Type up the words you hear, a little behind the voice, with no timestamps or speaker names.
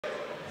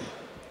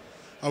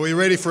Are we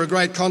ready for a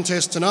great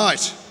contest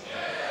tonight?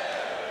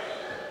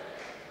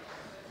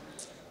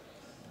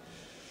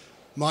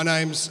 My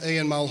name's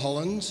Ian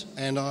Mulholland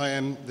and I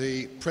am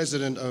the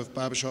President of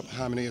Barbershop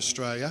Harmony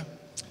Australia,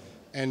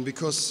 and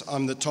because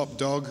I'm the top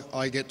dog,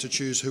 I get to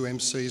choose who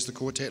MCs the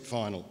Quartet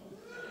Final.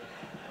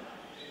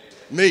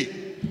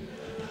 Me.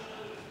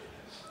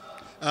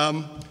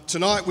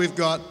 Tonight we've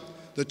got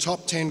the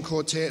top 10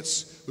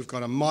 quartets, we've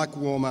got a mic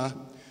warmer,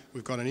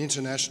 we've got an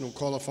international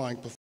qualifying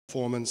performance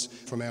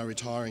from our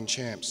retiring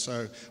champs.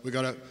 So we've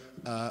got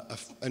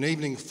an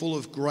evening full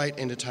of great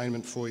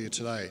entertainment for you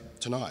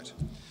tonight.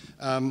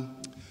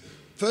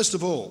 First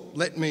of all,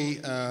 let me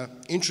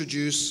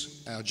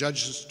introduce our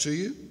judges to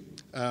you.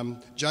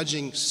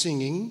 Judging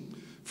singing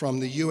from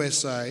the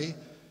USA,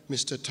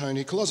 Mr.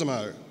 Tony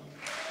Colosimo.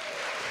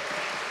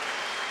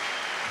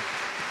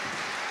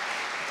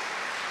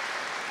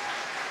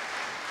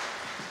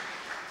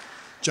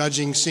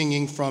 Judging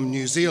singing from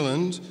New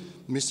Zealand,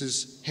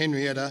 Mrs.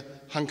 Henrietta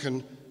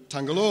Huncan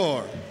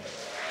Tungalore.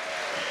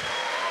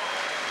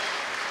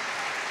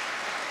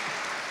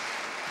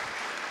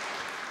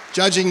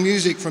 Judging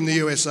music from the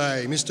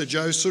USA, Mr.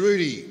 Joe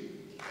Cerruti.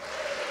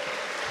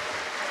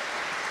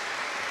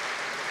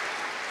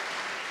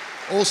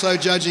 Also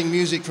judging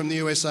music from the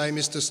USA,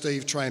 Mr.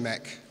 Steve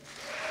Tramack.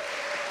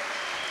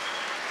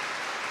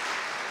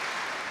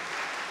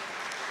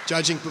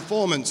 Judging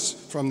performance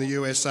from the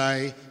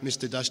USA,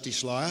 Mr. Dusty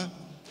Schleier.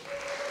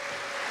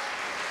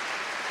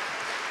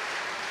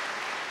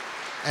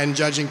 And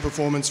judging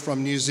performance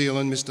from New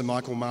Zealand, Mr.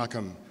 Michael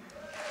Markham.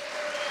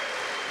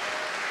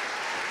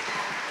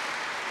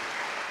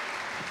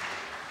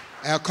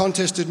 Our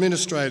contest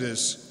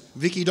administrators,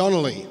 Vicky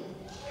Donnelly.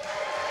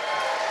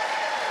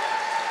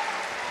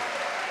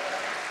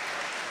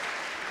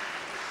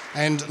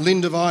 And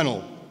Linda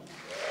Vinal.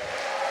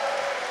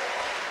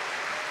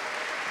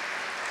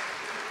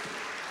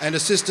 And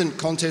assistant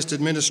contest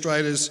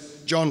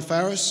administrators, John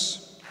Farris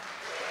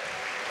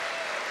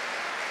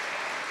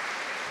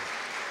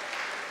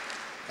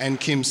and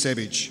Kim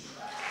Sebich.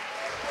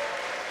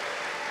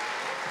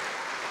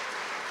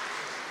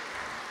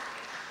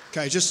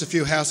 Okay, just a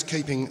few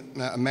housekeeping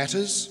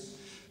matters.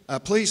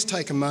 Please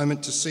take a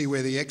moment to see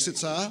where the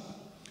exits are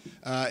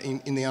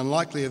in the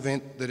unlikely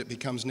event that it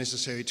becomes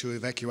necessary to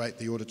evacuate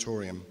the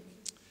auditorium.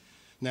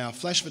 Now,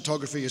 flash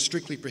photography is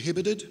strictly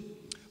prohibited.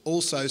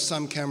 Also,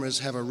 some cameras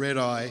have a red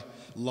eye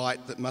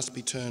light that must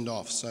be turned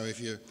off. So if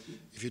you're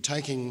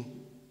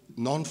taking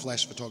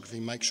non-flash photography,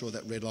 make sure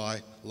that red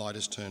eye light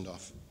is turned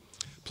off.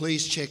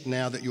 Please check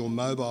now that your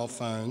mobile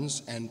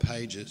phones and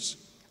pages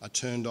are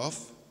turned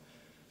off.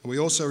 And we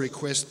also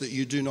request that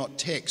you do not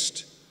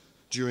text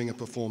during a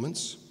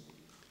performance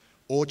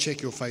or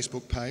check your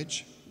Facebook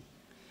page,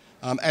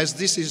 as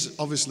this is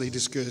obviously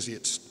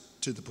discourteous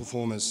to the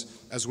performers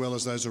as well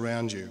as those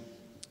around you.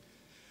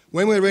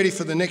 When we're ready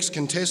for the next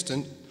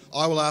contestant,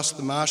 I will ask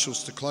the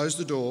marshals to close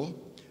the door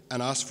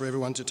and ask for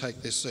everyone to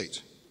take their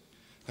seat.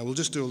 Now we'll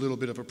just do a little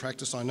bit of a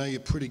practice. I know you're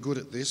pretty good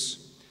at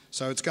this.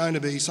 So it's going to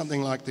be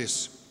something like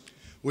this.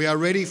 We are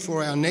ready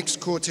for our next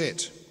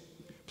quartet.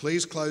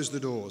 Please close the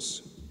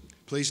doors.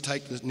 Please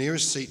take the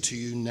nearest seat to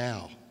you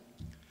now.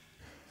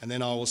 And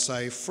then I will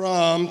say,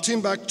 from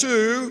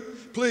Timbuktu,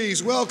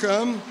 please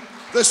welcome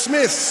the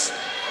Smiths.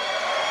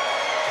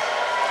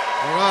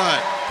 All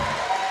right.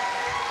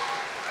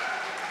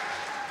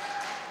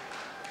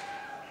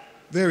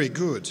 Very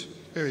good,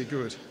 very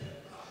good.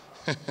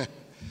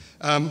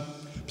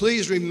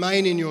 Please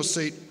remain in your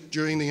seat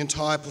during the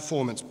entire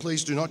performance.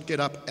 Please do not get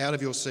up out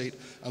of your seat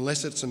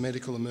unless it's a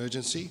medical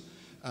emergency,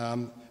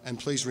 and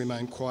please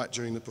remain quiet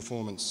during the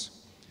performance.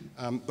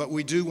 But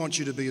we do want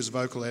you to be as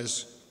vocal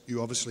as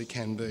you obviously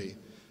can be.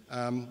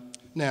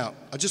 Now,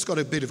 I just got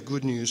a bit of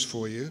good news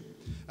for you.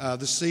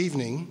 This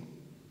evening,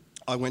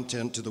 I went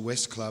down to the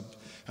West Club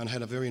and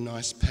had a very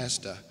nice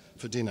pasta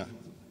for dinner.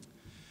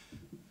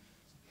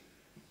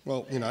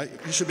 Well, you know,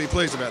 you should be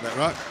pleased about that,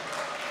 right?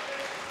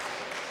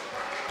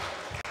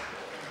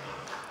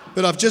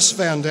 But I've just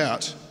found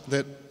out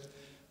that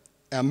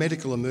our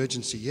medical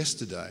emergency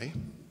yesterday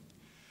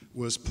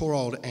was poor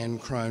old Anne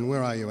Crone.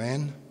 Where are you,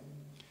 Anne?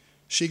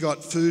 She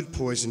got food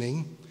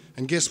poisoning,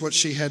 and guess what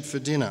she had for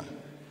dinner?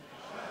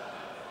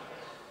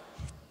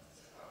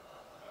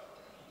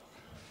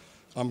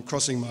 I'm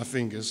crossing my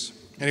fingers.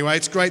 Anyway,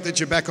 it's great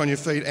that you're back on your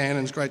feet, Anne,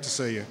 and it's great to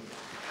see you.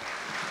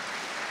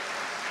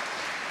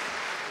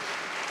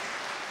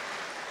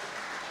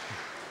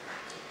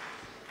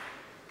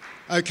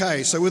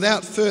 Okay, so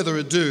without further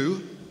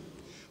ado,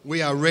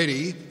 we are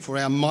ready for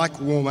our mic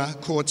warmer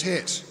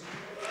quartet.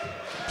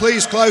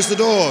 Please close the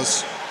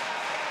doors.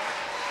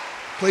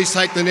 Please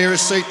take the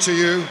nearest seat to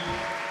you.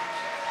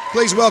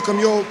 Please welcome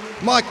your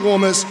mic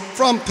warmers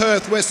from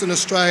Perth, Western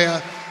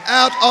Australia,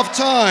 Out of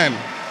Time.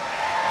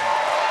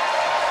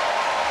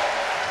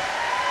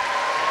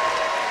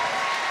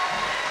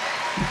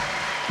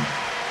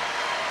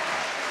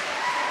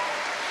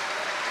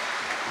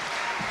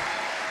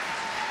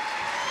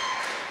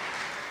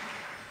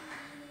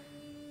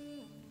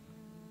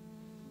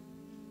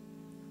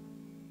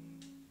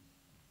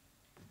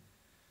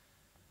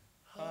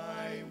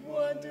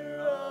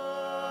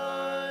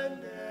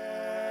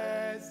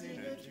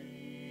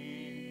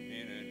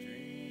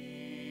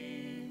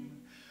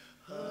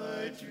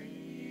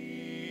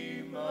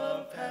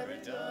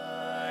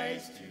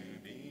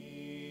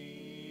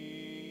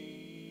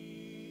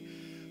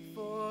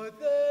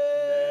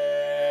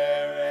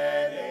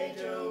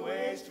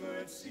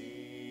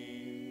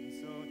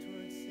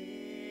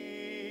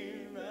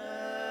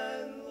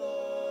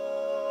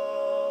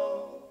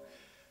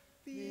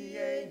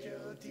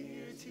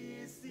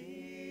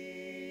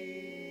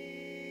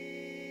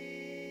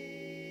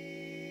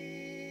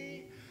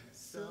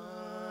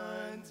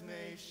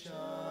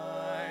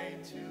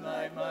 shine to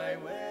light my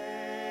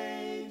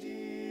way,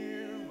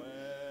 dear.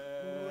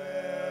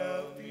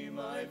 Wealth be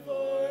my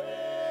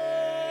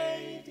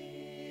foray,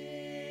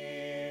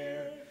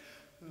 dear.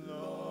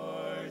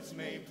 Lords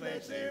may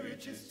pledge their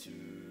riches too,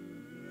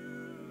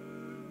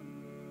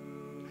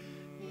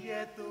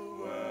 yet the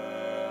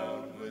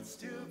world would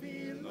still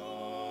be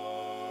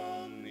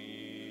lonely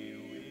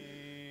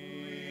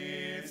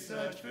with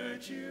such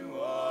virtue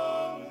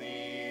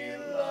only.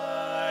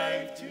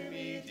 Life to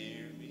me,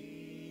 dear,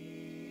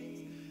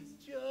 means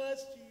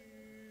just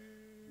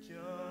you,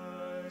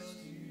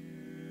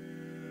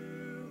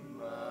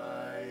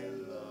 my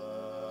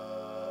love.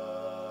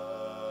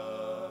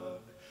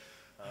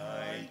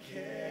 I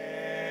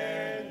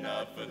care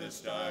not for the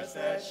stars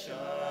that shine.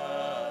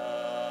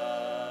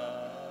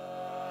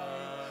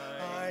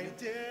 I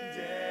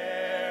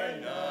dare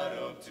not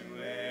hope to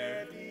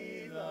e'er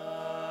be thine.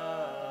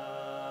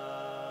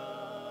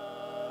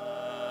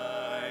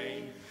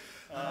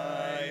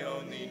 I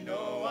only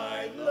know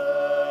I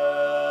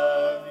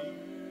love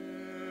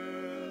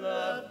you,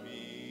 love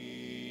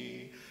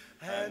me,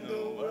 and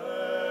the world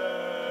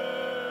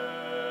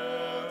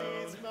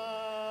is all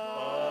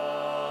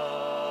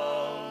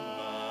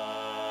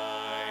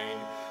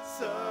mine.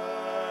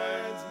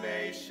 Suns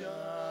may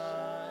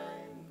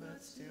shine,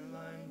 but still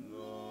I'm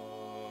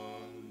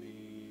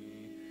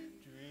lonely,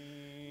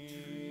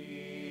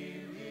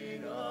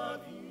 dreaming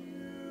of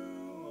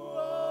you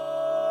only.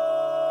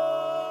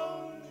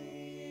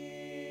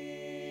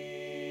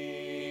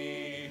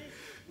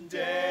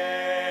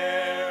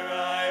 Dare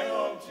I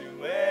hope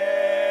to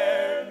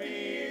e'er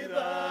be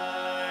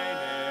thine,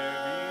 e'er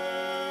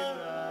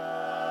be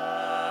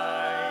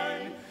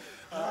thine.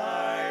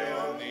 I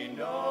only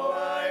know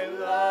I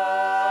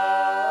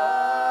love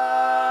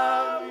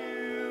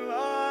you,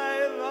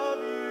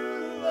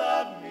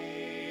 love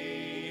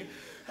me,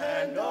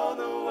 and all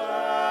the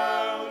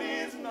world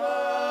is mine.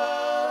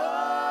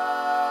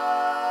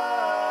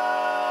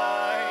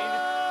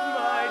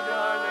 My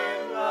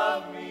darling,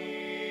 love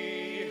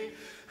me,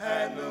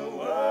 and the world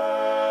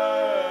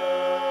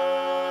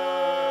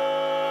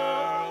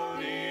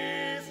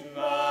is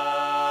mine.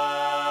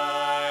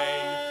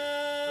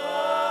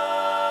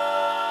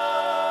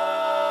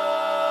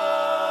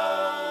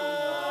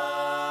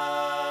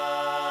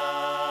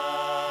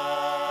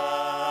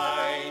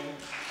 Mine.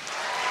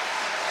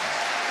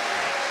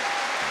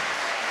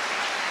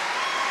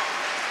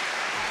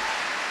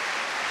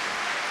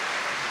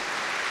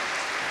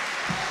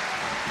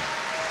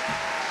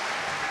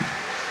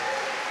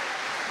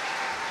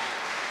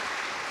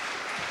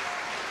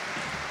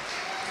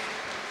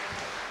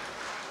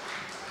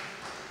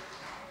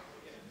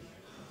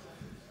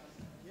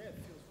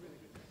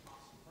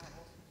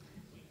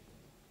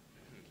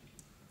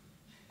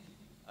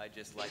 I'd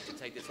just like to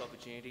take this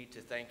opportunity to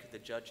thank the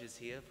judges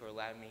here for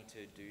allowing me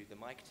to do the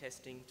mic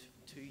testing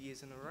 2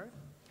 years in a row.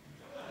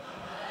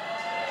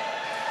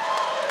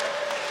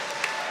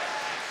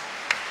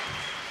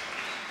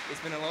 It's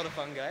been a lot of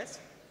fun, guys.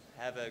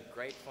 Have a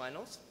great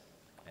finals,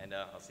 and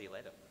I'll see you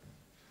later.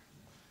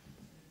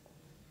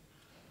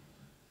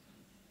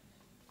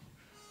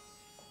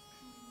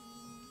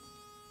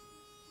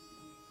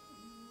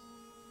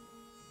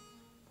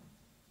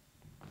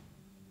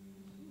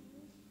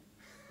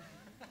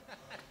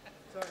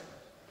 Sorry.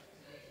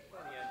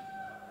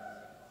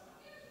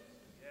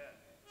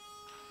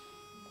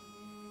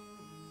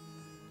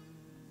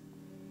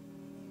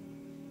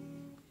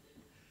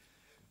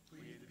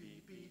 With a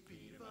beat, beat,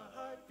 beat of a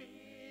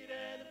heartbeat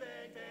and a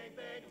bang, bang,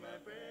 bang of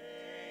my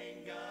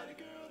brain, got a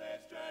girl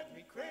that's driving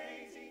me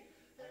crazy,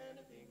 and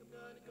I think I'm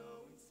gonna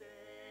go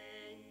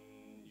insane.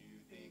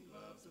 You think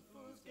love's a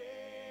fool's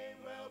game?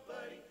 Well,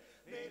 buddy,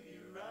 maybe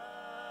you're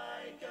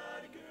right.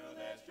 Got a girl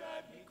that's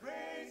driving me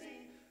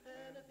crazy,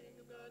 and I think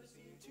I'm gonna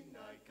see you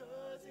tonight,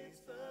 'cause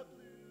it's the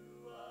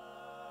blue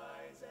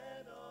eyes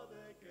and all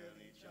the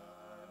girly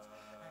charms.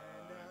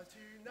 And now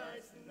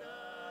tonight's the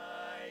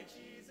night,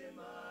 she's in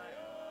my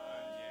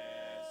arms,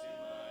 yes, in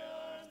my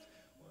arms.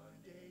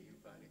 One day you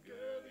find a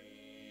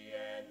girlie,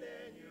 and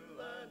then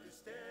you'll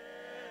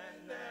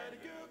understand that a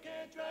girl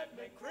can't drive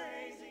me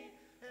crazy,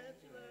 and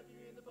she'll have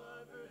you in the palm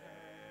of her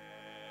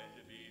hand.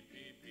 A beat,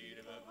 beat, beat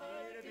of a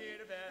beat, a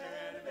beat of a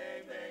and a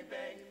bang, bang,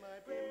 bang in my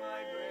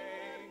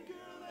brain.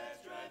 Girl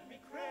that's driving me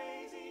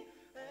crazy,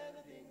 and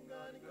I think I'm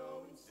gonna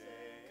go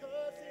insane,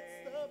 'cause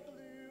it's the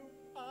blue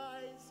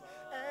eyes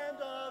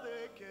and all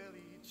the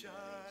girly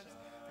charms.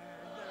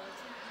 And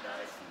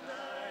tonight's the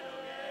night,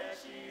 oh yeah,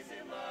 she's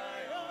in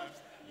my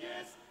arms,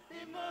 yes,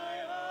 in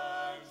my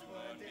arms.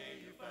 One day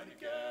you find a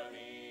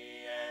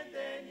girlie, and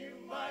then you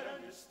might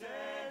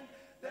understand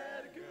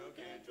that a girl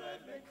can't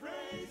drive me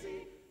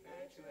crazy,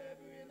 and she'll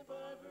have you in the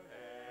palm of her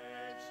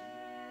hand.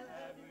 She'll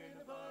have you in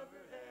the palm of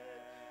her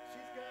hand.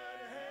 She's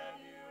gonna have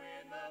you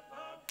in the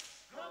palm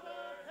of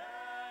her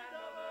hand,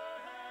 of her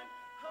hand,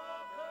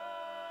 of her hand.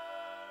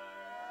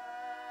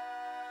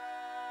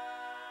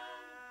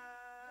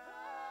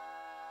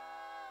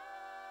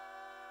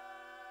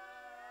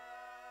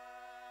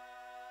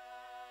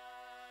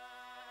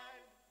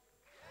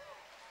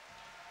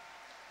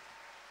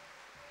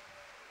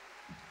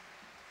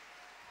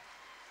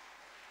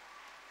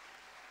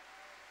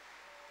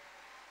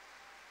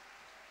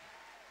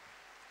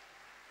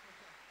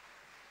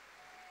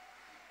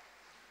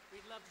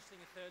 love to sing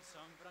a third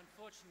song, but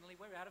unfortunately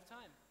we're out of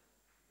time.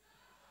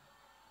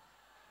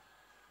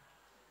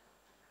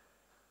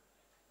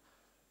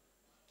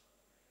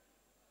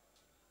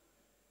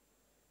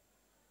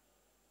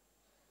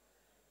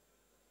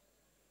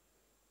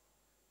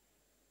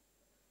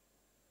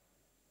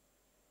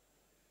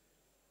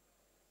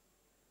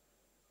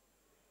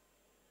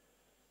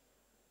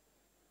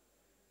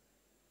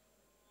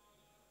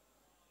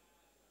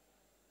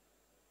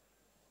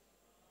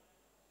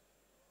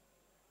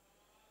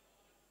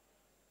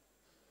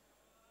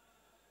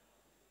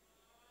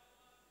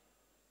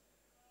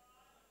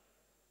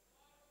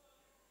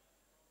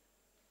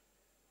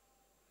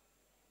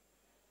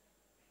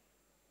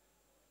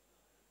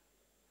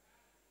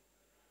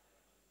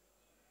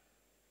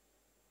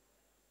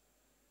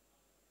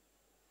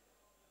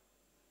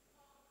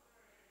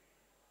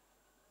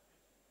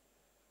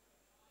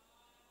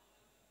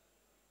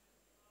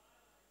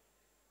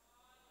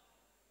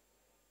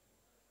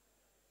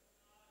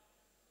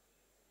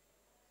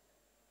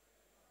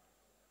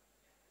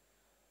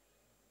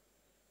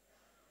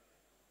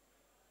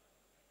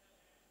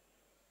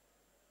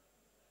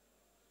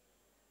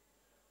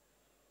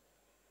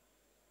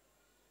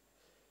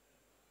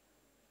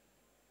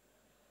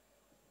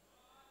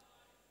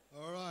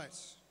 All right.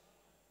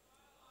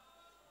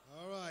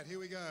 All right, here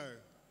we go.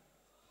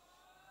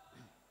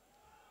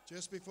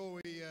 Just before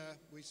we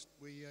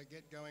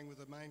get going with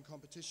the main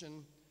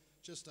competition,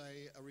 just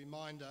a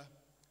reminder,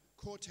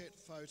 Quartet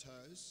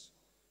photos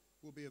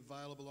will be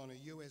available on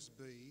a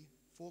USB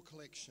for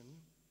collection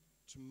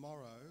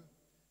tomorrow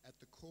at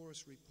the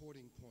Chorus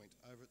reporting point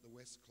over at the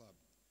West Club.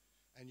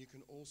 And you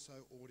can also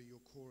order your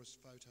chorus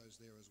photos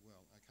there as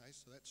well. Okay,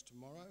 so that's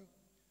tomorrow,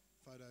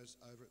 photos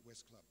over at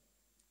West Club.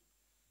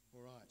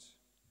 All right,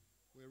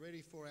 we're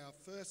ready for our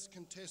first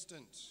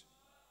contestant.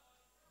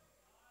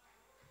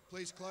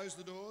 Please close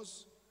the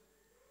doors,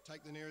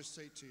 take the nearest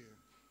seat to you.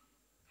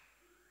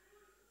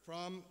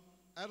 From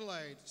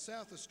Adelaide,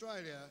 South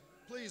Australia,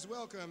 please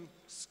welcome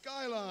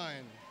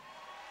Skyline.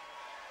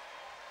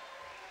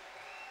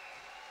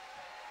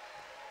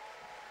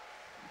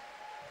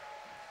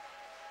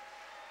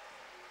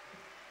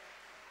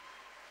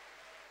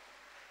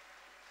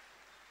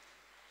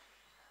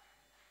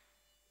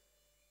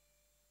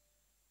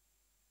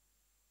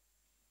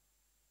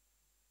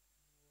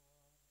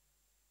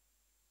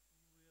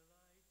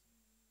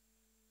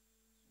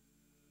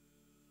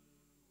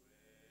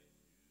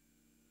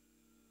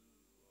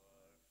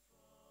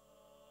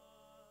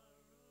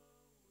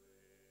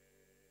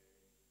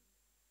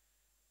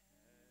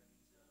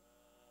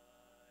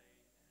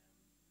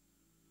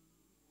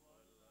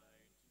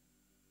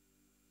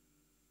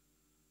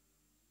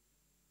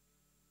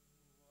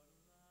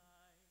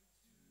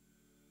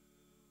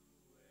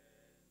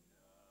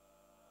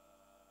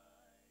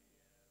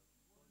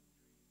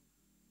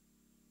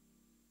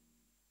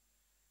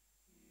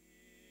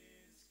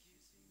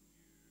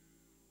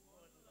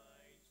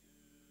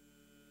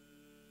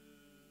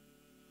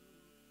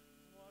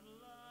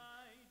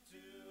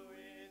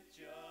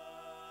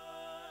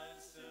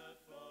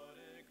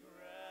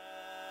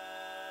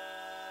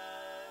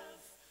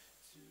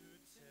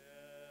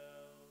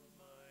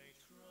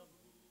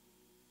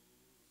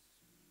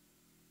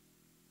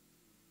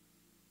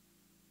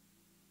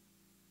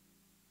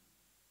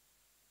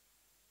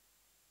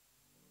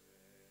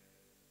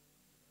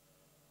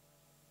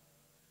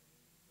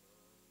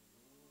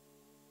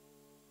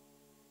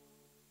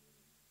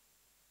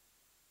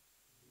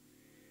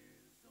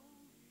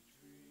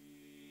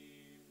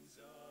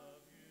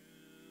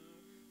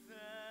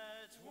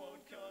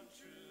 Come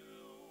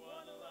true,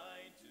 what'll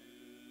I do?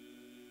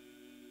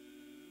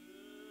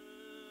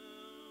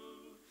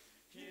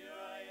 Here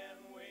I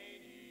am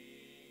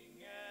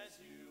waiting as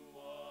you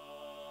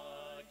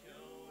walk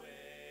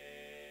away.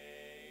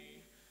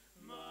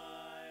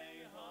 My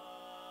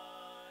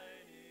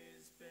heart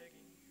is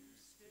begging you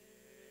stay.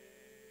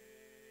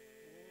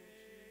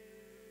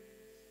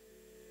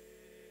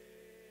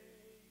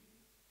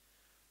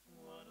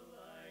 What'll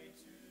I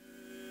do?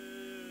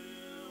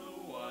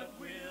 What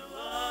will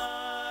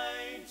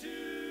I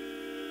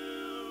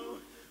do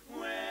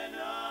when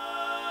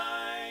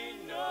I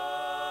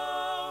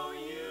know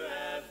you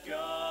have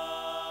gone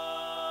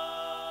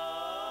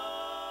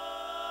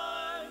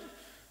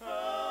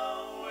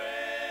away,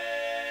 away?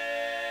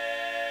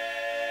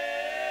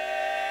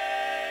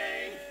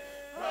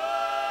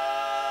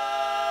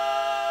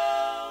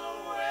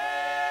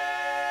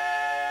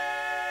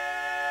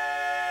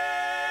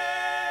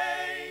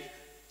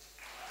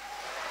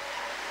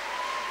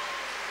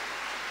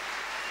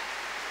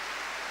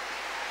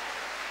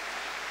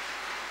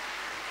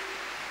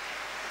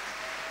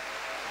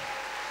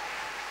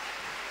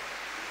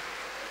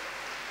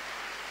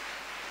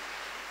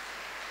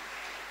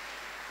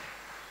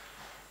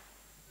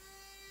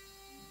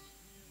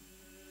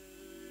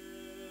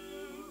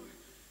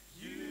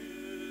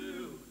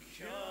 You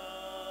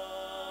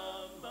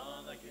come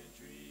on like a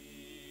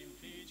dream,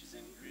 peaches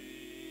and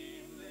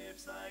cream,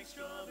 lips like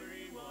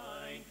strawberry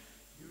wine.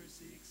 You're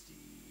 16,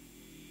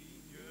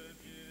 you're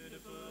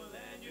beautiful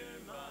and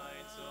you're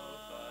mine, so so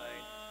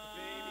fine.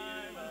 Baby,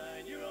 you're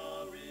mine, you're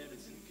all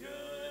ribbons and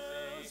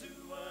curls. Who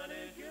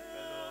wanted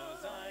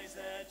girls? Eyes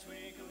that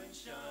twinkle and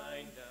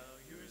shine.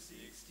 Now you're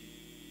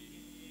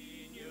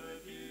 16, you're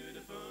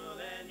beautiful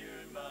and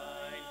you're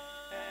mine,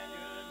 and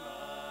you're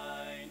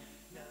mine.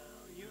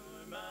 Now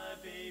you're my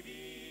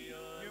baby,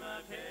 you're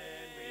my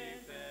pet.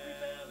 We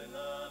fell in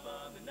love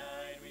on the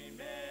night we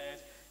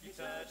met. You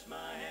touched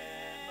my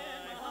hand,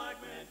 my heart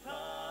went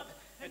pop.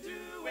 And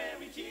when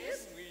we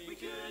kissed, we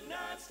could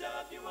not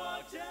stop. You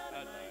walked out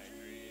of my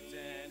dreams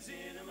and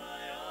into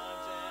my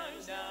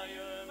arms. And now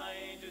you're my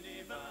angel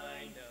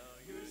divine. Now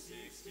you're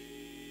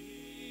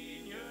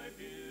 16, you're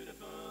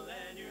beautiful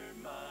and you're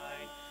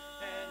mine,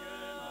 and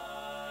you're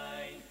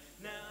mine.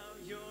 Now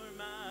you're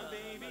my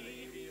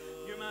baby,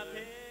 you're my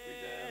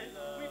pet.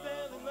 We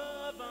fell in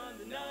love on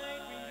the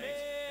night we met.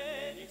 And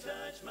then you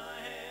touched my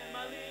hand,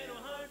 my little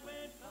heart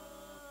went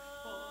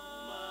pop.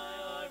 Oh, my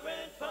heart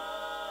went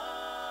pop.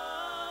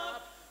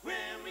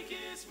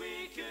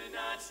 We could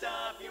not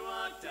stop. You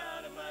walked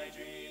out of my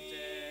dreams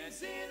and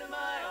into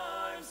my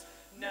arms.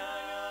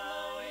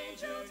 Now,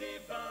 angel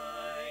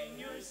divine,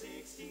 you're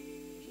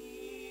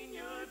 16,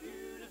 you're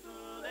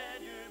beautiful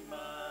and you're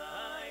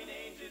mine.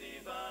 Angel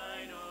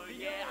divine, oh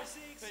yeah, you're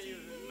 16, you're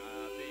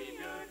my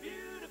baby, you're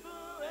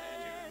beautiful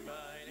and you're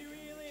mine. You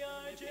really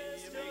are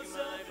just so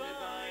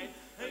fine.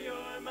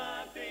 You're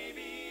my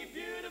baby,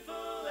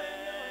 beautiful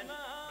and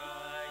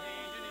mine.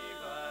 Angel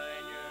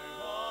divine, you're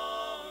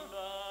all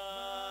mine.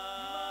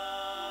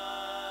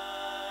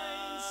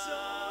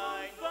 So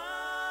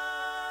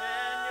fine,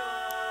 and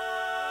you're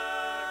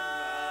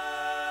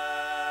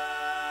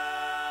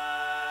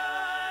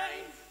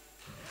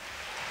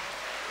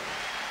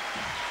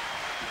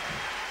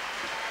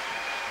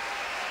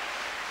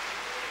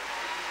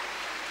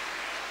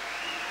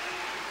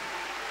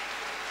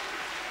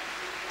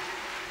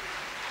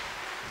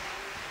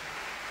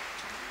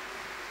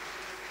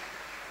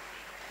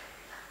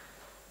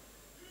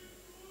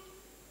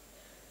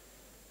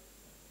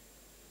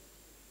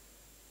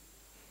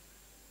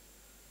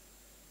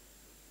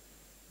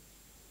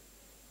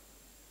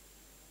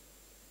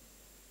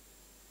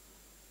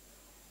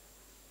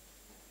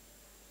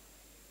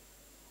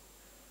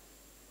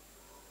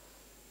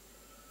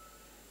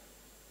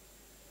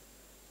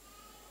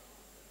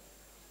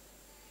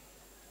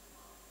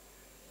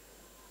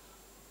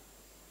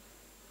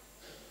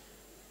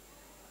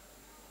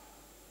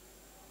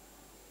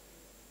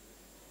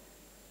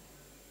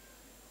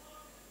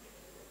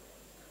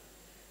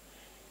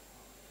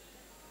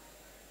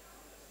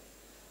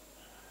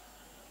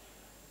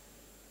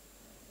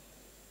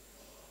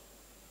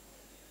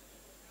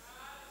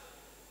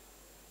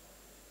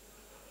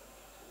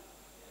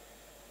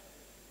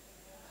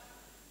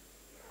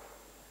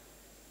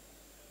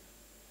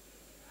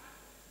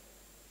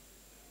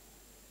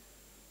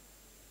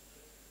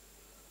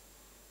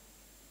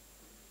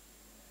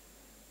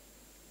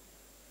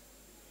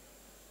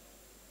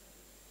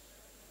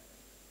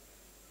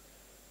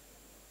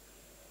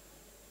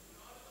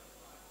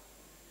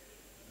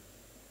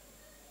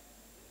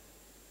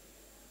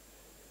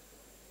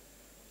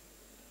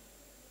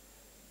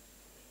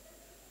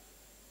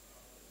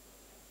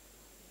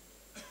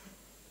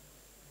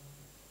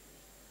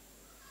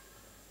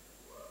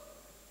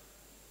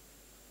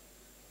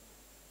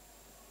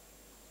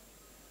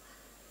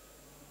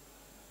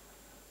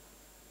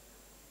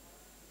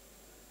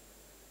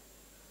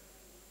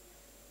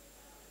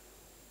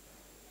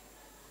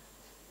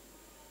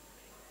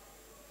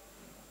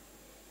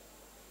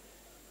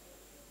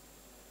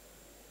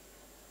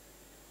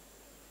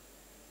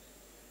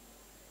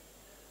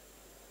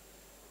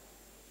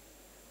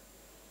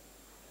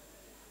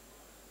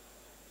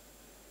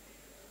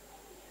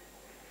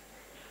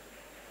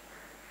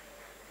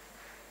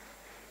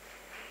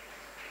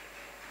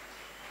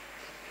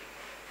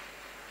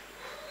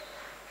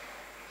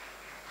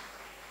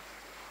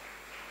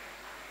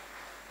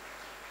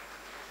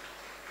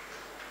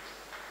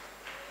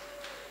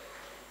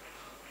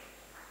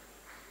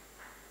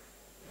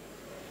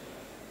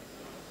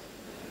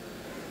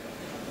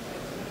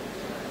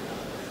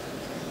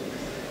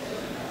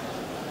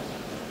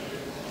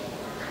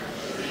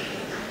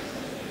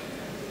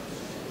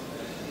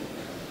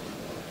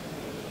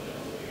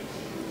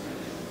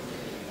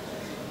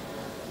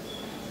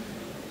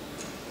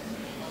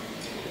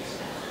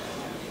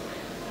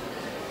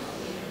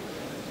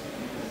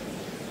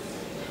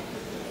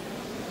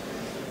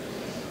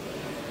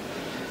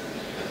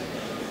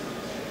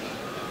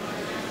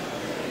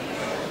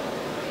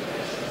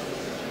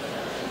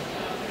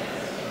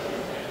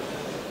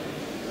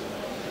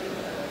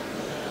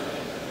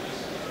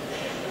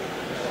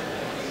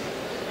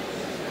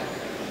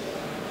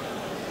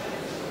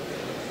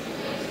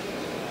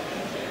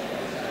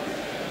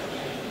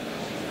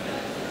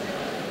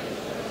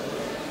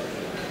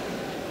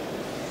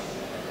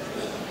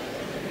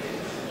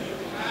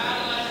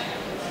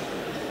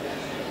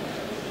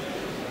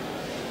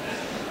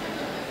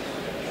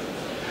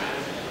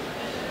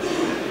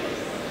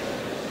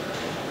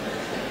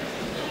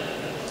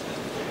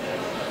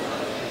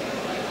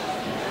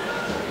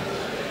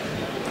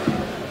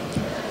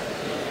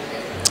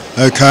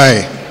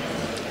Okay.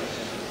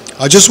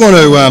 I just want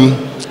to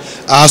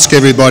ask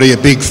everybody a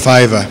big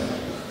favour,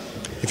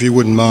 if you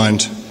wouldn't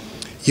mind.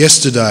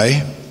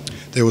 Yesterday,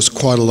 there was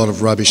quite a lot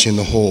of rubbish in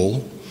the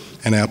hall,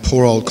 and our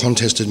poor old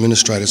contest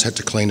administrators had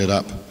to clean it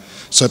up.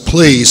 So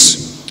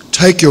please,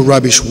 take your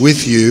rubbish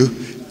with you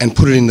and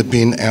put it in the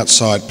bin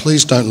outside.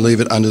 Please don't leave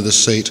it under the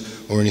seat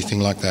or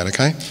anything like that,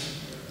 okay?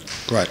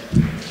 Great.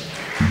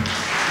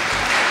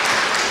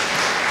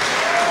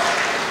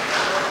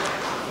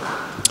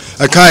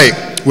 Okay,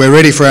 we're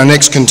ready for our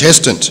next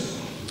contestant.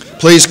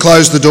 Please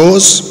close the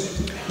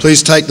doors.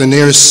 Please take the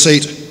nearest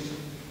seat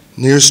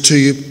nearest to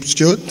you,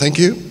 Stuart. Thank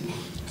you.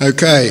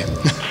 Okay.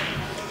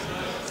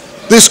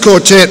 This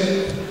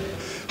quartet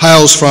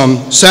hails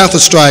from South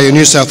Australia,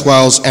 New South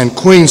Wales and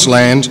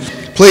Queensland.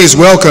 Please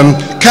welcome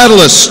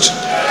Catalyst.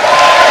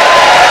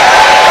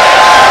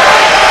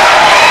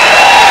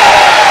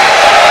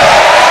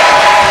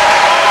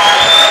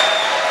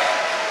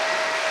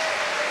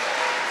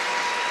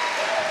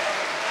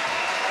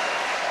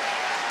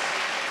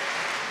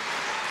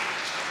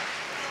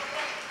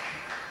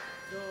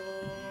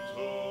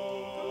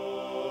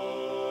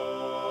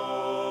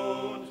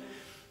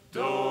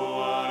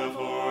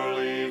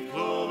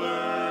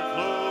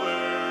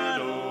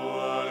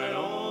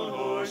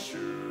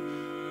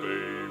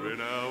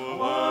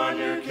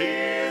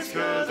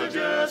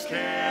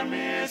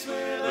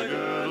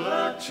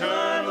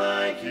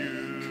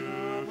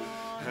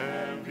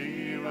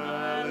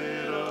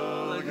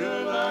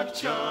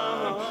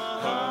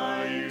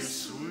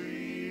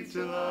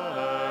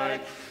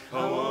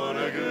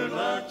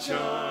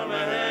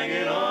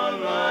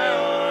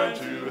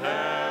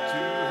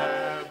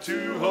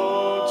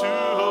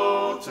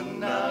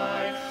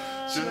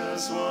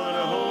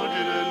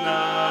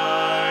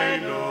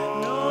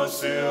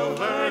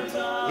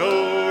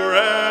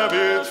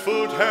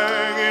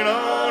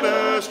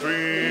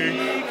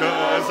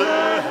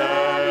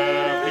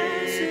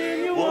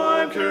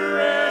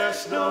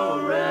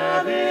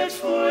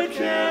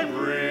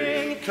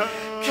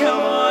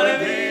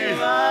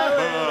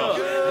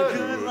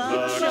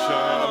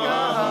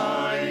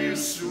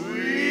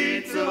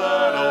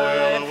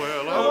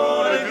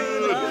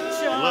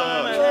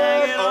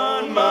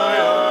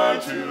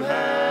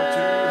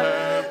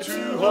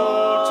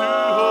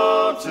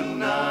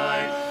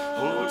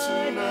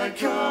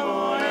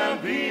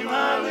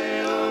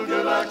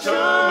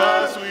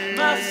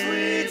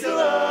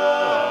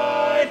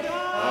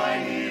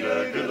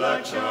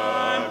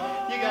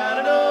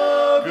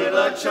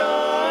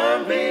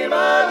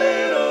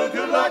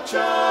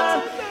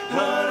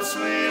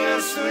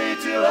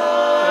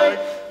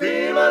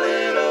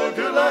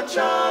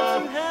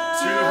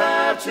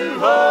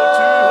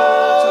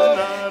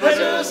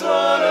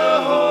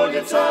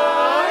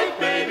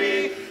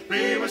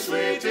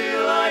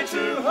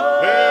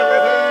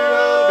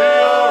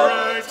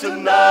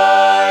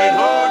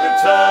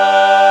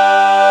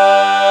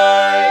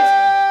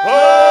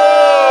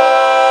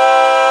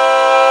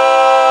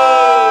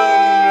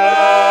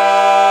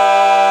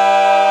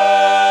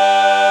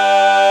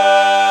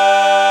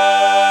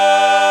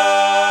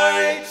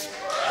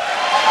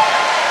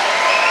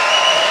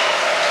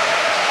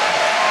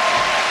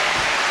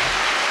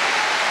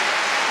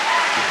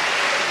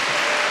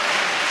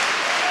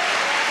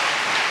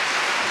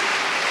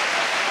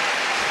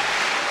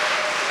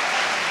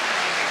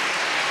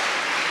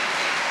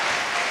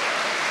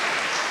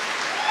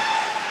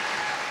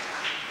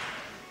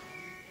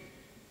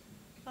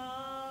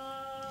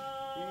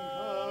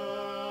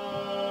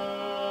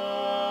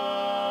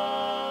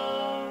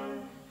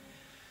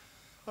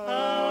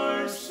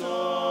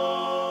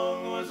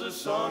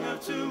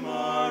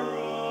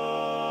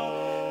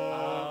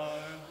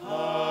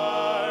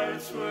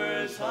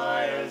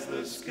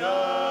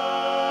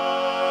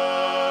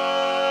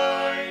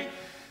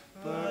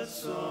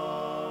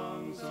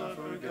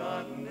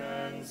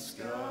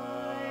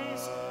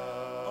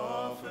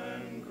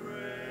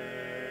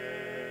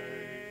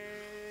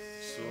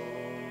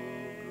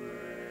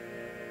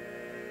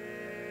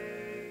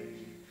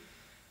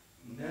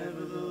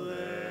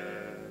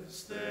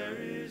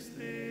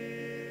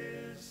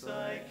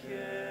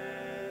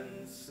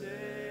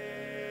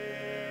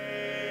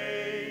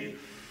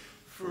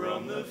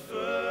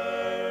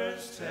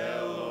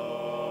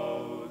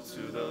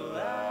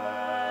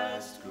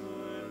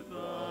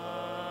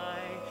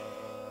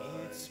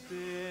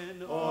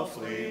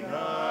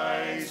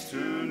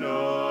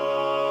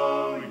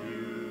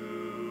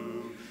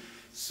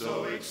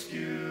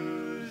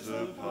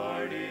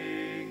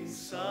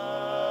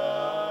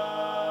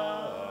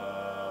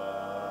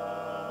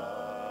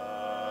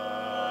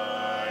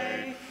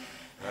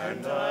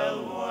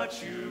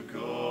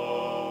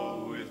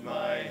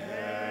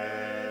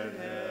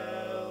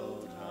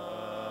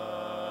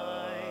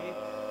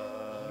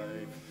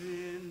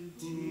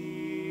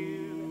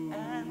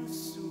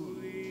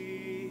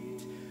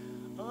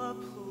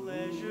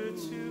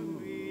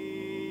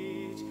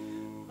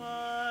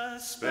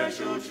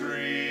 Special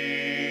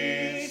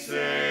treat,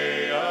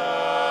 say I.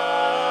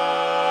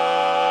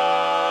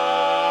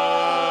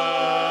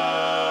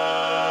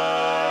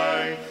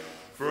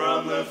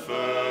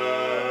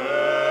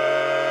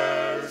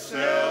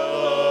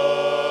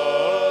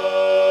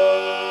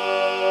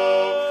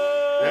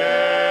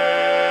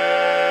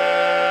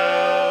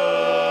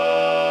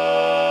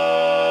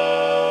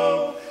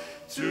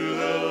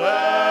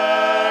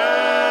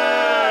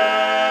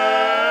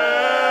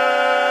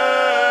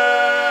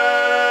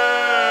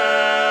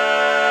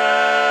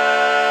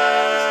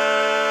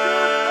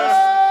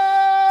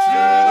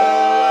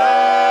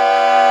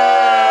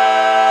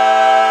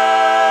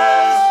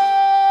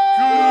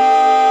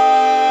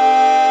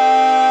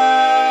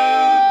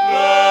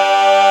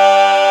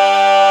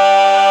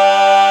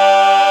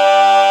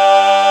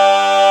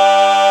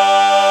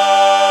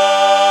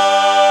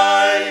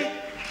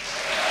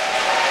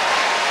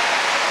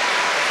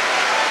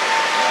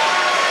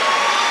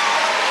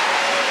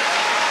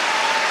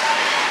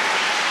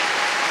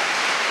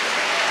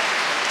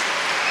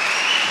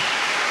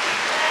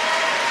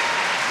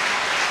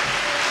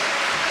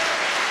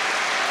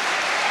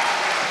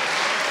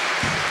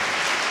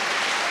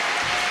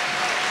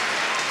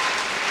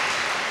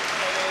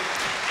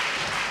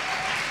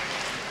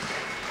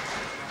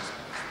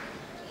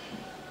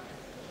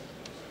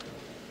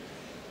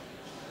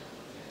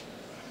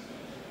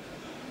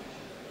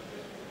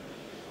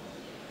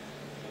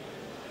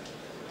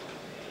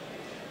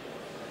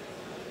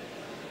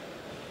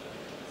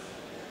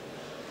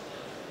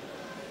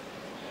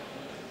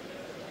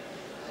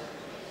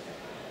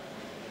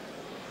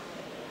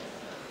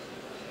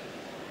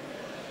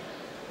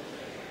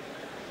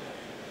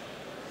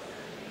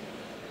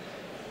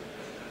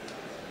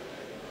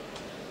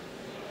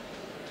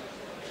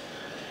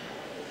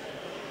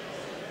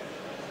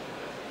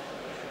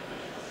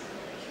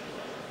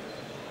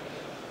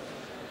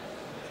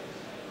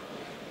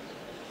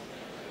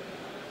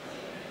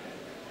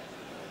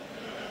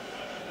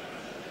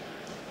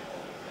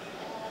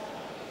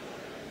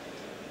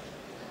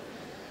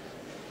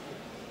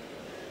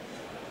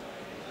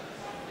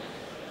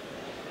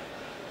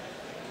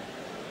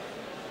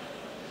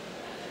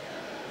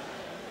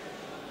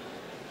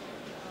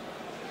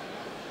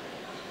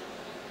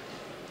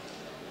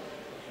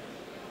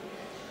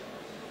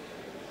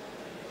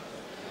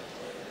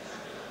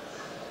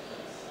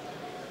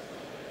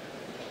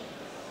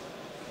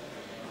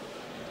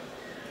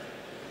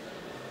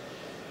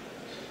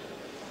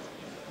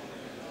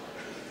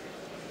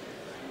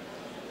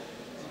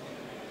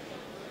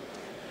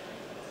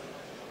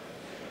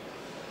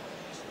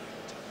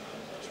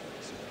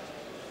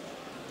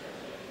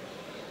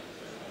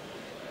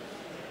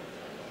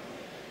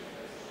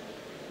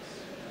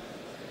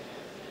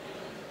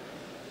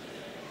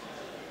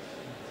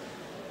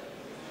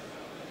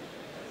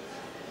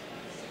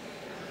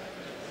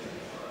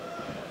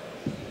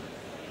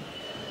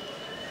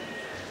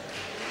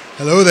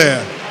 Hello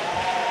there.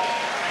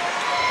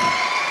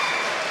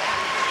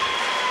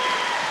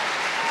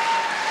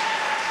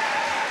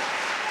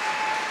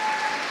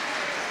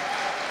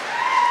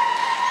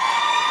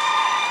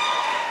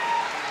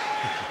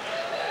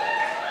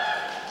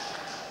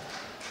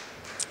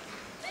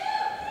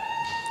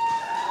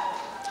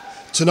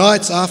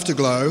 Tonight's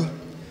Afterglow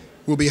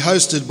will be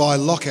hosted by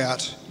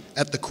Lockout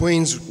at the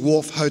Queen's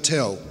Wharf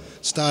Hotel,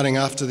 starting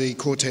after the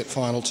Quartet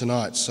Final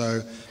tonight.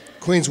 So,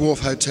 Queen's Wharf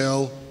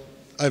Hotel,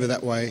 over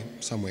that way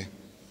somewhere.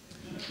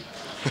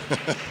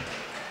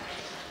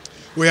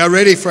 We are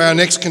ready for our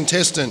next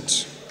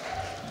contestant.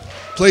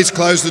 Please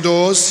close the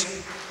doors.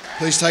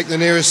 Please take the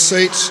nearest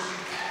seat.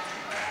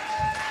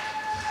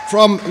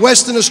 From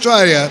Western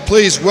Australia,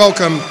 please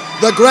welcome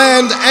the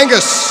Grand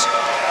Angus.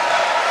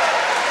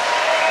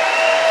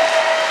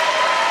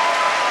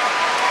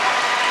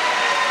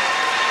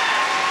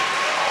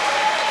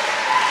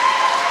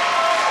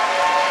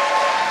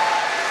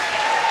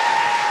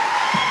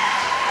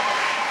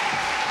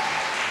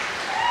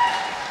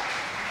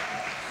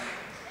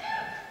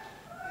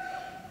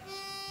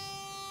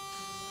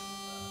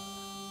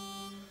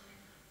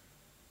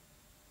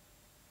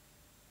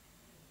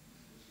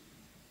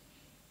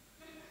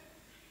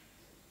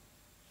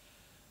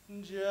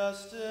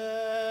 Just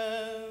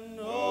an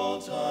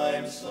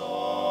old-time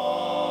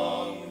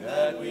song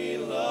that we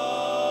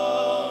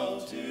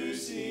love to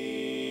sing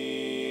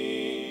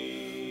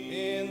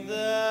in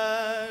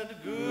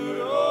that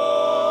good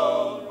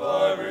old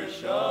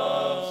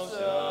barbershop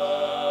style.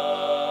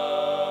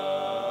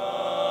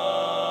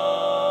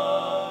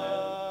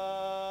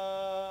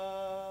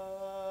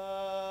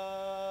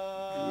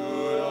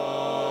 Good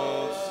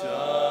old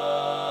style.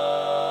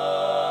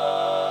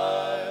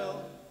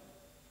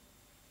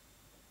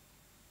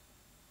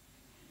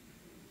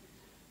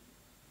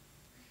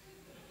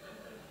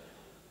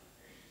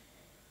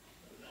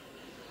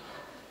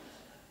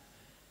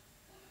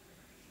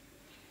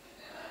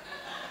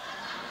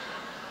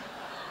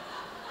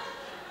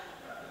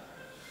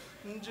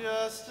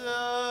 Just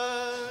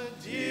a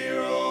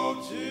dear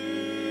old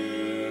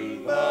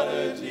tune about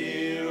a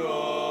dear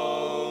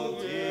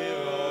old girl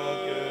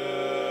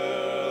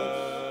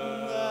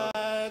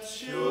that's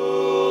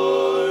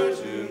sure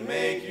to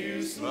make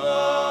you smile.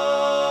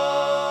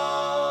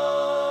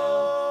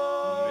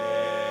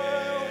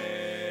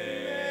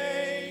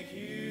 Make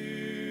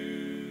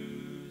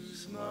you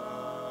smile.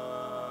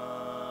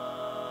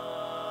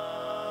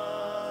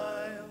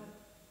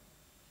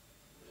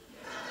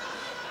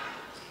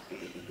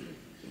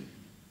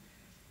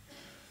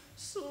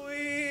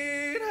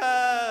 Sweet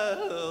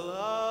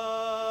Adeline,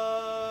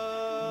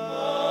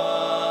 my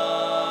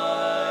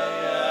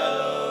Adeline,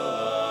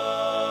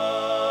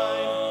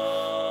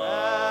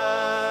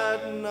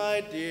 at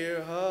night,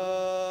 dear heart,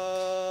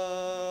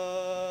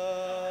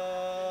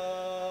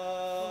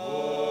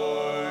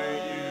 for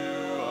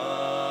you I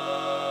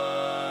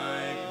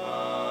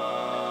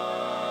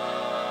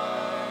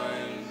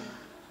pine.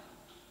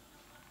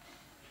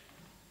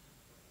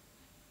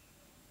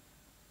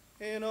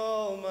 In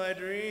all my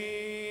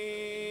dreams,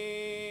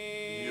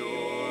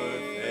 your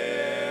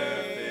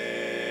fair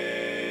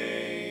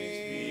face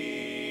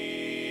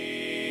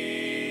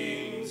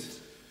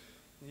beams.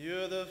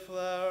 You're the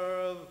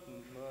flower of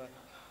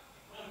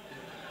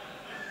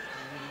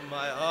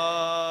my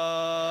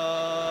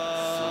heart.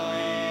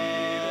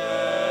 Sweet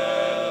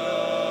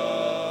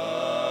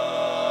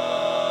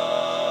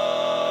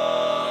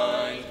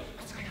Adeline.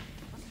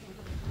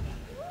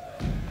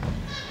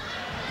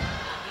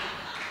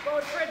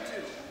 Lord Fred,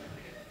 too.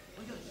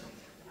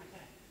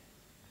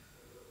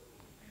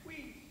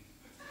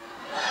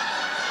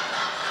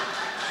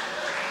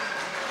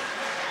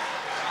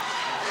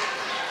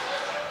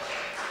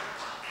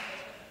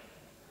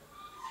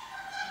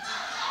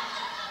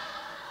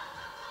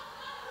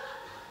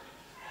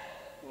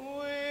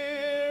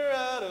 We're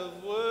out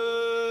of words.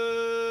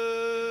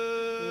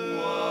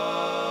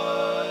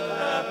 What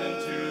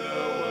happened to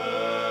the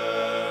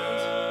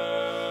words?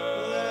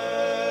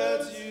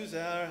 Let's use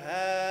our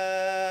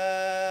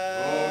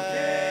hands.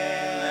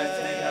 Okay, let's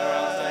take our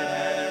outside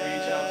hand and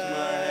reach out to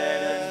our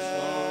head and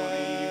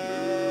slowly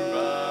move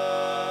our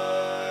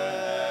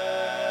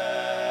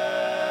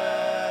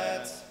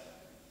hats.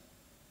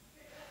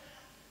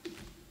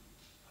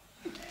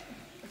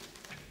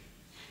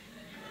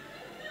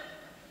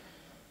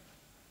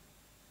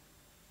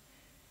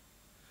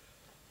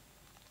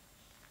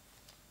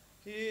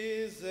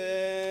 Isn't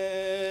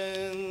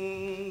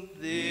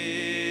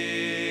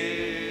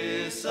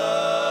this a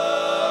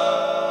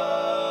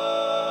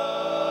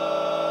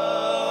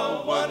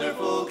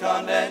wonderful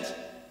convent?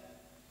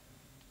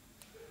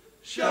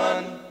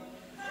 Shun.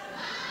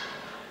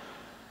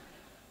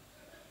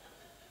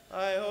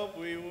 I hope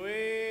we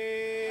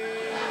win.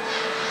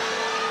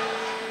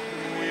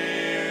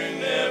 We're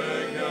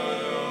never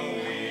gonna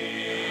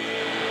win.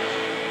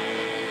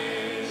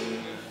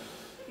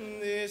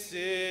 This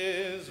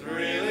is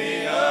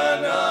really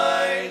a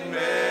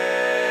nightmare.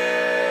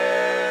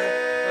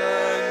 A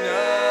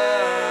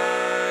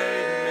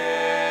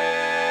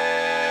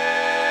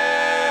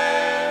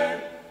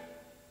nightmare.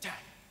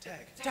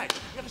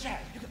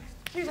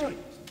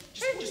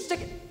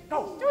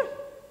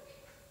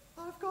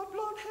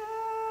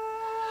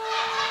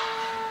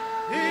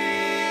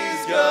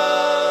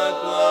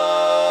 got blonde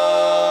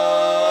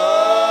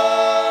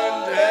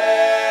hair.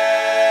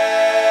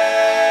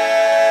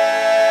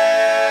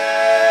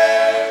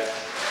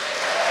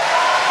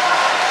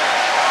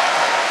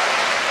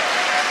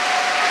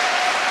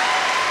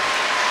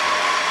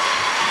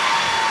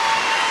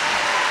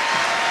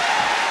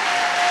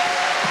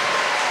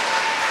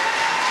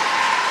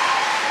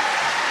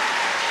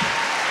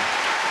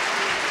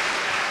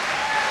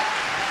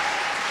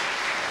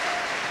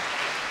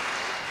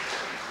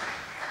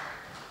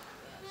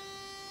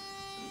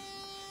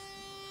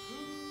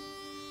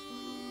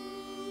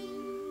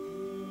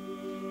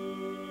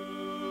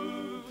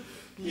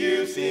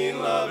 You've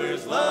seen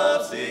lovers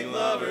love, seen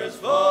lovers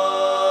fall.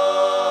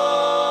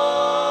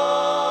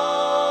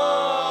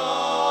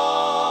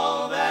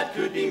 That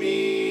could be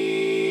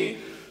me,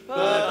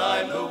 but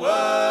I'm the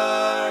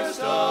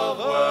worst of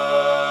all.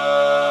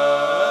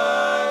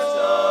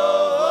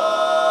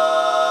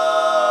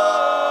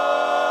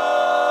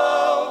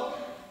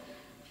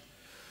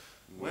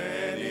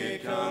 When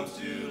it comes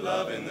to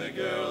loving the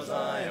girls,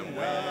 I am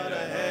not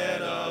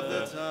ahead of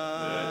the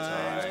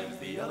times.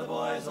 The other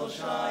boys all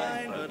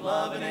shine, but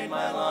loving ain't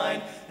my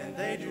line, and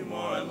they do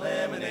more on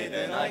lemonade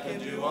than I can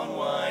do on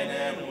wine.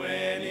 And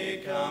when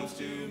it comes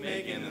to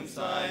making them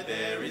sigh,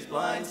 there is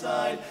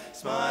blindside,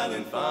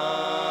 smiling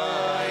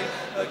fine.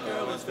 A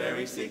girl was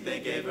very sick, they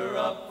gave her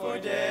up for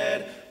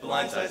dead.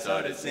 Blindside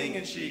started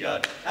singing, she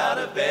got out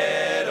of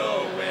bed.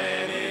 Oh,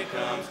 when it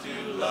comes to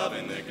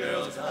loving the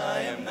girls,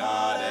 I am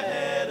not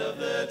ahead of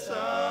the times.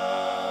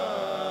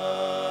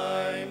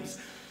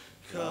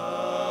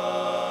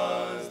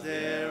 'Cause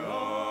they're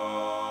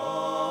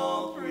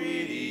all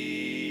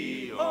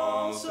pretty,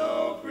 all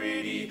so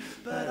pretty,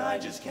 but I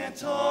just can't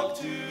talk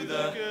to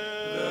the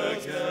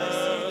girls,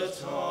 the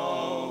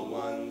tall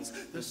ones,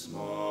 the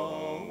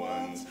small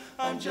ones.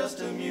 I'm just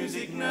a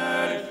music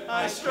nerd,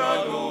 I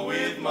struggle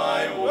with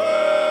my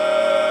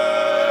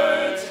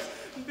words,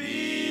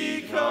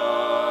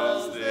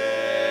 because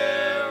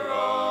they're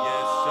all,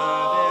 yes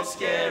sir, they're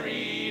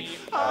scary.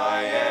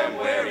 I am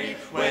wary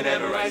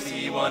whenever I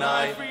see one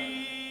I freeze.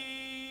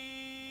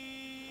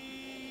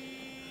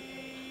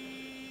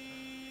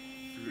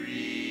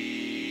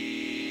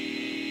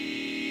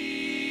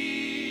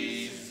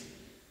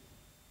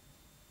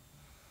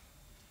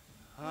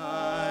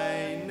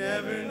 I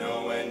never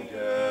know when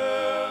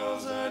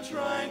girls are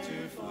trying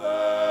to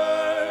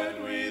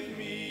flirt with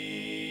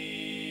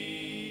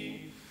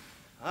me.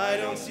 I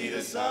don't see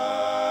the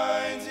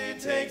signs,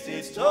 it takes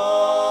its toll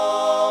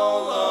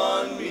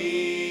on me.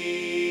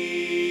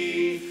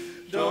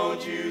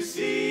 Don't you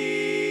see?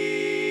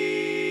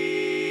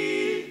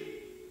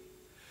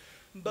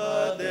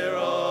 But they're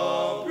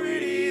all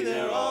pretty,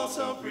 they're all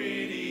so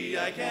pretty.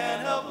 I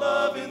can't help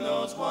loving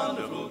those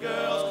wonderful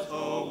girls.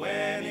 Oh,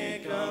 when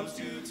it comes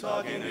to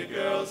talking to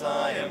girls,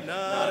 I am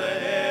not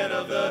ahead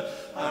of the,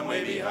 I'm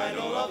way behind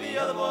all of the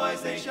other boys.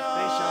 They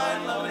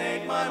shine, loving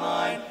ain't my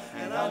line,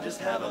 and I'll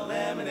just have a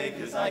lemonade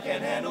 'cause I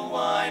can't handle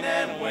wine.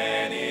 And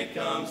when it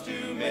comes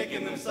to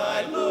making them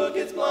sigh, look,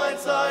 it's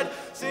blindside,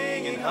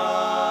 singing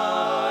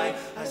high.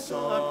 I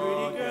saw a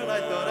pretty girl,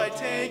 I thought I'd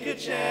take a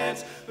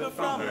chance, but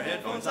from her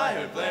headphones I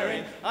heard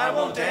blaring, I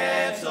won't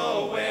dance.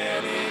 So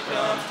when it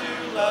comes to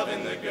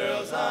loving the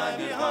girls, I'm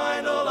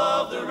behind all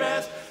of the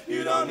rest.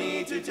 You don't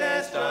need to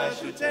test, I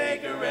should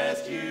take a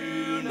rest.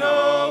 You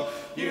know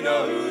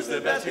who's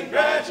the best.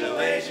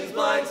 Congratulations,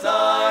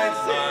 blindside,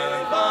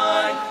 singing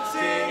fine,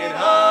 singing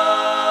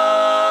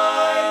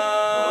high.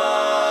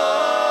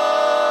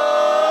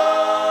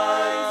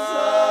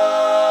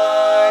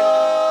 Blindside,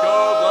 go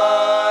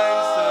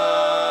blindside,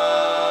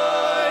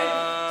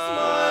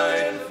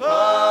 smiling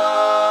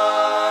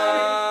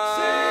fine,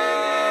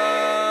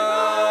 singing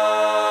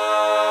high.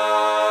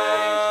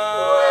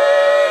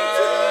 Way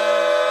too high.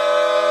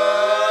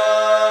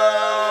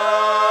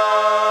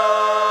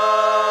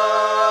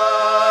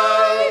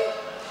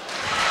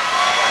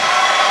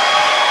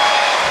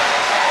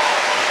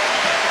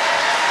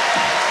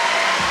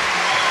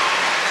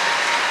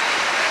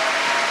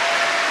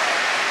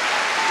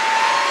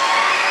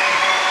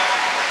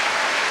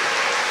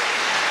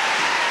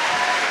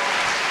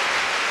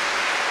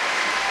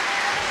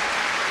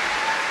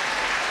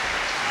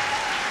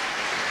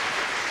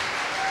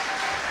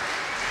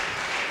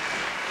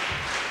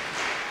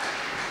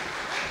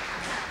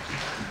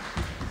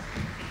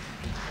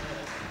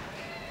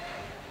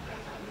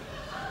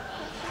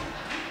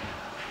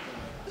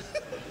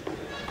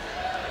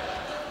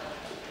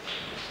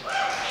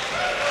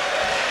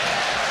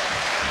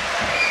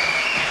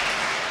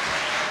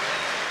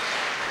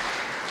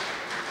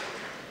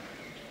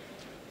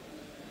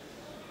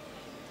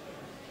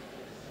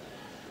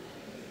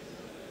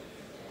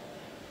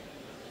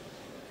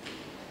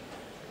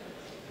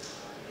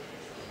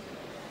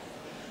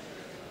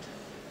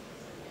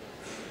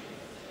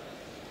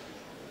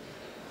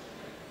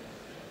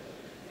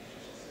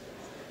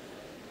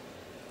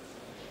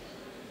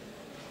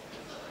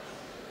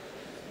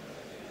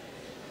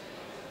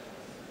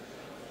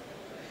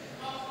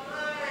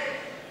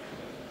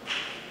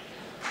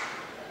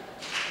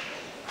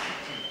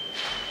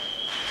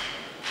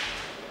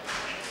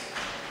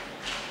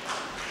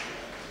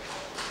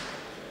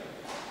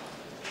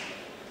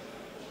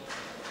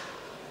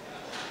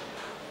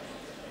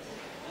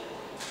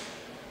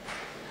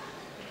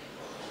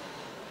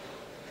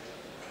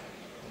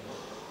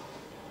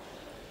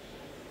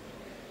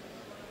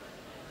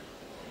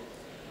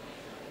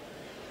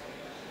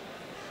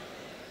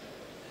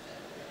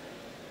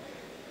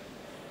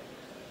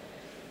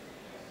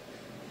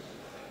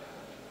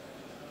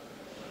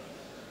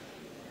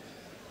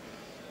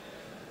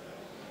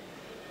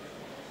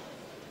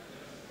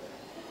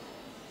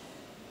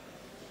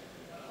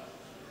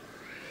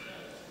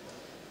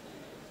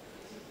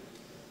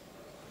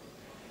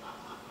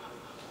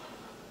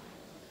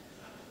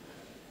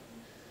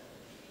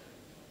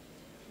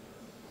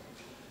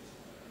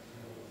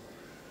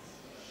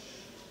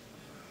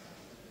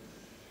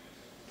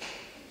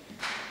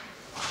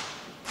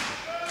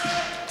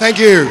 Thank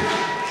you.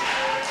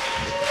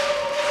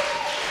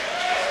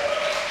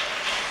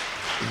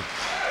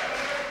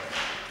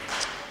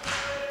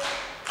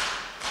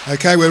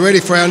 Okay, we're ready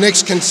for our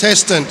next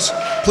contestant.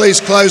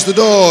 Please close the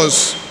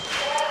doors.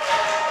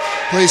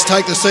 Please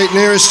take the seat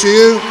nearest to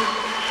you.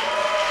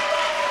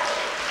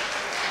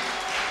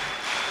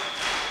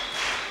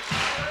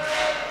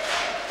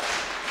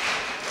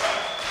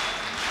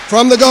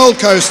 From the Gold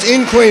Coast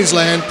in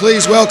Queensland,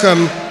 please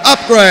welcome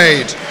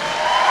Upgrade.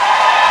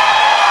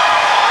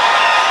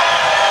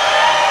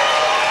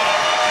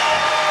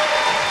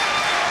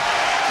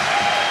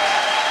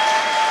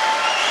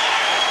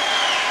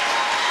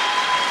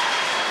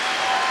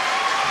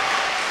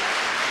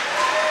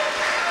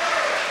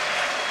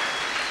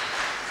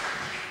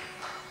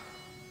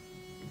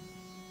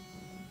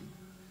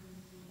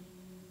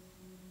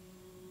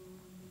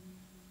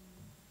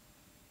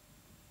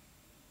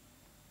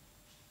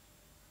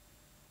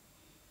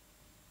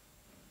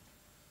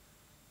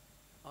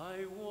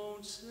 I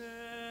won't send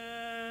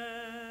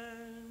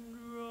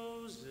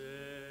roses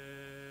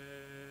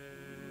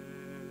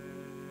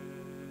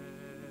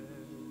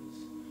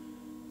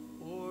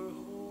or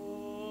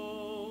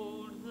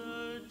hold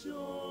the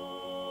door.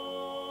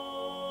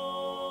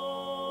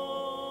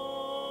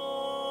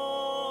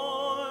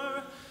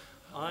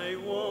 I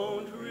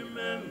won't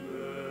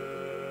remember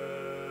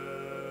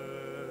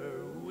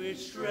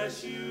which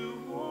dress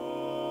you wore.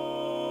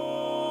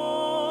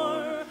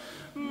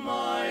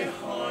 My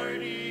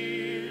heart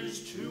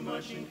is too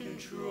much in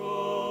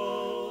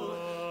control.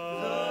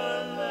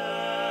 The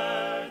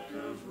lack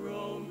of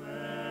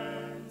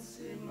romance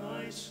in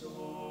my soul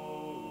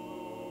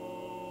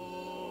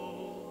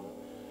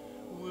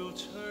will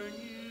turn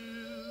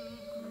you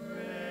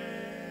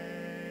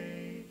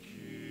gray,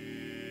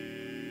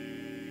 kid.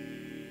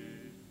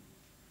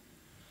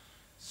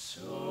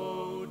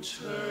 So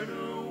turn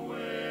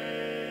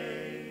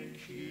away,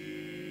 kid.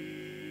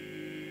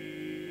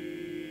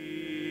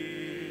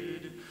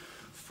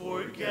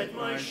 Forget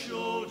my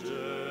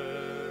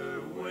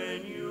shoulder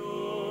when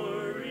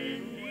you're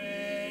in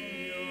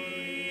need.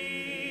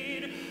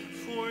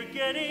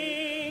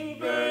 Forgetting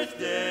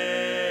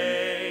birthdays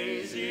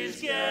is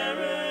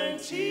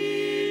guaranteed.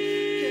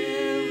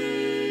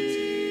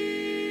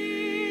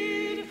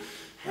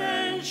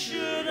 And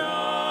should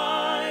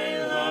I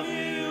love you,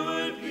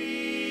 it would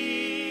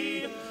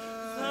be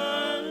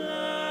the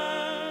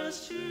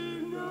last to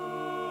know.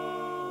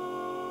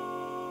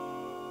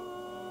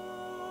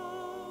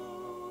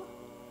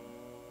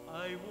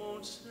 I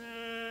won't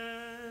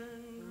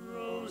send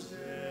roses,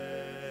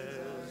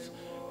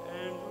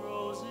 and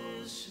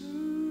roses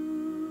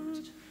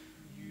suit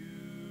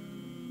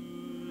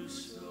you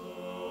so.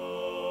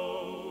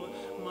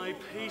 My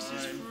pace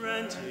is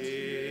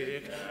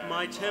frantic,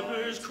 my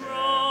temper's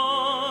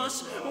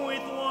cross,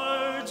 with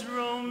words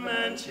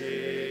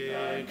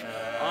romantic,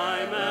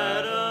 I'm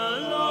at a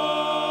loss.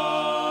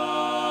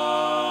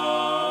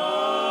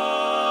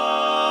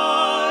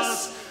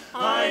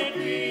 I'd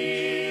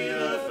be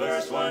the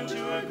first one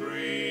to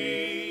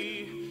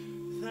agree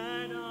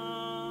that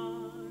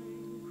I'm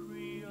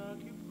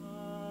preoccupied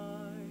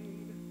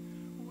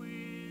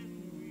with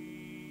me,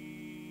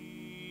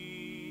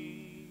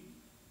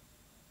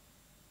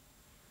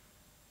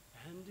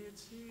 and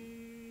it's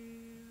inbred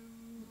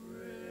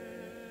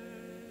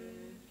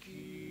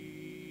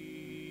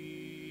key.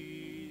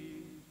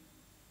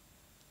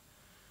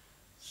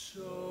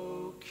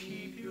 So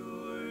keep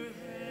your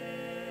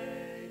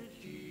head,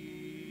 kid.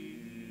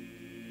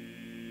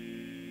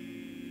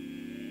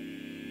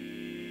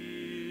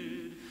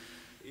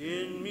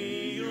 In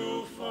me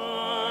you'll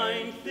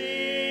find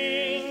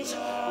things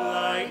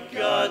like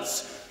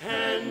guts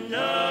and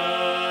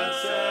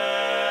nuts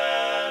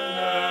and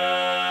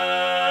nerve,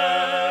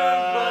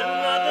 but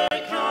not the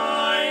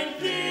kind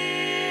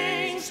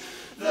things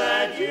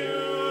that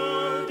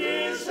you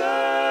deserve.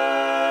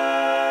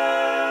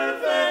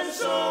 And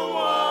so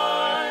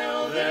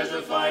while there's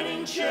a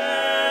fighting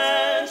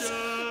chance,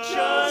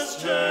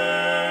 just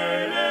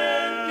turn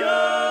and go.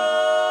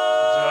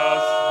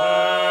 Just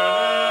turn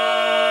and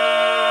go.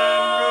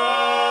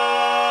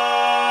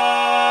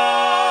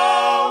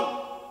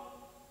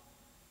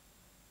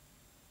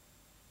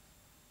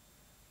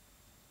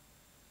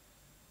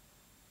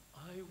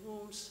 I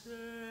won't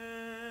send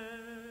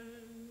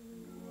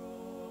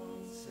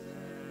roses,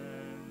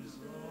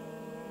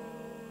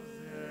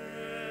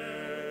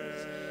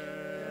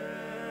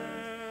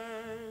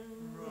 and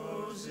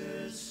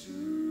roses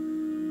suit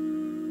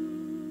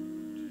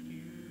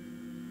you.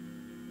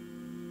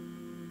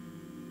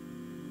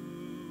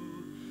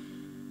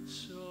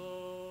 So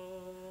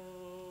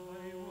I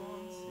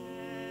won't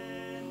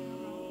send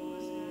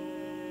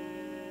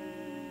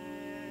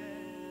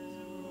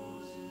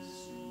roses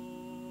suit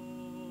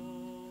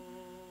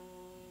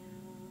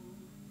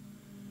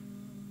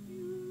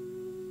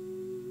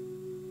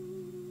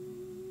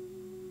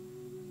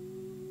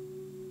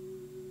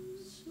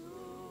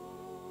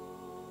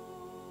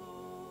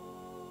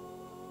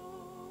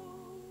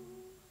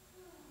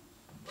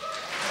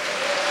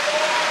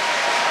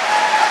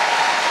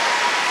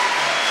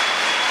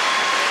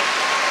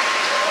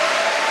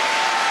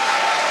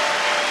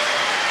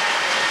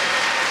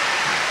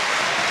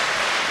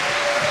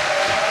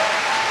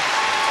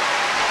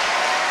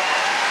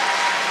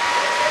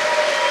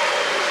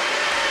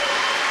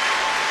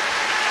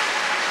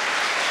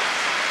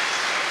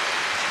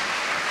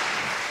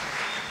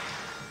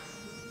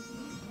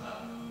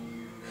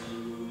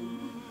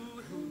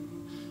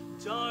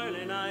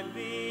Darling, I've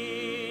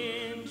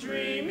been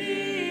dreaming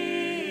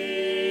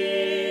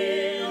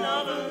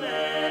of a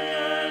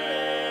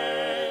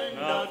land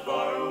not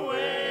far away,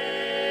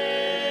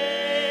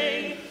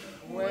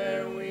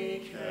 where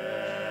we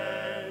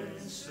can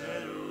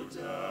settle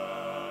down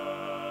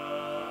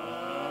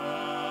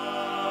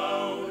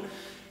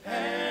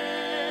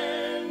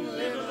and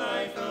live a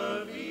life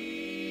of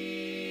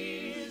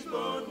ease,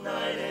 both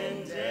night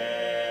and day.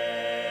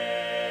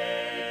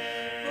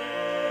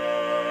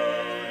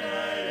 Both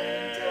night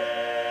and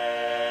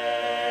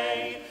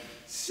day.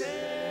 Say,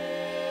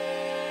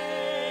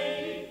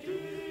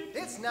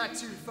 It's not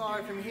too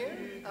far from here,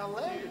 a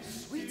land of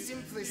sweet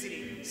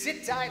simplicity.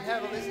 Sit tight and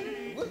have a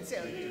listen. We'll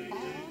tell you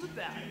all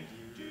about it.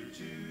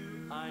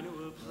 I know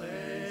a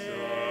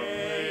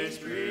place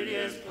pretty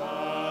as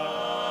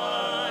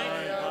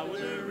pie, out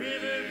where the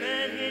river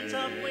bed hits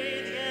up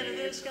way the end of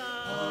the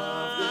sky.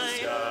 Of the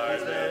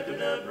stars left in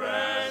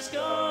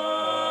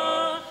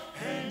Nebraska,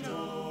 and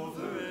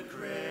over a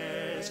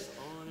crest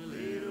on a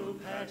little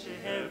patch of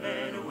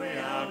heaven way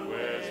out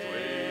west,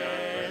 way out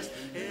west.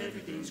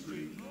 Everything's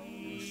green,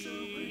 so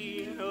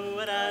green. You know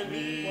what I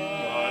mean?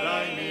 What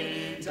I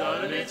mean,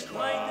 darling, it's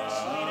quite the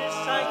sweetest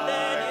sight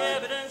that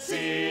ever done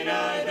seen.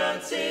 I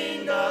done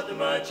seen nothing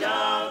much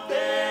out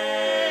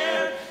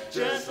there,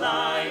 just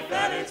life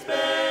at its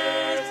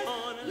best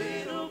on a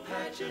little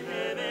patch of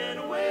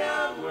heaven way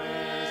out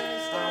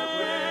west, out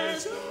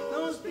west.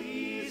 Those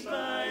bees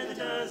by the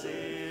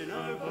dozen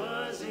are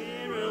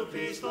buzzing real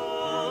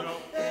peaceful.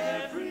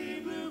 Every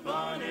blue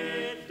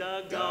bonnet,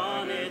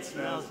 doggone it,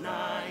 smells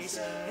nice.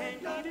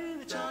 And even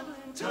the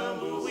tumbling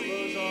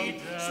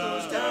tumbleweed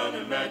slows down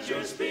to match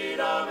your speed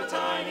of a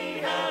tiny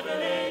half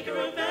an acre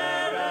of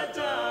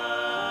paradise.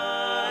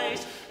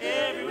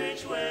 Every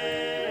which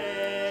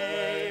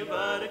way,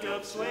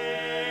 buttercups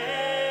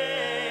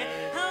sway.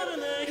 Out on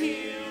the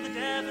hill, the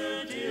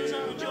daffodils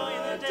are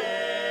enjoying the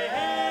day.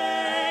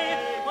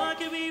 What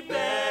could be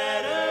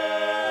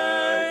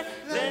better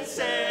than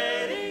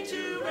setting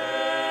to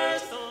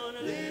rest on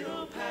a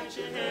little patch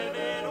of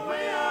heaven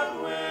way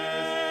out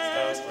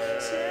west?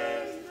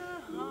 Say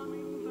the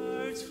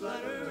hummingbirds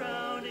flutter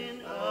around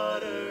in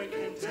utter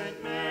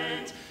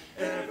contentment.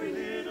 Every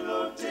little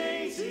old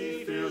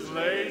daisy feels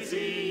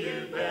lazy,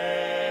 you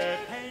bet.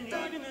 And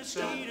even the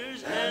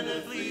cedars and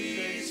the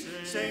fleas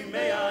say,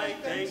 may I,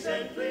 thanks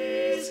and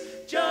please,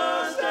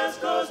 just as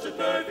close to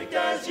perfect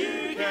as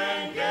you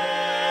can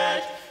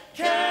get,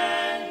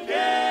 can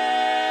get.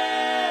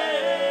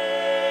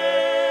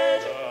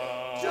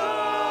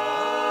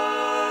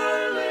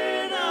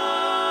 Darling,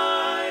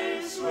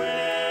 I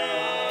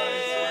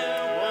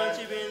swear, once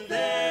you've been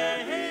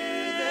there,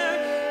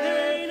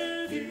 there ain't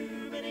a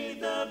view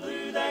beneath the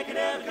blue that could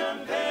ever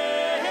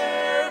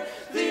compare.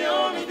 The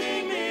only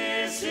thing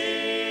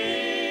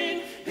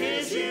missing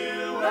is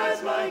you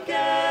as my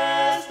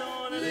guest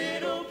on a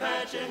little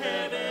patch of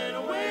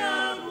heaven way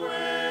out west.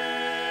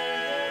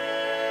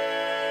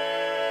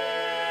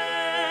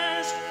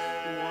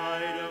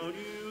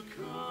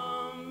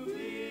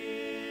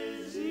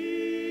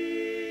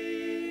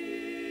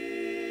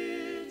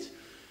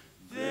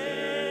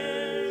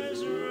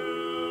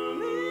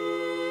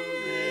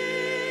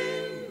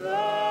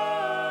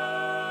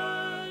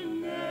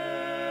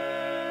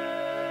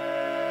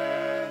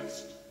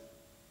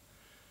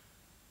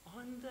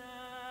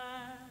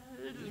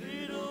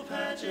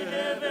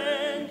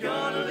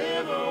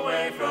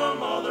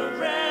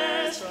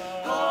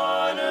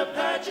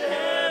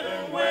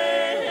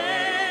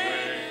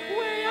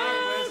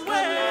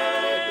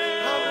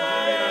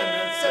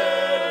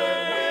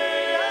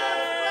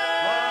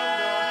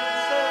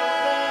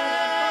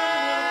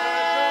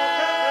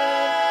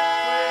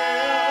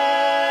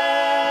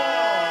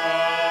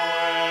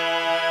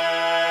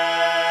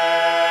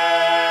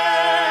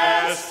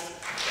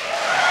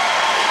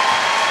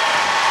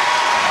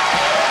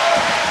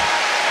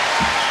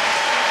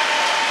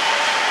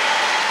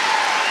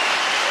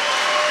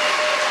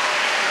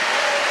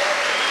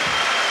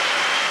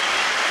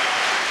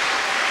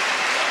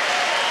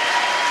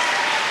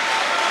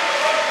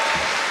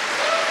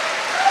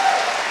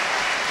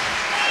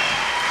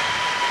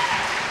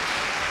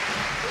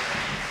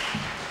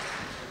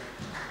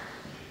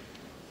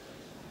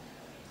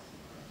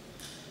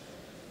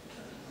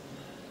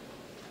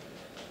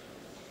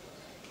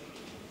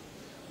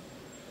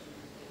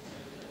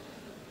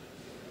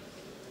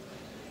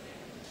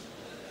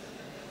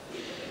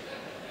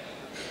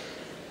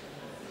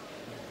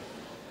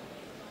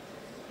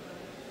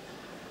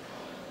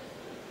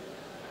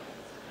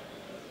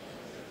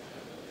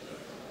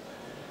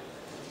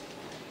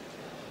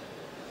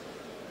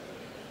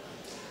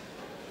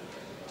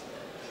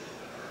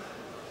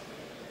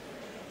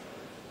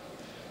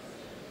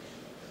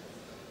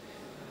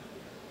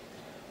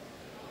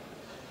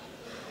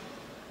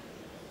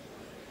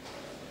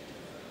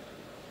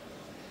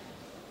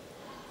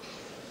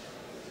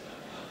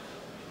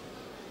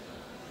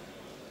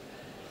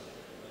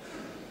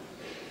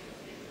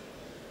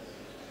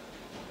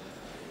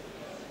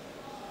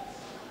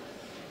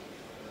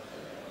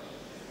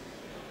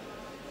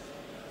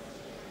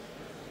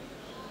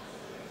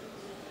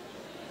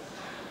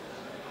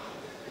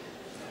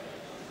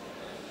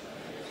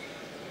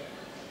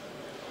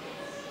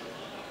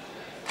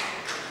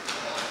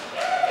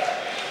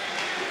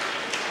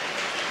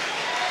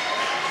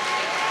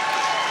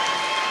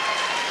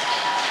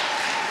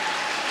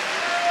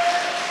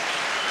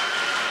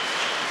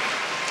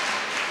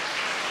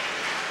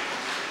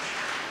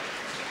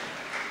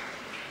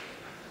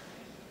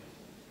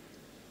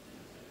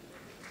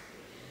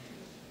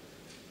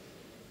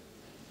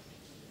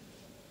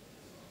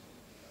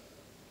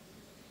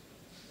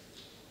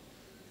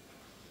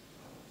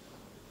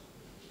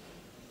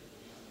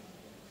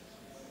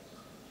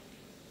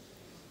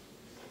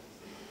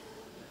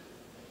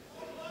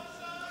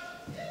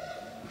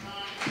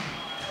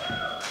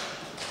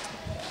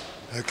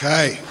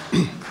 Okay.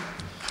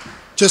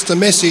 Just a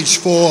message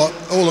for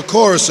all the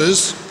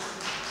choruses,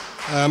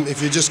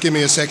 if you just give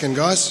me a second,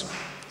 guys.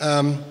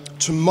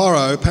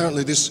 Tomorrow,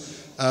 apparently the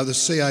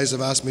CAs have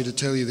asked me to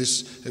tell you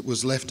this, it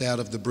was left out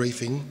of the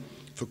briefing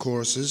for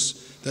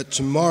choruses, that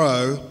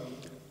tomorrow,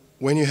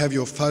 when you have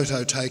your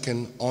photo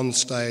taken on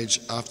stage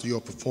after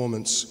your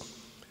performance,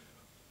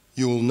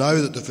 you will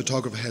know that the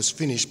photographer has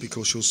finished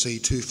because you'll see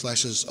 2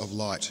 flashes of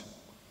light.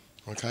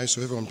 Okay,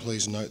 so everyone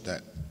please note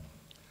that.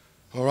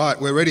 All right,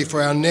 we're ready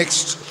for our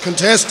next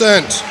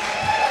contestant.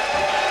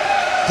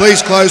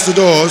 Please close the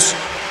doors.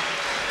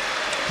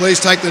 Please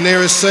take the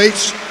nearest seat.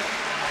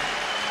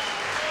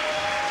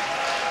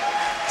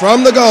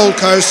 From the Gold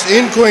Coast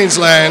in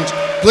Queensland,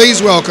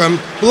 please welcome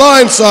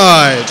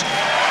Blindside.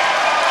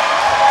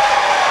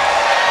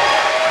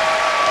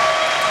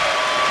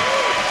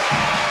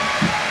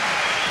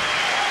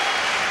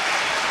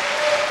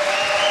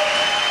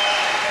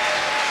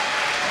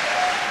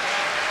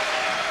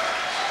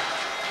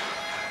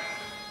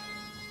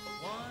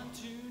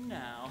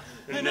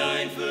 A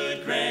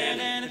 9-foot grand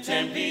and a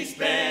 10-piece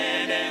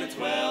band and a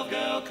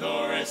 12-girl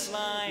chorus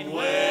line.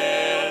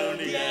 Well,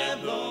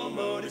 Diablo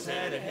Motors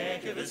had a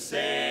heck of a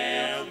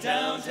sale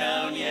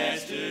downtown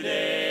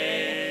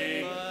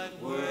yesterday.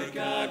 But word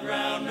got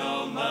round,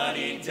 no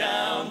money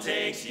down,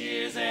 takes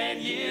years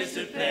and years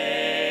to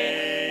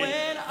pay.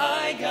 When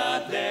I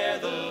got there,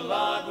 the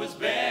lot was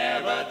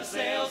bare, but the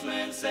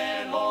salesman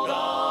said, hold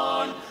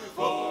on,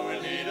 for a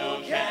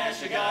little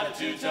cash, I got a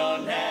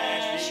 2-ton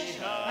hash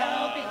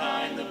out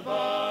behind the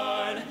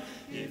barn.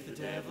 If the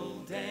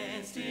devil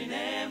danced in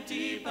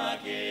empty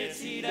pockets,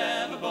 he'd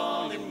have a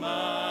ball in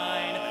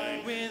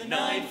mine. With a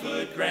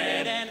 9-foot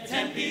grand and a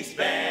 10-piece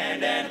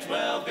band and a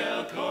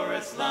 12-girl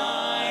chorus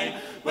line.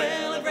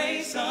 Well, I'd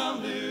raise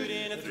some loot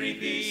in a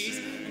 3-piece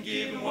and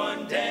give him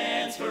 1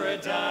 dance for a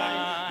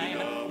dime. You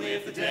know,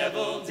 if the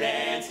devil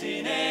danced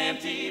in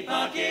empty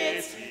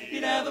pockets,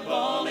 he'd have a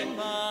ball in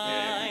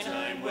mine. Every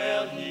time,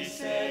 well, he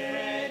said,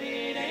 Fred,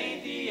 it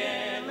ain't the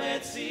end.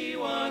 Let's see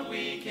what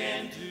we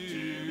can do.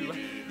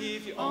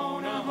 If you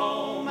own a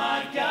home,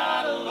 I've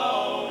got a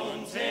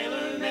loan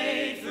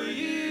tailor-made for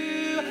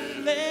you.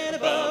 Then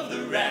above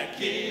the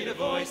racket, a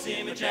voice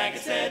in my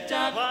jacket said,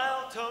 Doc,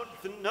 I'll tote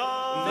the nose.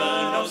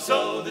 The nose,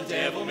 so the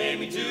devil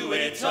made me do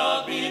it,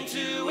 talked me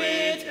into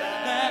it.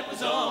 That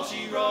was all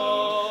she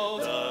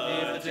wrote.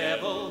 If the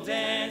devil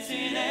danced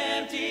in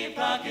empty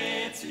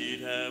pockets,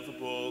 he'd have a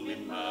ball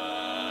in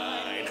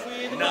mine.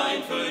 With a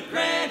 9-foot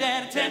grand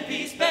and a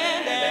 10-piece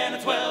band and a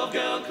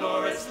 12-girl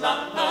chorus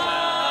line.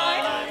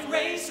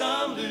 Raise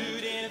some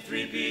loot in a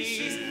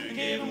 3-piece and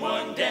give him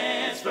 1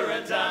 dance for a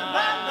dime.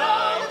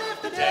 And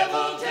if the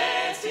devil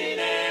danced in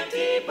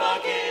empty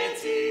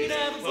pockets, he'd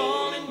have a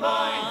ball in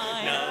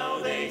mine.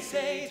 Now they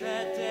say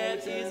that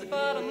debt is a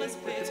bottomless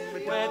pit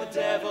where the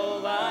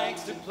devil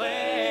likes to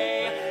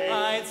play.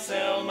 I'd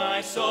sell my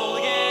soul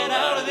to get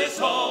out of this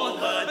hole,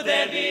 but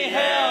there'd be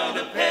hell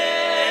to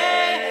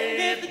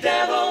pay. If the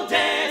devil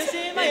danced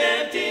in my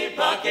empty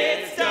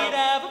pockets, he'd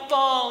have a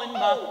ball in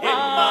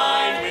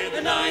mine. With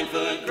a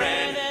 9-foot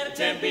grand and a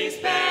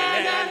 10-piece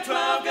band and a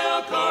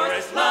 12-girl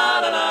chorus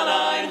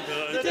line.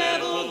 The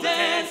devil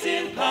dance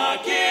in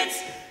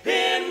pockets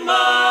in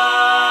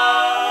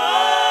mine.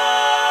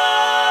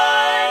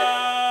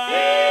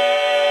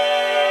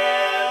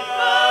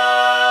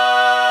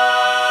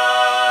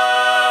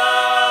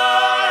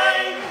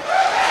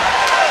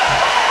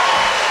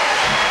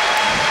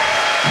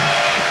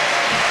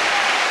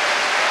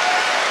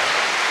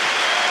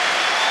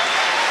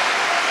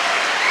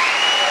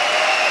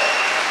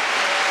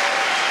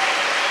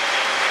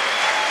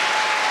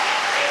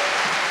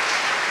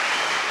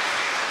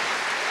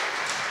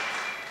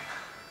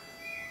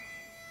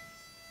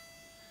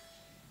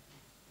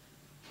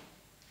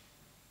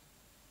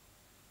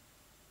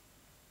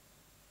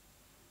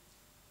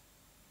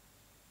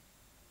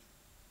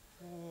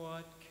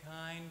 What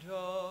kind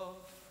of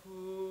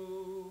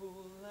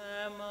fool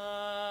am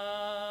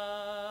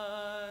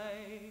I,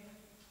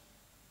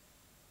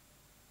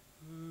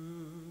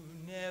 who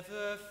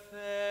never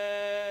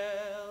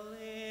fell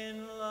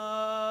in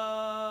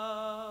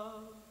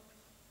love?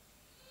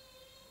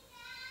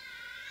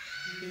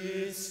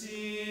 It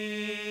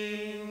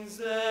seems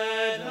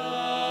that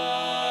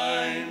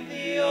I'm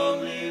the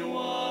only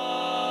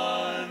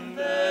one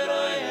that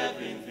I have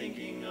been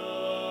thinking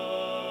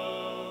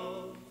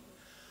of.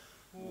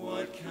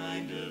 What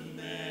kind of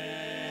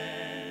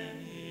man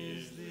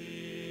is this?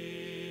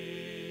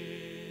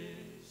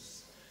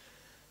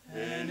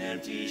 An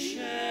empty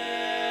shell,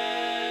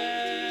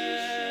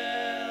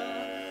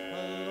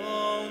 a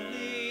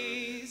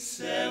lonely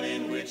cell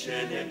in which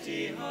an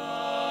empty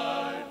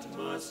heart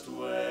must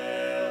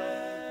dwell.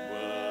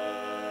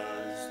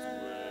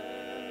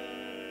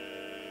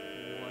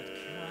 What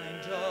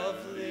kind of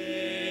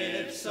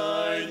lips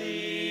are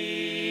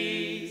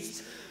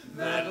these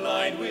that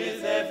lined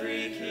with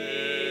every kiss,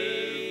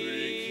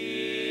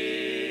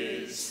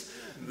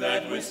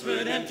 that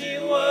whispered empty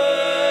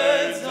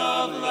words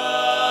of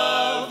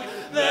love,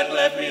 that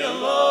left me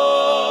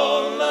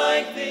alone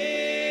like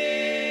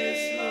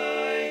this?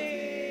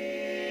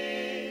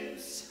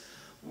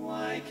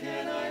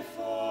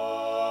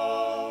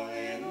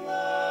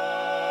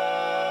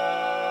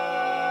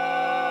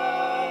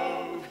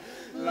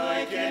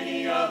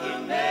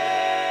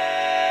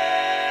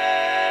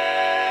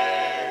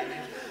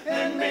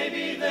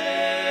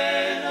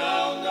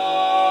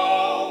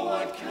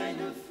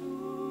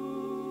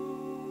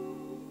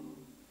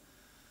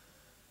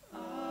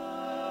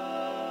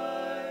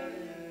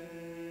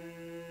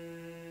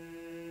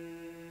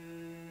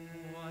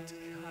 What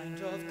kind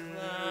of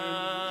clown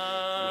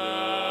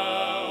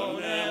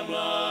am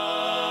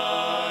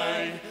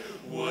I?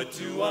 What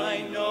do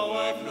I know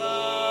of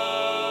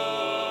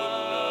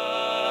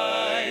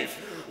life?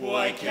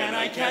 Why can't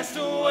I cast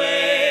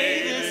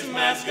away this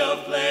mask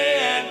of play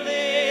and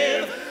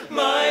live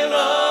my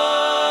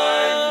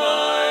life,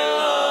 my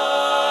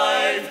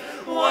life?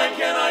 Why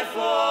can't I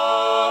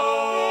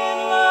fall in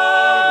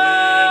love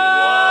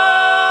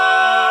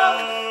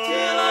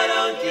till I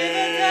don't give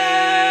a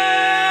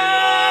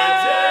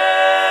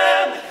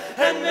damn?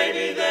 And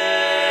maybe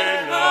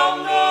then I'll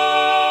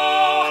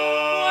know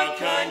what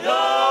kind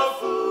of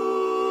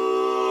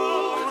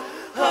fool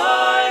I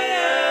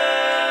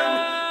am,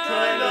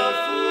 kind of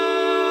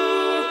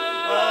fool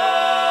I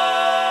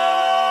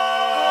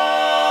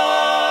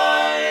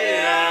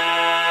am.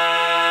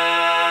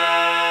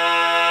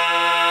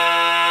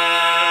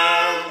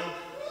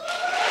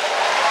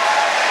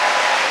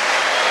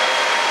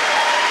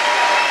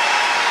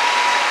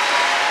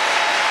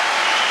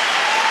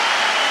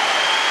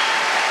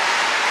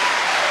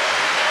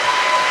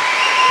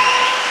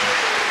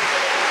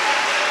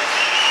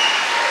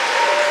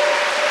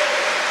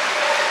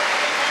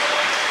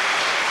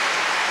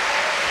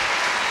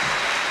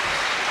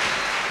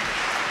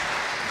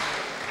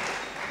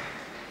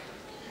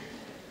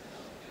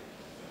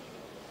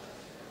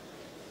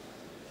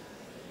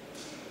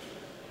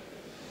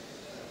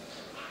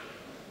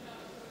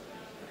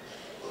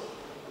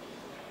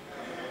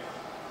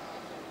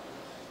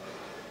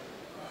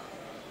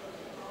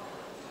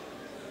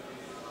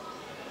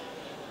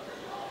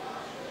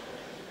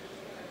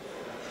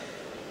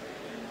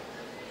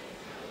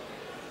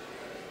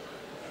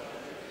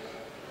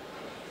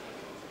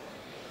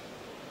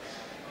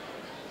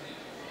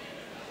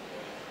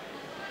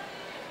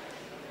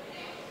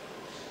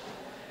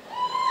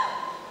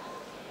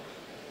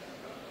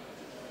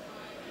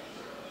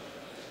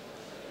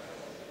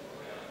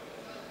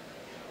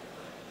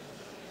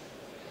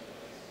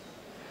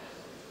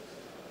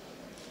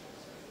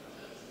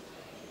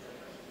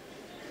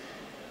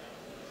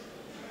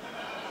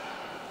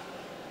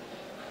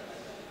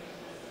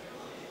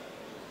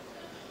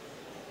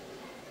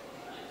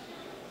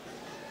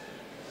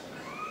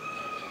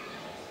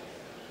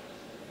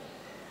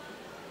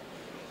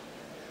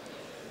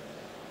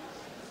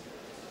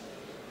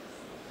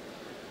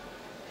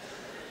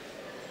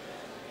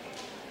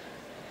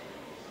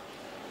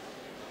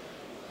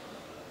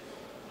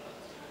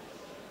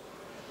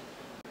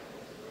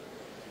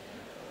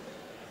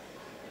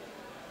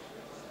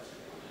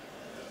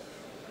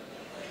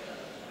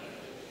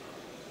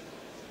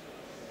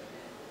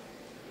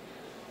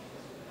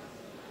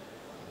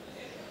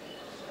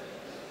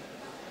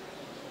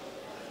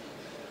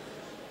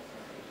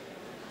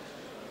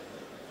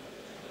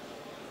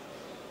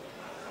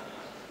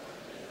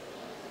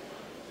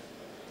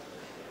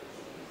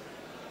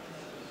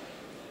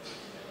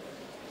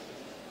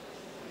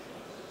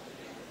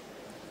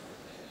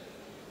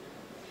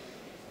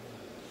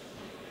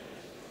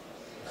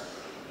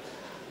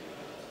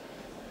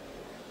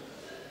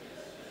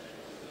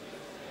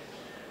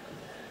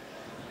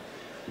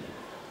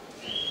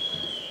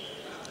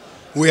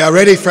 We are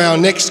ready for our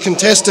next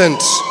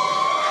contestant.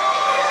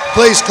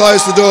 Please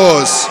close the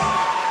doors.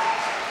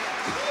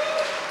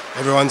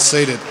 Everyone's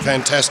seated.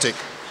 Fantastic.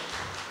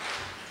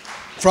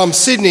 From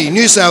Sydney,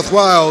 New South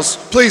Wales,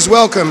 please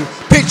welcome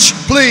Pitch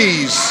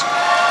Please.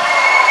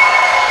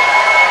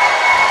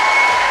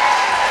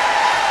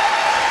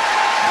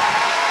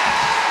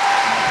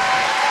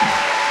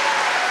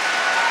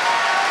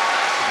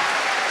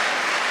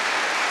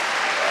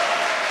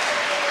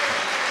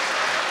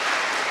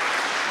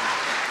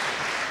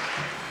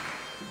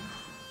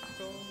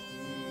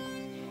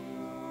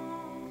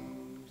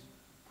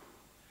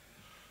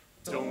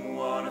 Don't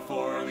want a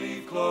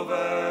four-leaf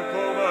clover,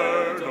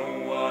 clover.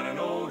 Don't want an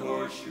old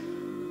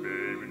horseshoe,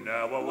 baby.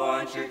 Now I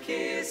want your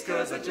kiss,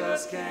 'cause I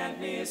just can't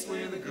miss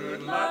with a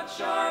good luck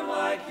charm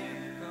like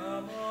you.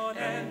 Come on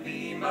and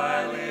be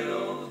my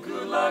little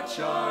good luck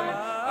charm.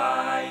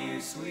 I,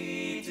 you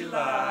sweet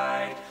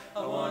delight.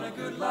 I want a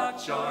good luck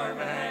charm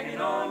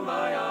hanging on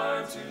my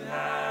arm to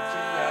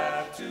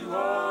have, to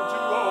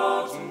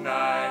hold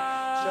tonight.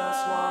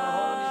 Just wanna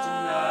hold you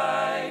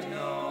tonight.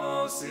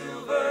 No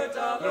silver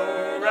dollar,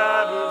 no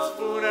rabbit's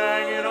foot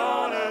hanging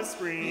on a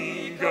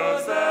spring.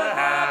 'Cause the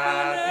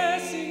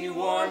happiness in your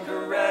warm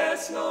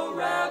caress no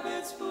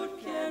rabbit's foot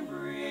can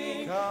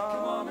bring.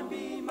 Come on and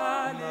be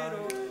my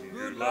little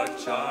good luck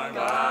charm.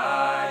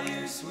 I,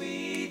 you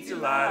sweet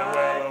delight.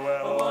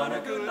 I want a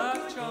good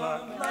luck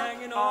charm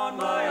hanging on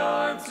my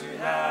arm to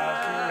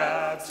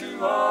have, to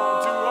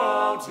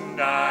hold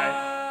tonight.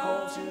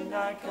 Hold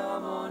tonight,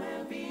 come on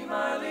and be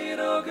my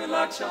little good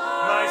luck charm.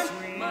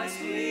 My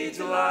sweet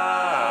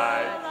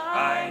delight.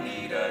 I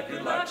need a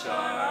good luck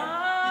charm.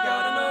 You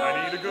gotta know I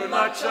need a good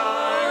luck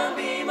charm.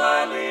 Be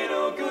my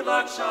little good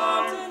luck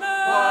charm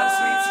tonight. One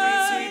sweet,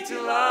 sweet, sweet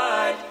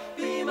delight.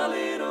 Be my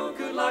little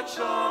good luck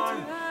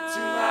charm. To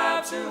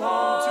have, to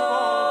hold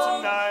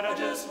tonight. I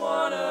just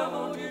wanna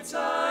hold you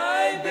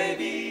tight,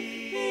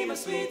 baby. Be my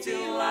sweet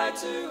delight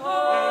to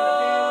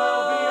hold.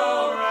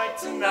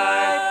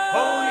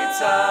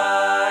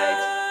 sight.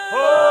 Oh,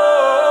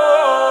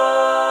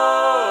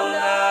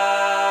 night.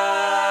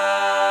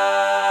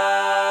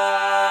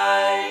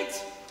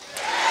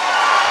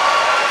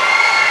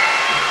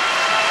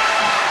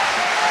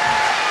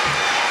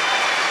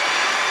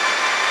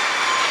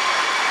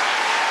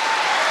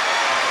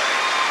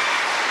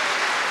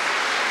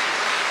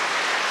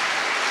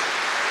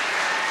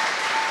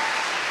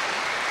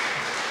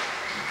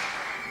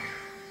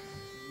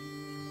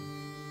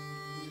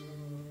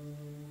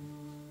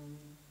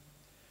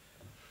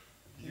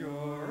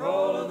 You're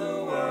all of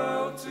the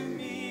world to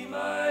me,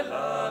 my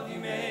love. You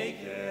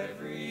make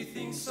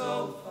everything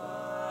so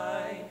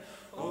fine.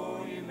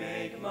 Oh, you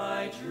make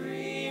my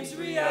dreams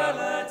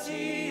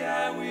reality,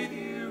 and with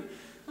you,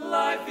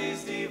 life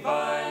is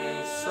divine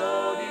and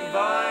so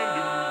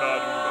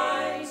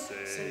divine.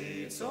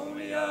 Say it's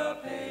only a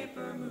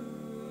paper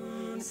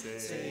moon,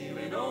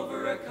 sailing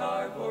over a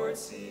cardboard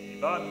sea.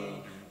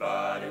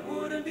 But it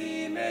wouldn't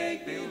be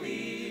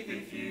make-believe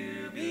if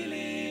you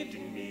believed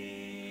in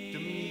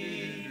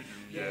me.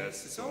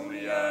 Yes, it's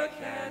only a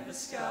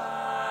canvas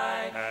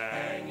sky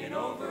hanging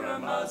over a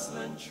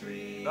muslin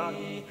tree.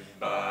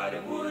 But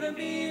it wouldn't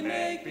be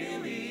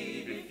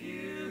make-believe if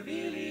you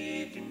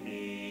believed in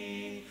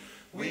me.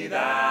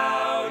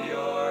 Without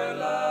your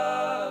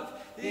love,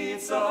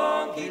 it's a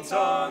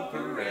honky-tonk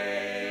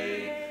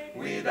parade.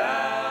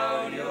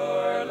 Without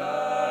your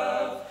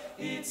love,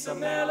 it's a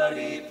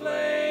melody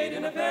played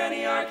in a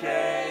penny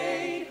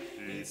arcade.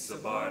 It's a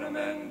Barnum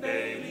and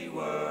Bailey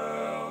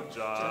world,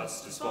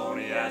 just as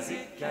phony as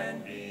it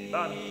can be.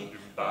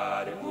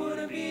 But it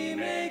wouldn't be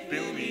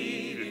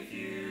make-believe if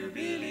you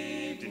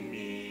believed in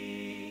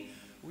me.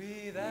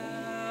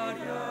 Without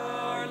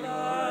your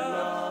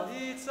love,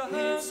 it's a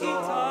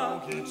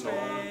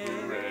honky-tonk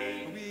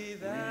parade.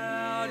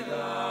 Without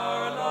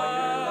your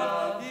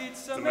love,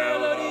 it's a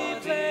melody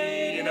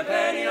played in a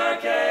penny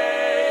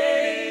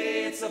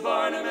arcade. It's a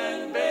Barnum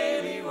and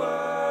Bailey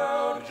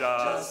world,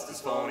 just as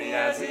phony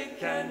as it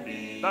can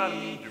be.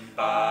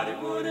 But it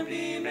wouldn't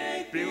be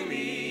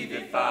make-believe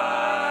if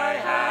I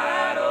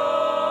had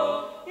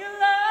all your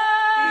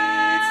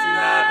love. It's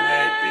not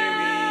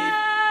make-believe,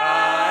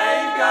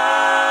 I've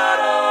got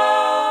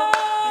all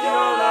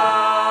your love.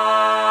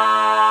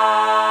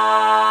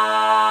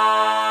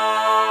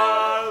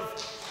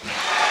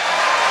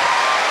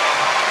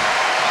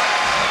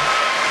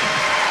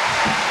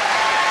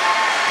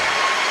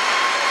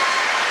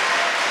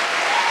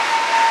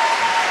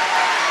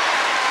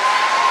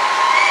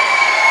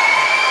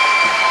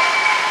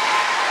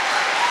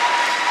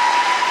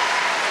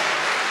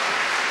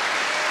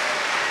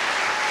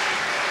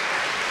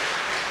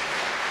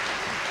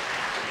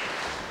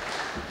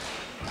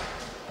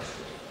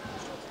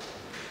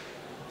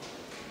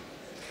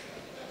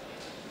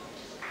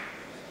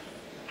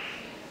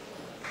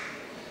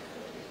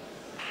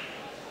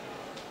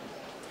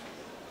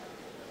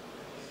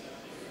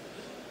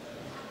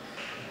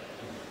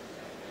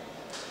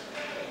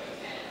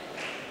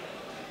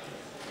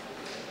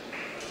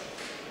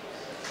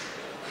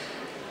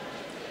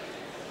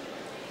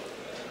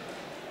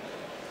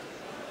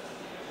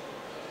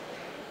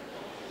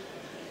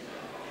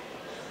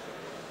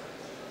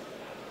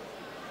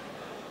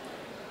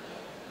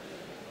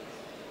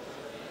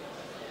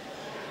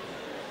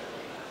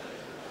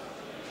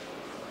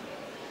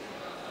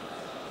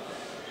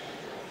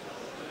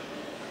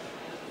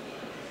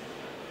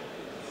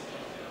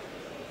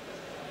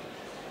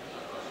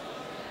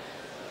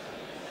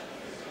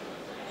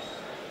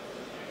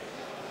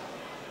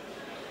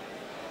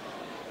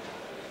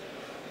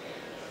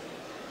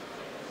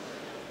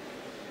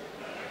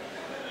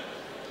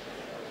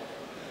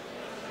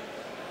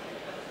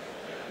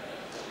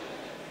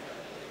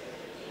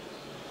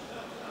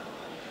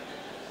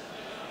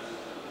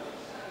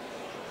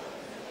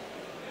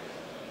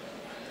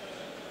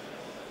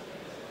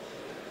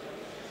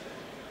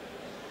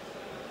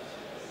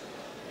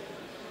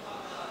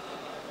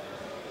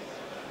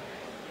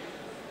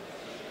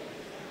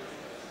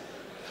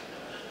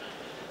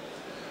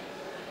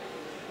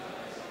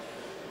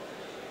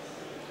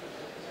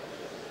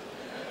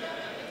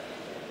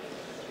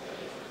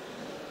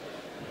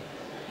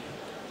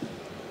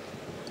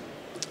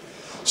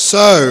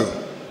 So,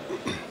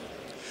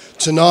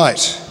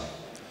 tonight,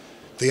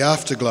 the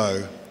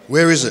afterglow,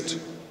 where is it?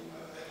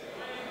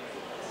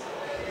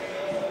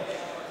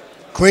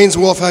 Queen's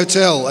Wharf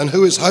Hotel, and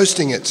who is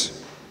hosting it?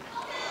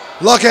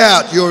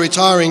 Lockout, your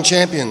retiring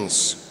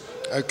champions.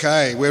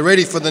 Okay, we're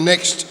ready for the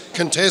next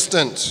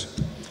contestant.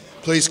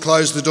 Please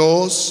close the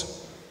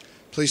doors.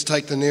 Please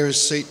take the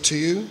nearest seat to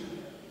you.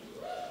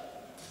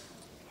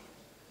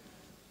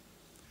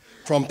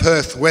 From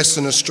Perth,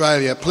 Western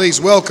Australia,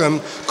 please welcome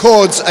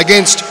Chords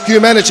Against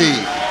Humanity.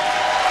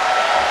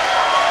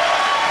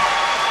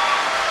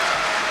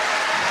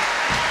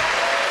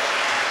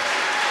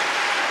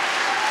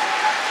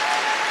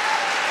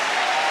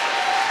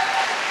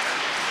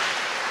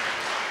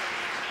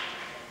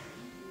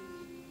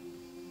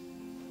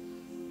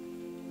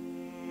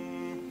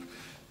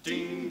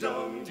 Ding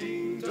dong,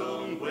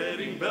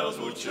 wedding bells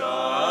will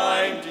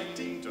chime. Ding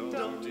ding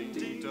dong, ding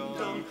ding dong.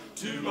 dong.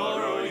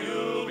 Tomorrow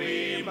you'll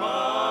be mine.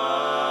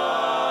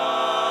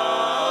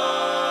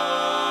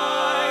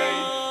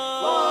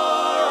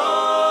 For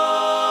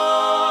all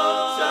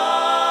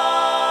time.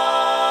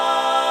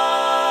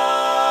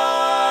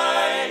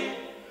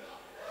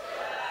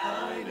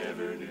 I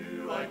never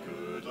knew I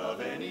could love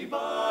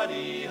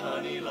anybody,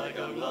 honey, like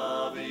I'm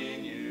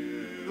loving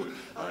you.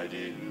 I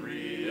didn't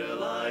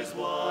realize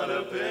what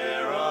a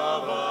pair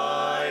of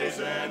eyes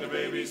and a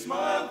baby's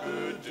smile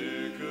could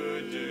do,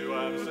 could do.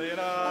 I'm saying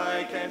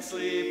I can't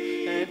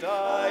sleep and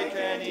I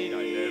can't eat.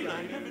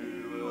 I never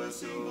knew a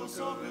single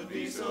song could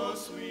be so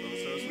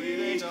sweet. So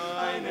sweet.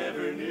 I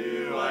never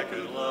knew I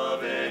could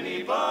love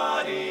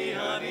anybody,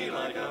 honey,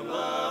 like I'm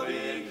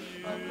loving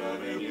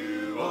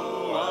you.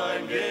 Oh,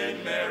 I'm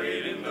getting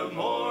married in the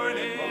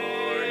morning.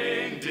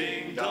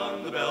 Ding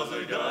dong, the bells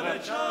are gonna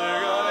chime.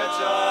 They're gonna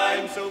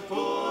chime. So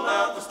pull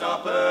out the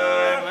stopper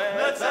and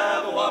let's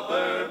have a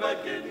whopper.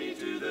 But get me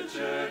to the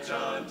church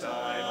on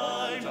time,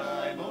 on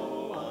time.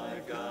 Oh,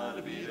 I've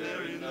gotta be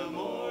there in the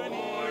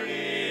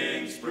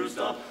morning. Spruced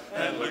up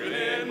and looking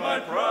in my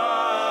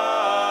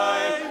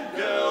pride.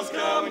 Girls,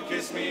 come and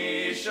kiss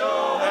me,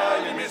 show how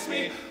you miss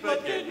me.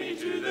 But get me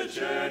to the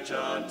church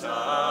on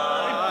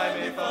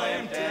time. If I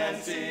am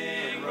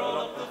dancing, roll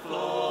up the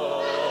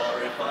floor.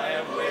 If I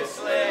am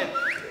whistling,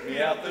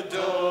 me out the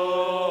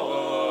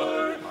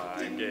door.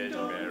 I'm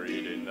getting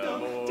married in the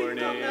morning. Ding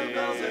dong, the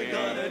bells are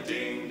gonna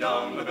ding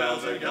dong, the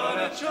bells are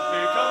gonna chime.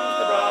 Here comes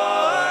the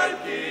bride,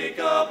 kick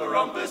up a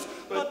rumpus,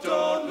 but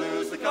don't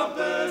lose the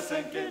compass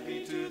and get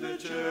me to the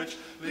church.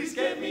 Please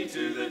get me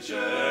to the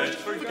church.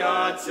 For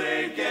God's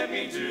sake, get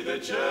me to the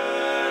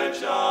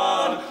church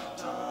on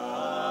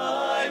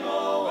time.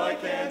 Oh, I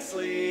can't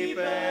sleep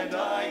and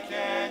I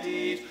can't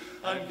eat.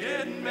 I'm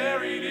getting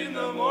married in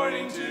the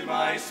morning to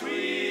my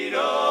sweet.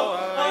 Oh,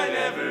 I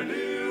never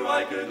knew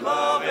I could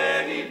love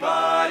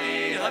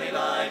anybody, honey,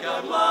 like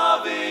I'm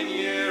loving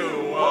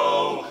you.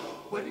 Whoa,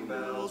 wedding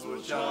bells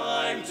will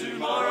chime.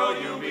 Tomorrow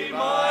you'll be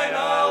mine.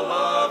 I'll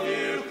love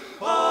you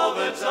all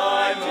the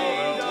time.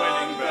 Oh, the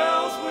wedding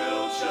bells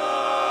will chime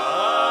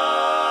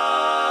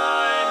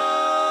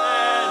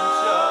and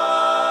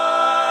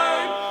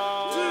chime.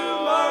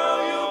 Tomorrow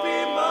you'll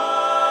be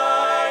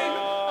mine.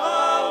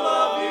 I'll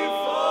love you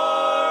for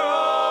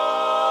all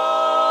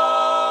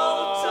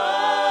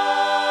time.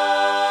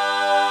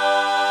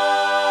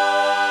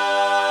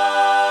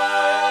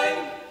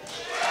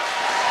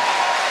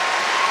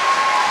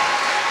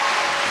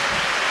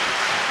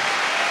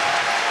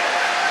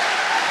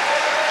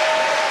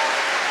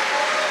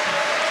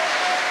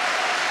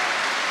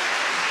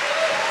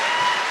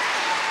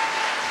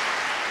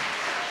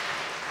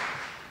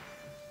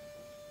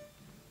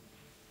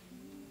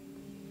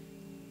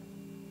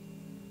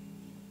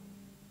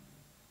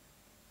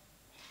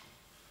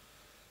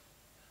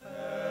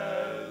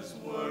 Has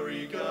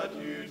worry got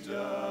you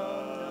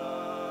down?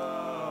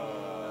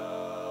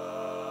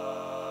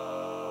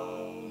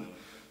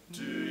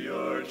 Do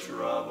your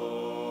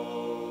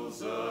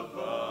troubles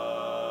abound?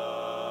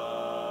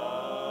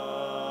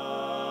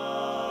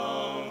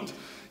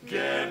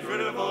 Get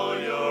rid of all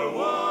your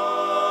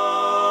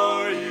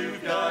woe.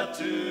 You've got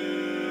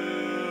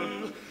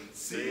to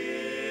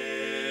simplify.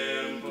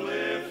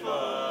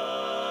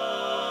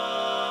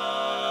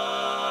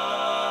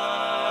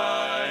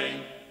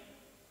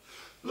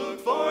 Look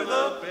for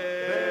the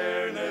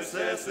bare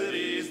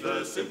necessities,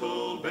 the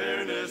simple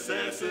bare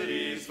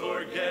necessities.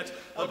 Forget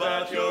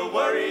about your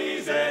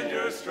worries and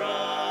your strife.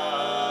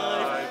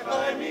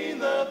 I mean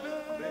the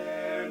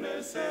bare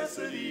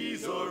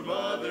necessities, or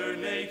Mother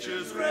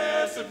Nature's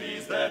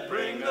recipes that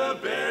bring the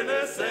bare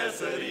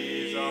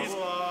necessities of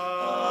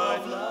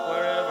life.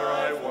 Wherever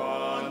I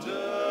wander,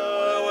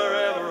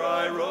 wherever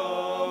I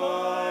roam,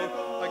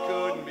 I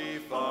couldn't be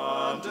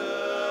fonder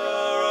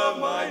of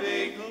my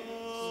big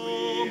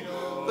sweet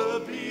home. The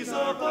bees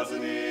are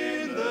buzzing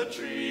in the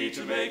tree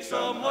to make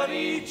some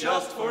honey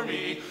just for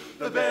me.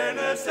 The bare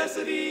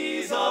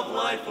necessities of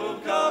life will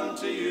come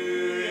to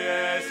you,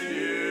 yes,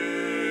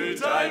 you.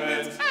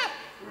 Diamonds,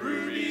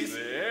 rubies,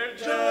 they're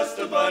just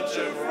a bunch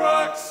of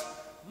rocks.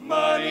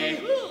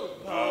 Money,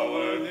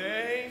 power,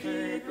 they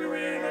keep you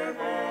in a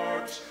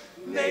box.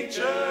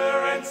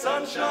 Nature and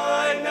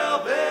sunshine, now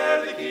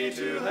they're the key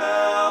to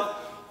health.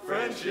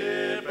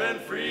 Friendship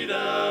and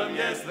freedom,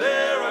 yes,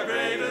 they're our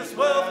greatest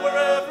wealth.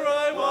 Wherever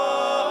I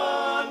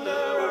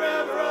wander,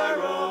 wherever I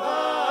roam,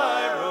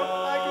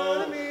 I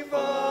couldn't be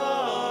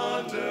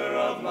fonder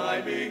of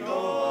my big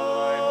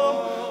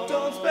home.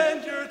 Don't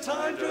spend your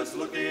time just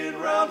looking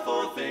around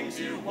for things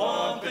you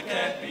want that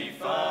can't be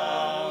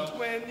found.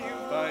 When you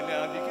find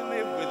out you can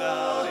live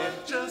without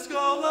it, just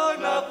go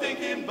along not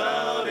thinking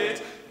about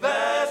it.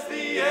 That's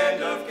the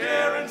end of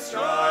care and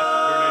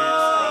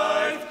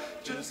strife.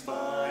 Just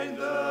find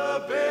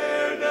the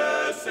bare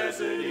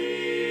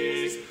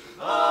necessities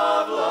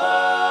of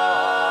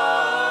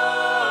life.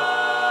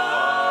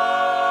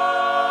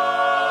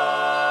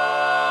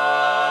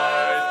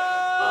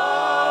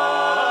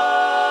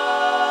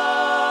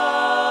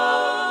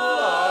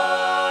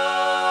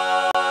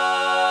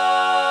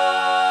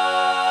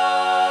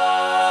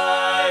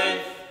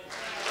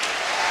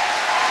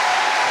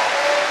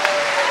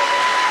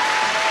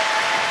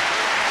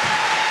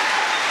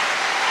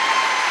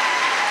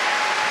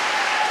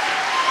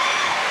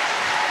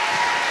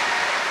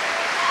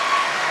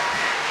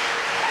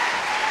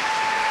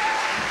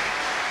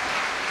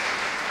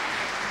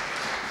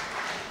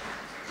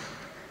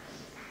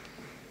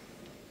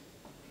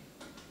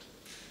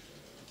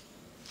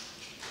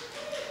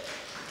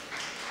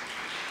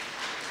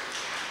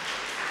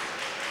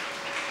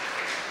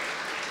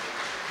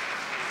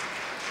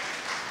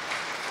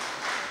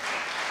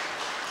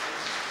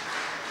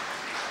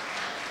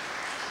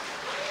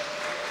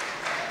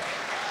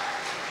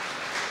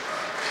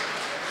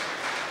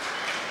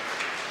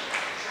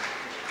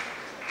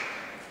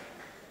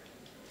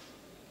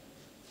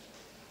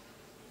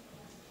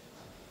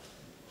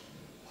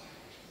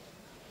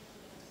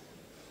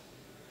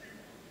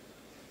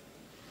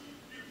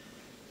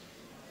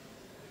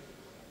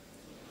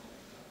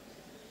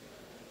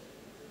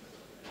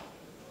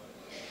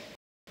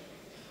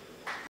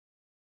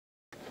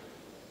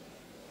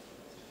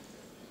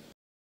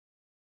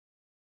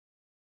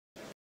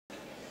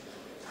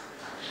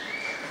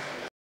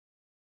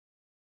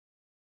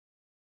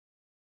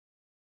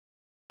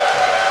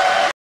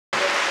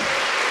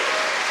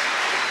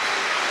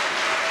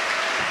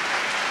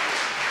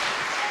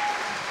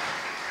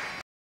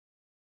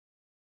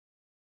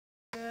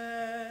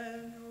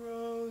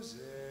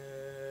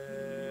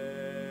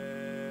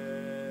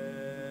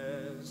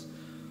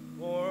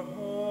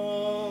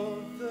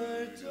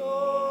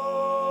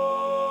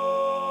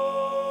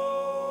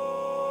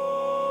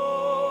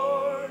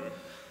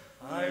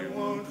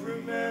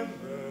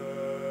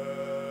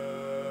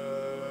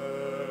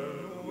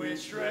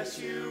 which dress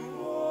you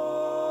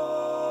wore.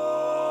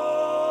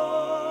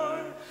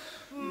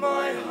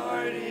 My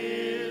heart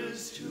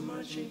is too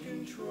much in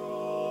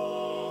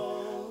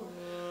control.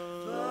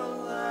 The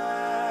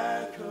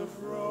lack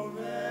of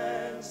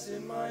romance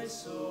in my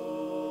soul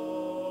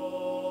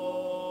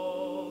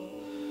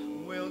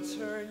will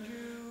turn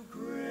you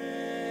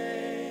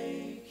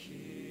gray,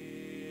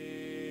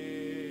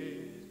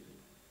 kid.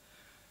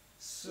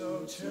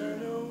 So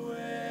turn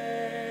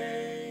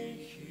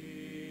away, kid.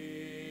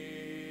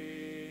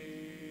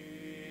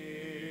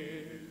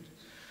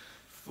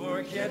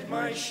 Forget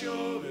my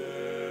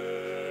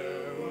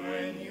shoulder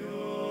when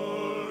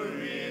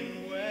you're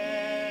in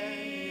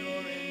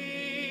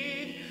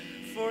need.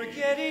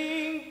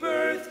 Forgetting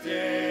birthdays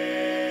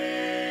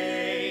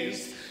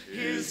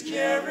is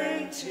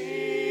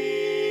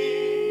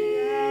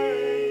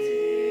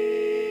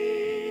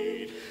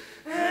guaranteed.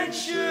 And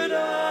should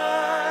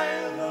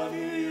I love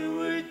you, you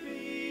would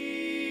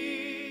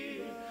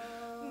be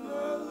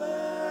the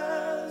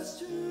last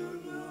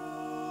to know.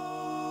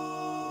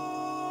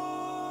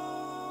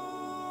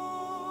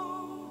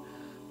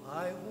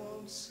 I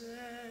won't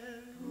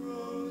send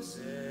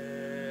roses,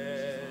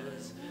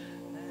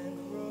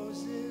 and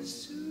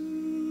roses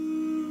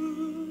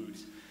suit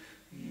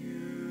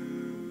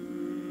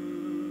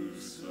you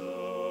so.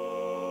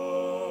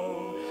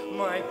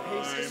 My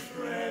pace is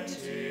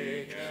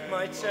frantic,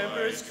 my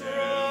temper's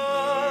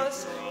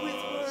cross, with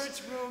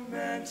words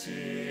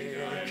romantic,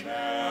 I'm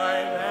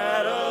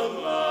at a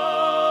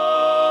loss.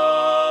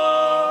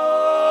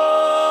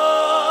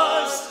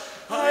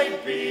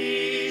 I'd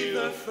be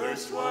the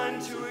first one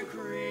to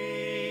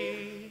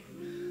agree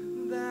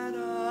that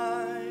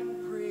I'm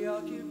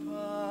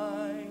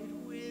preoccupied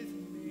with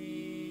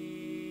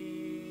me,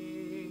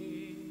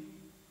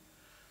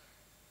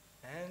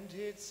 and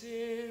it's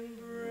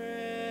inbred,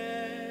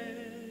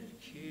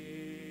 kid.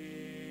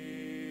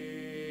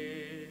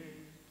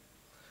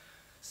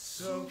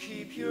 So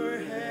keep your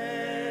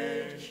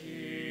head, kid.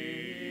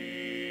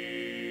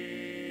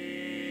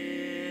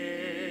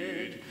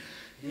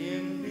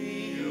 In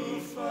me you'll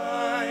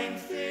find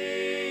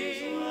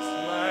things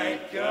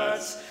like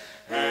guts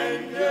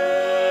and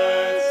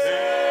guts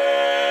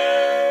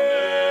and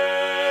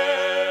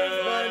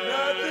nerve, but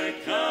not the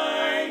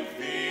kind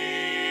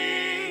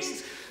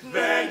things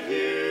that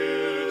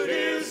you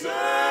deserve.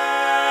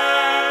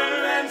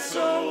 And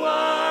so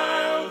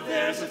while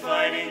there's a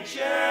fighting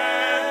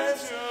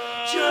chance,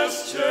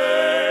 just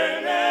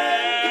turn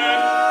and go.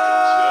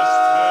 Just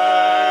turn and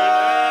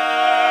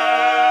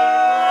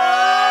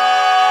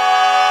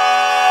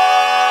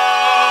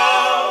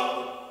go.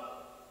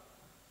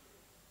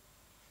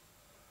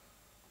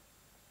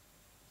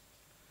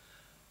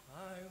 I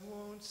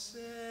won't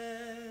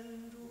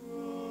send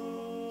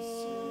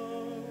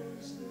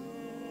roses,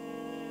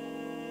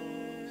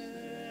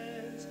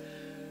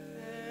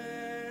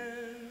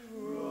 and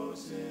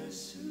roses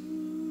suit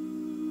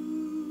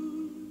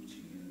you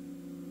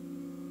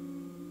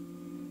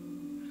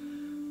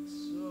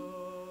so.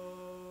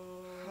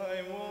 I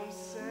won't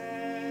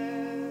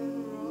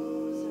send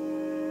roses,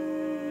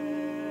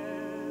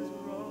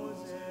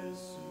 roses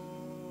suit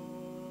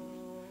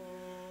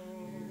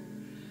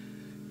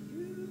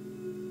you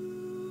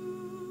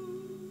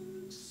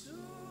so.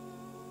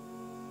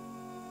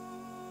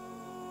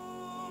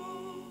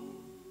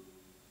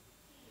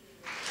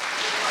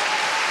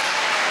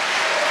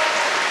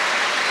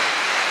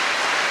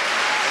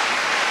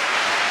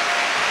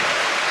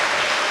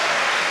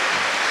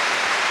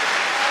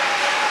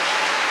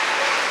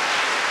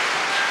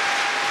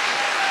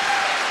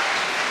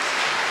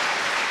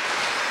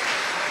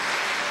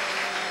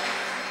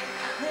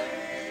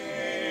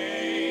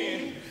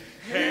 Hey,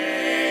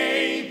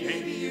 hey,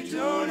 baby, you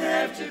don't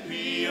have to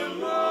be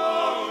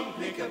alone.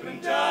 Pick up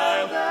and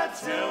dial that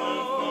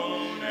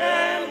telephone,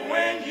 and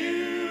when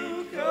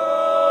you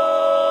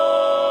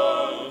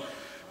go,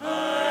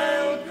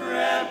 I'll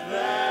grab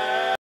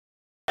that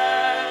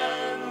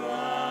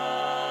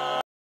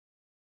line.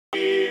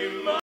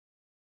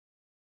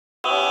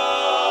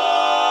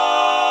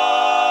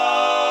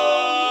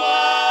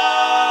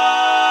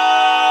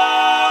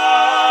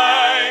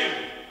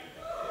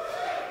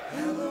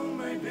 Hello,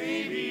 my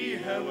baby,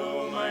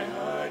 hello, my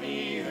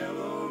honey,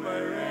 hello, my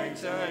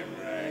ragtime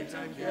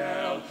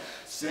gal.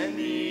 Send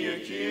me a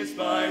kiss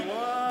by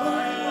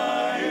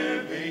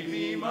wire,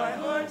 baby, my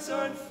heart's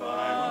on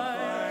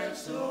fire.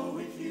 So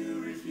if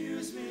you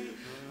refuse me,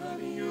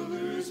 honey, you'll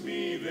lose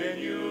me, then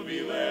you'll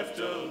be left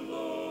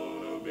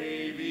alone. Oh,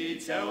 baby,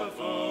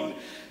 telephone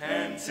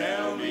and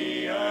tell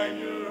me I'm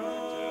your own.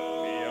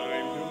 Tell me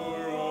I'm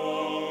your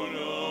own.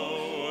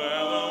 Oh,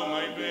 hello,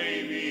 my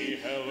baby,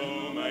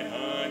 hello, my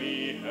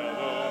honey,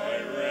 hello,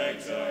 my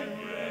ragtime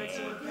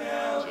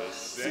gal.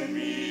 Just send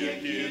me a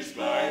kiss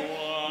by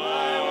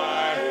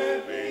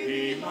wire,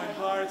 baby, my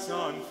heart's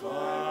on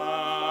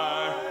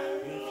fire.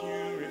 If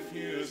you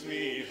refuse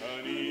me,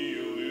 honey,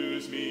 you'll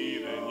lose me,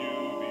 then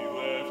you'll be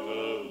left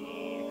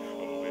alone.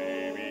 Oh,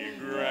 baby,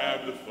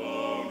 grab the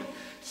phone,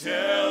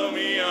 tell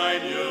me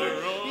I'm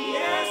your own.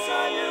 Yes,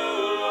 I'm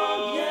your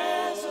own,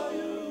 yes, I'm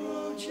your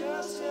own,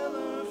 just tell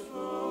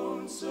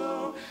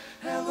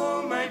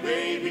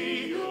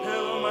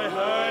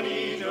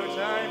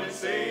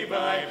say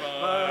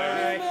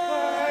bye-bye.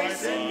 Bye,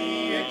 send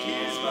me a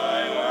kiss,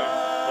 my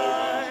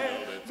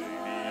wife.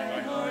 My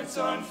heart's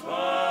on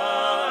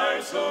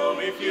fire, so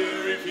if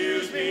you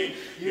refuse me,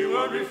 you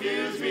won't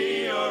refuse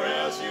me, or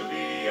else you'll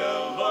be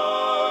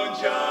alone.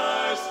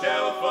 Just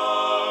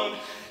telephone,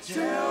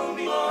 tell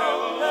me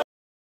how.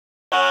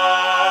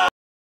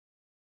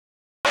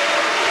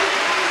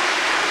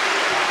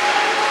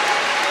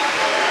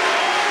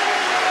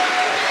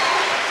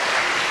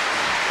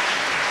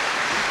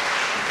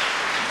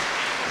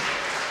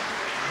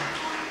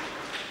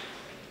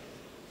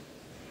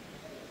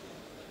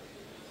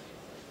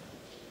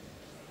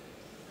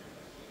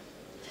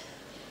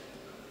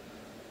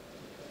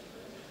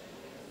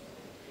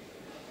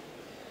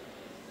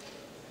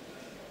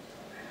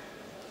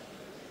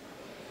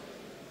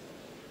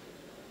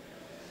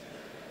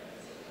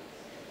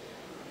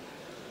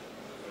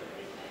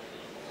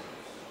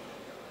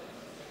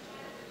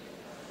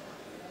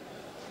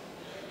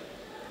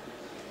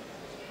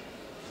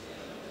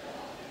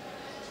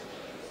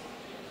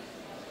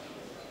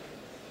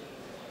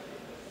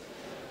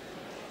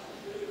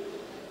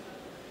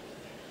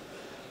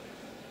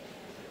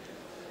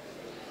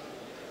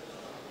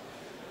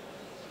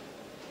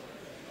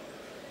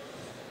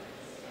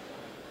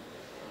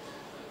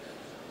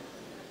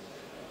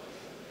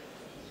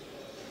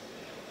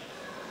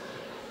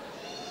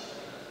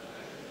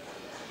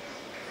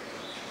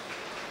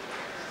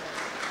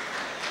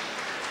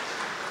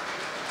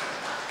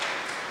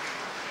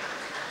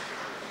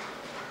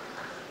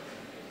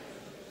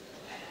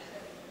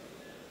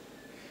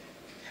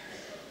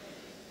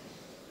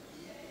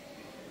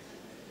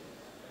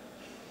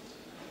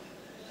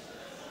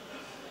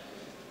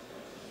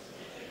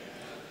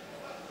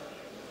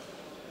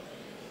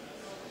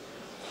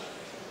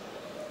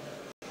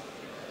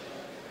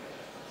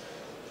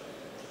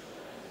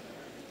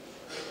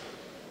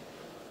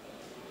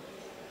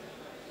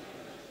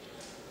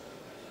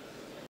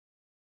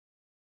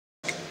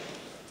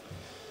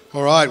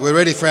 All right, we're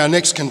ready for our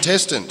next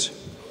contestant.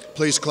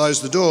 Please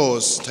close the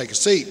doors, take a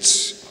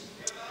seat.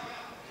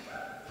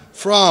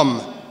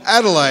 From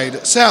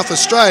Adelaide, South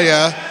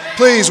Australia,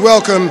 please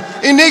welcome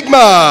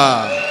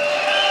Enigma.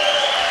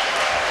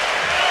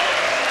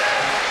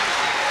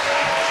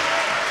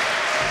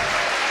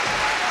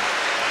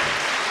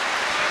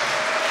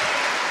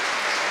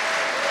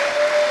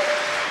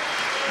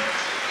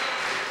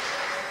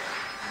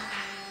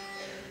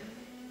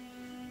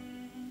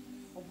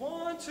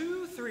 One,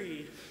 two,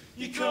 three.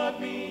 You caught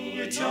me,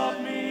 you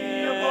taught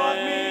me, you bought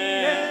me,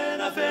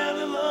 and I fell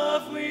in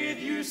love with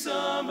you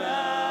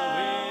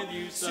somehow,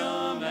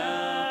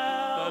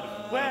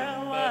 But,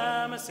 well,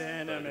 I'm a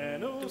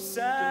sentimental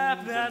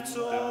sap, that's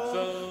all.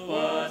 So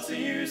what's the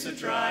use of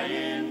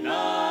trying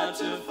not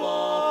to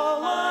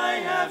fall?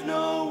 I have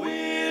no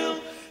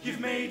will, you've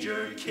made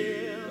your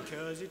kill,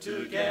 'cause you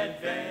took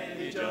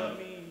advantage of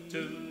me.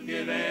 Took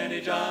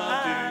advantage of,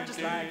 I'm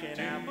just like an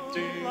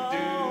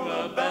apple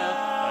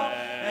about,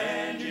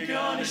 and you're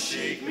gonna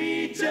shake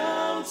me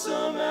down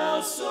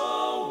somehow.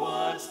 So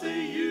what's the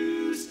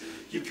use?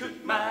 You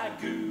cooked my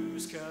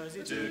goose, 'cause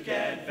you took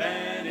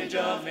advantage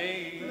of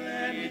me.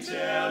 Let me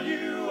tell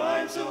you,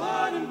 I'm so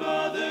hot and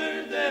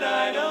bothered that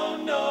I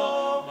don't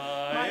know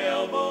my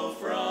elbow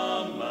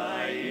from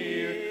my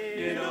ear.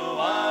 You know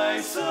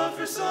I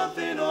suffer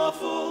something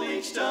awful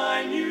each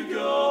time you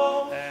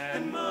go,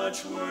 and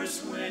much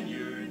worse when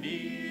you're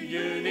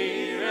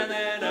near, and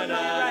then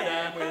I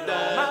am with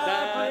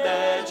my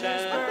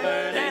bridges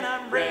burned, and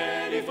I'm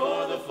ready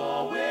for the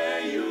fall where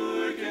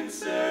you're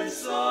concerned.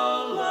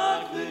 So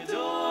lock the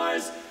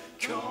doors,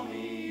 call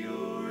me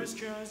yours,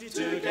 'cause you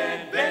took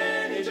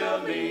advantage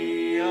of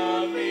me,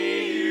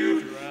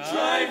 You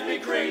drive me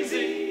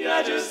crazy,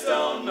 I just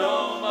don't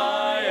know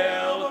my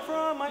elbow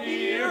from my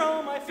ear,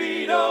 oh my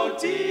feet, oh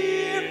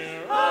dear.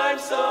 I'm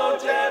so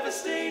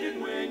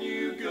devastated when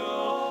you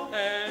go,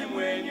 and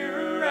when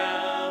you're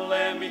around,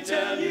 let me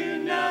tell you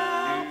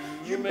now,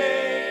 you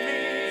make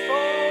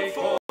me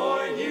fall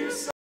for you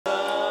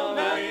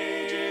somehow.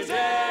 Just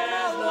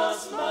have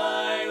lost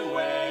my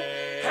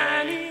way.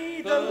 I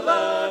need the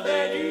love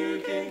that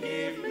you can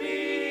give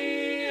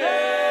me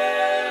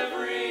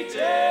every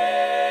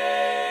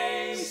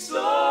day.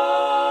 So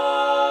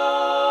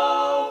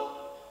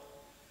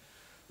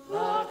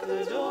lock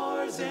the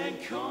doors and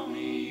call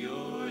me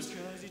yours,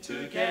 'cause you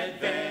took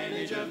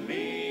advantage of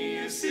me.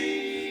 You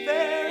see,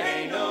 there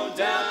ain't no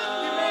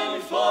doubt you made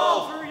me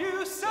fall for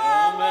you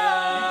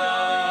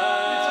somehow.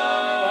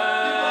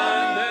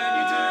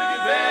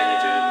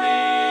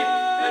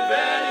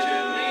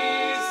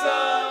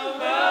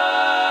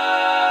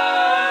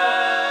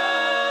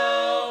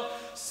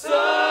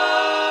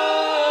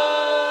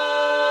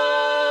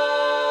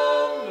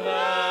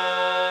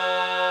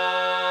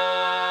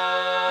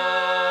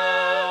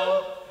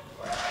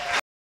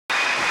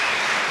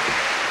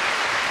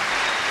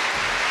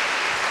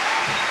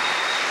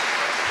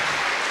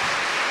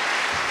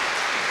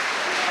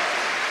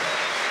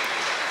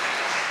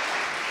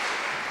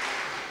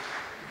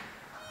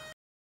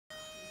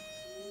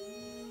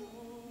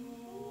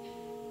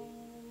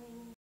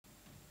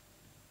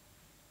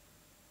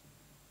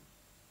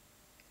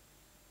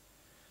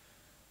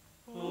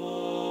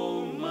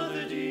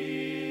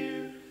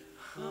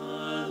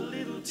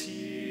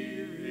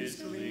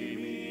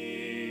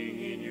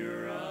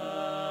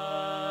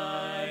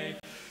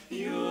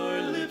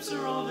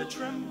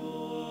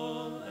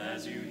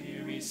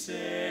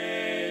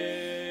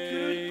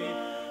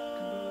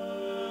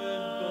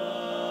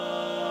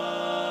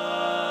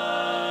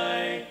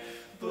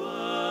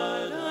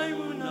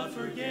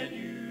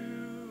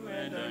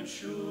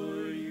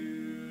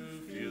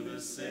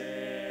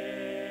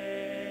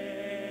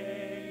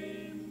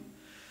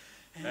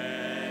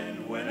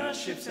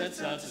 ship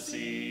sets out to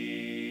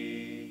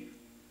sea,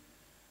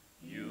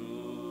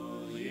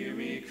 you'll hear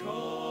me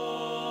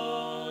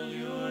call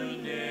your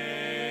name.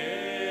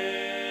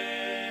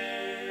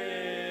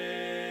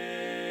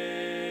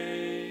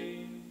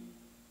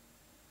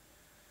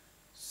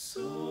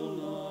 So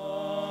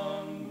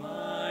long,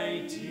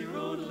 my dear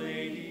old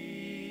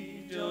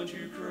lady, don't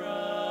you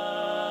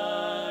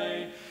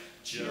cry.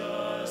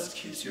 Just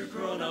kiss your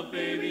grown-up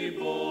baby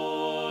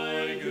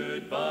boy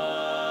goodbye.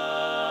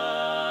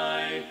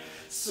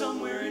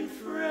 Somewhere in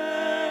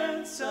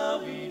France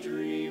I'll be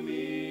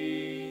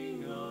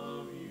dreaming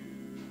of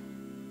you.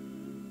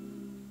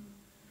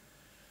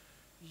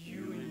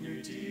 You and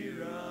your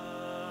dear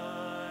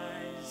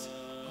eyes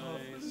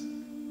of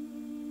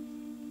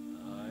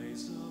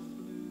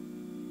blue.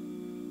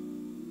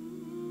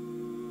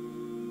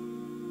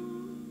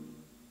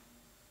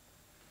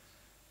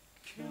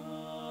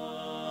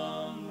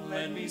 Come,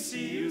 let me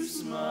see you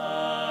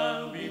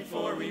smile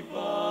before we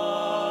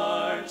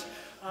part.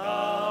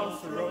 I'll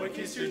throw a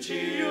kiss to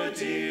your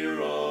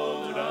dear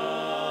old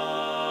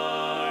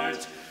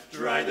heart.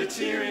 Dry the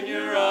tear in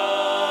your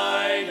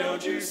eye,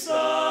 don't you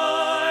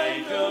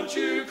sigh, don't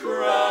you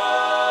cry.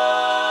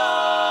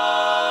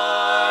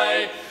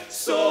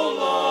 So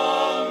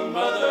long,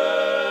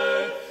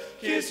 mother,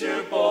 kiss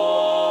your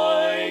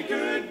boy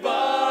goodbye,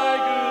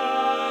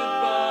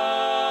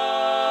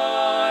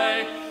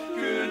 goodbye, goodbye,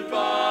 goodbye.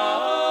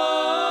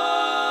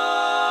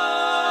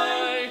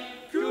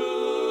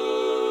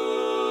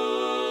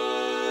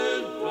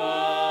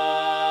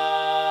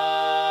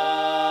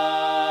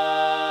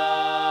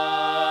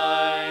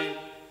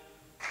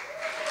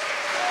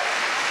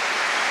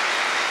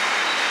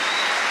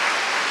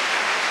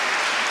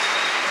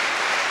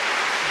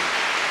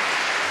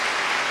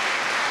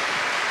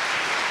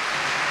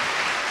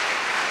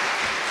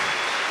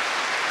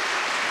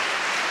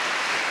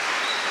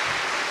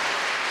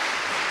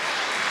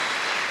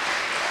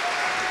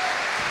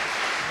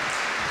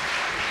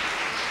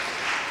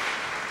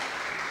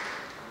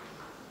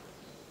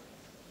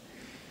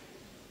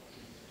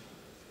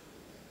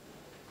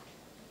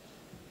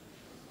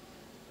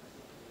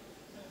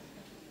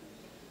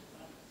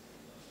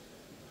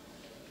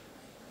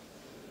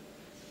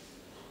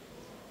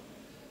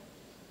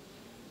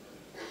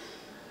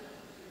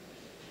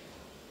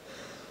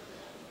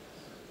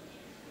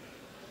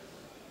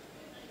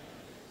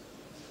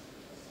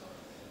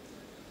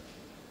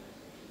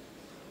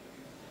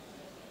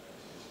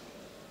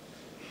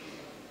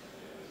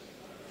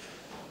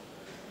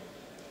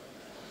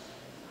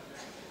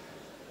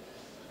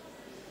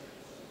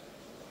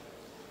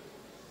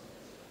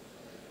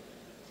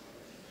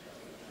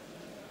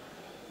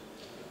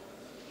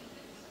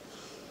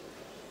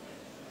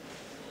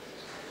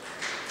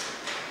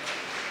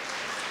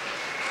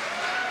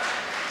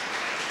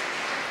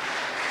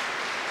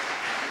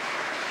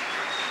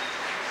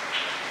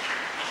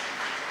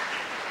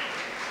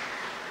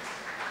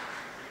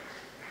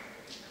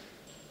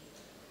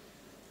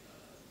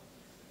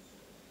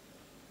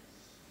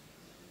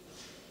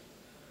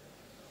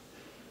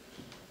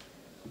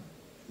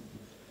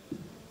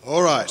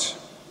 All right,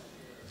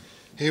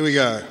 here we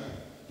go.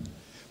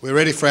 We're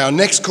ready for our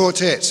next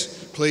quartet.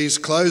 Please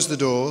close the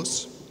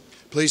doors.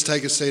 Please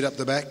take a seat up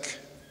the back.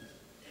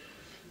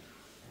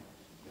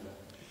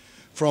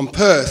 From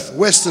Perth,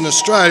 Western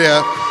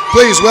Australia,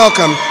 please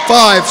welcome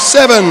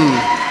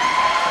 5-7.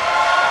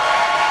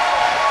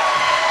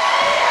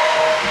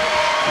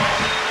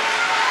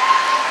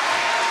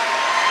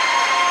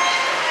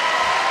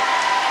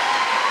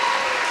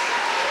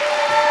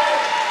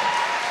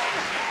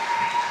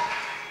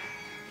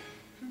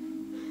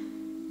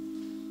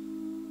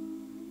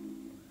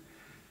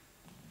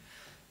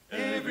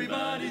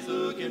 Everybody's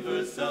looking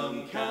for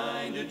some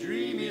kind of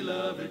dreamy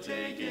lover,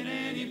 taking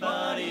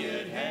anybody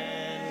at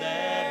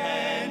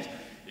hand.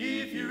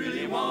 If you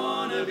really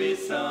want to be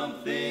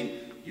something,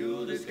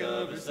 you'll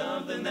discover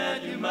something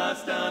that you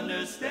must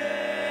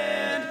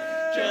understand.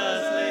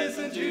 Just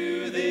listen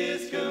to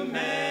this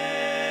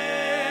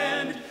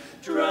command.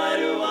 Try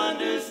to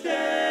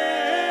understand.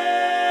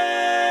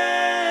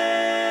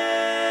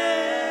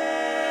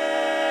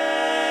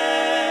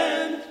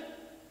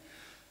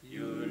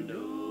 You're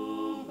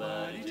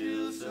nobody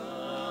till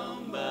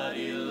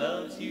somebody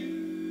loves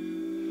you.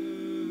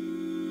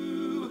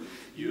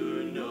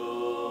 You're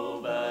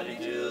nobody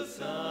till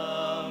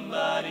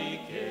somebody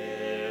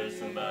cares,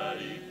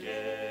 somebody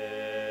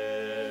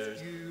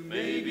cares. You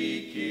may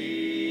be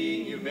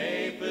king, you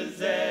may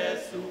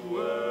possess the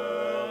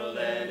world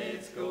and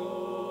its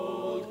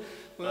gold,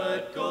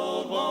 but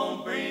gold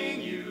won't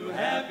bring you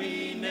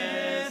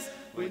happiness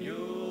when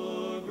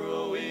you're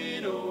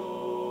growing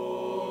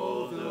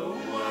old. The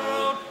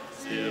world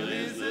still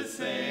is the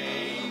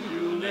same,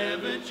 you'll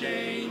never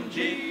change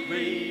it,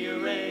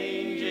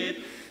 rearrange it,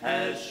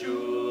 as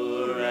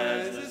sure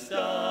as the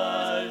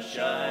stars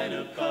shine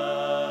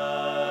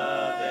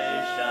above,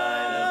 they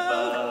shine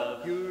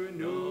above. You're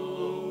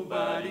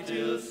nobody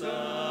till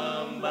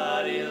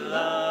somebody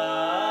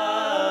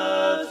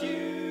loves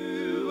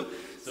you,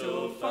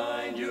 so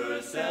find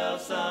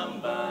yourself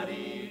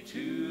somebody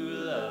to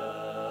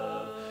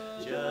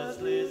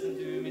just listen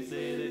to me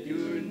say that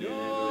you're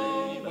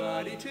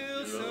nobody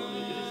till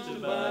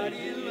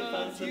somebody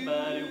loves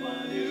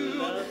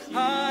you.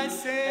 I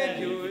said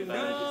you're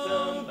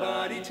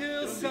nobody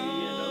till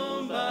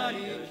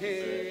somebody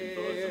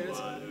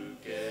cares.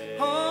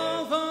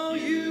 Although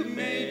you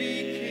may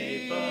be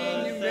king,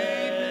 you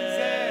may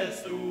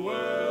possess the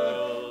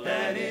world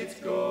and its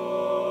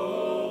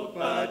gold,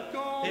 but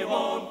gold it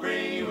won't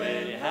bring you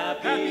any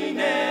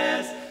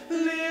happiness.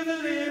 Live a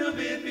little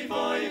bit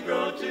before you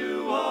grow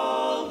too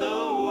old. The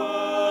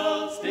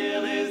world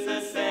still is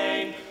the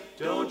same.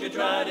 Don't you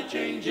try to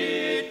change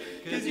it,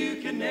 'cause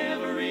you can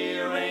never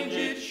rearrange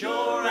it.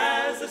 Sure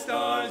as the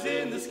stars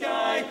in the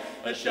sky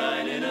are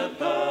shining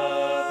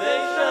above, they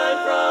shine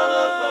from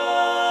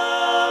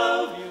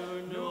above.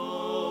 You're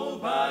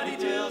nobody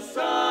till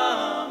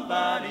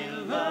somebody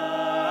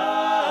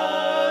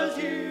loves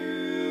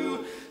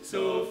you.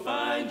 So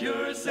find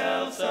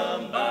yourself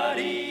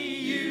somebody.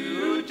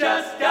 You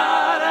just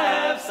gotta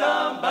have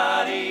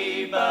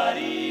somebody,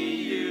 buddy.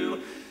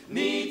 You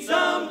need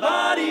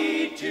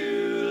somebody to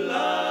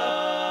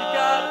love. You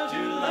got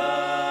to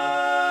love.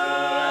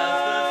 Sure as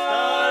the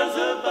stars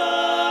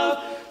above,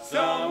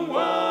 someone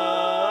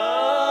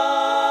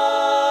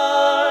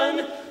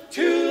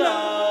to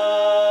love.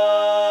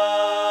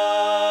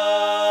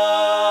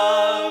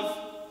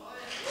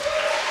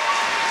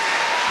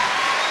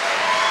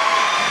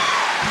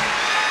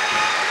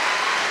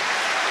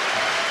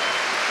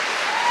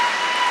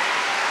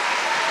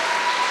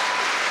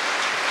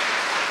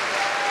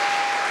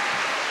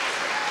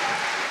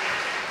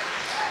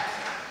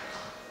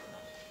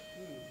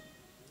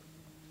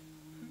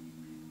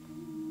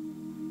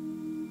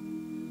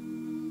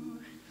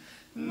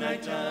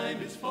 Nighttime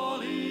is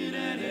falling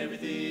and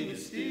everything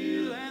is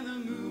still, and the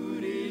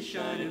moon is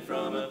shining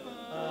from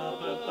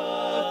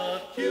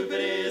above. Cupid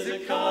is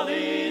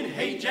a-calling,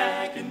 hey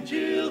Jack and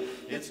Jill,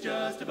 it's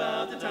just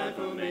about the time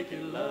for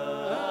making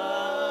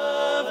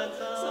love. And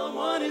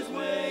someone is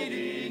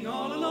waiting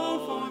all alone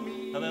for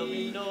me.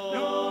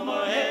 No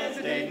more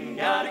hesitating,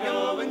 gotta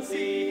go and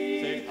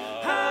see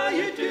how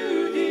you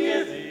do,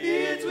 dear.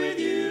 It's with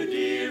you,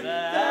 dear,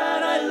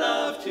 that I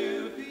love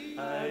to be.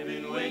 I've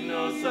been waiting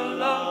oh so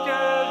long,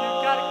 girl, you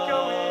gotta go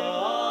on.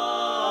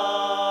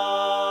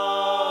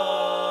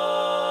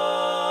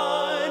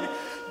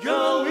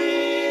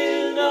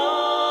 Going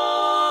on,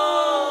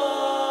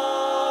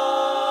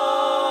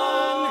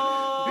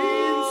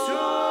 been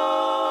so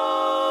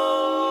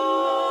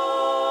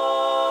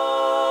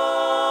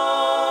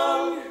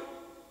long.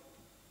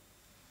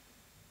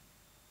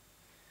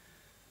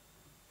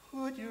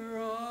 Put your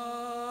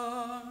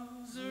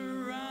arms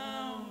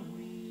around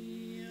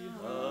me,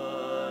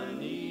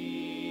 honey.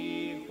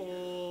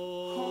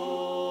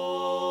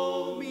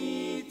 Hold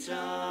me tight.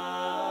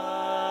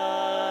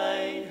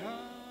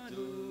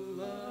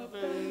 Huddle up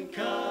and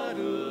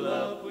cuddle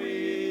up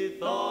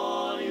with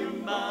all your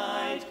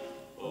might.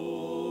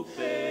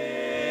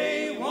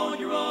 Obey, won't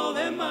you roll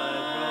them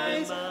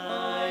eyes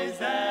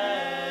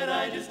that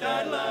I just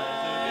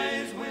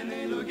idolize. When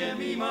they look at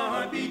me, my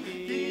heart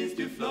begins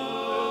to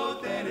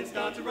float. Then it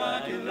starts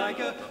rocking like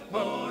a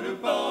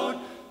motorboat.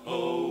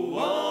 Oh, oh,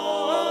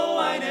 oh,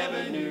 I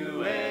never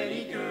knew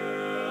any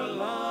girl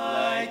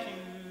like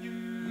you.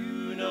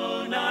 You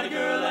know, not a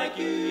girl like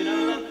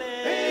you.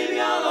 Baby,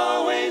 I'll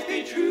always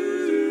be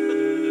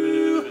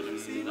true.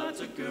 See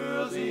lots of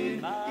girls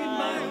in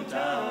my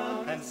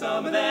hometown, and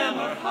some of them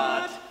are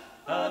hot,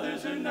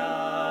 others are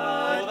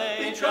not.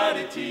 They try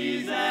to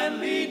tease and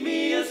lead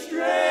me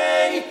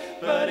astray,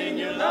 but in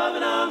your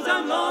loving arms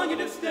I'm longing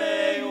to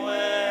stay.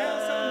 Well,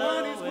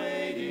 someone is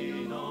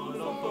waiting all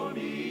alone for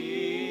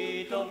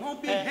me.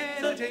 Don't be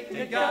hesitating,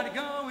 you gotta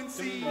go and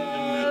see.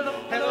 Hello,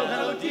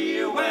 hello,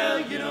 dear. Well,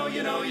 you know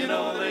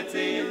that it's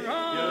in your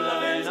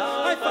loving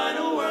arms I find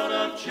a world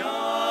of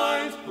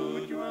charms.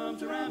 Put your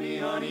arms around me,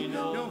 honey.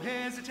 No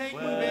hesitating,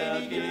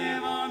 baby. Get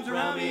them arms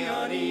around me,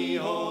 honey.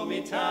 Hold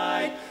me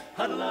tight.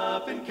 Huddle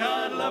up and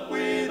cuddle up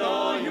with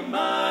all your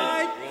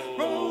might.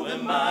 Roll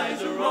them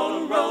eyes, roll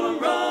them, roll them,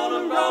 roll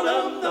them, roll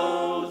them.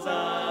 Those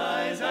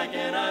eyes I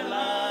cannot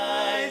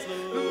lie.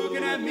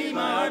 Looking at me,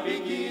 my heart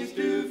begins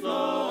to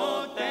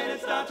float. Then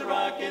it starts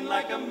rocking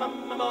like a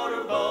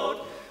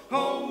motorboat.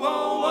 Oh,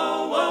 oh,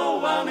 oh,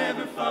 oh, I'll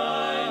never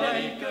find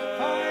any girl.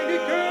 Find a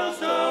girl,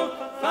 so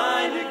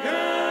find a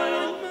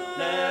girl.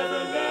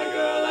 Never met a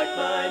girl like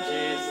mine,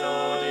 she's so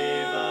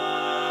divine.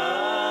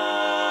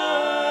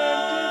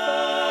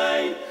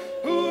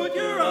 Put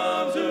your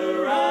arms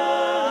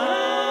around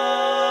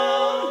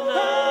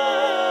her.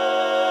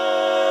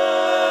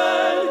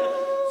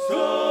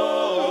 So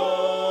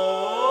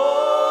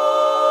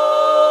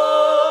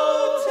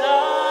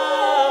tight.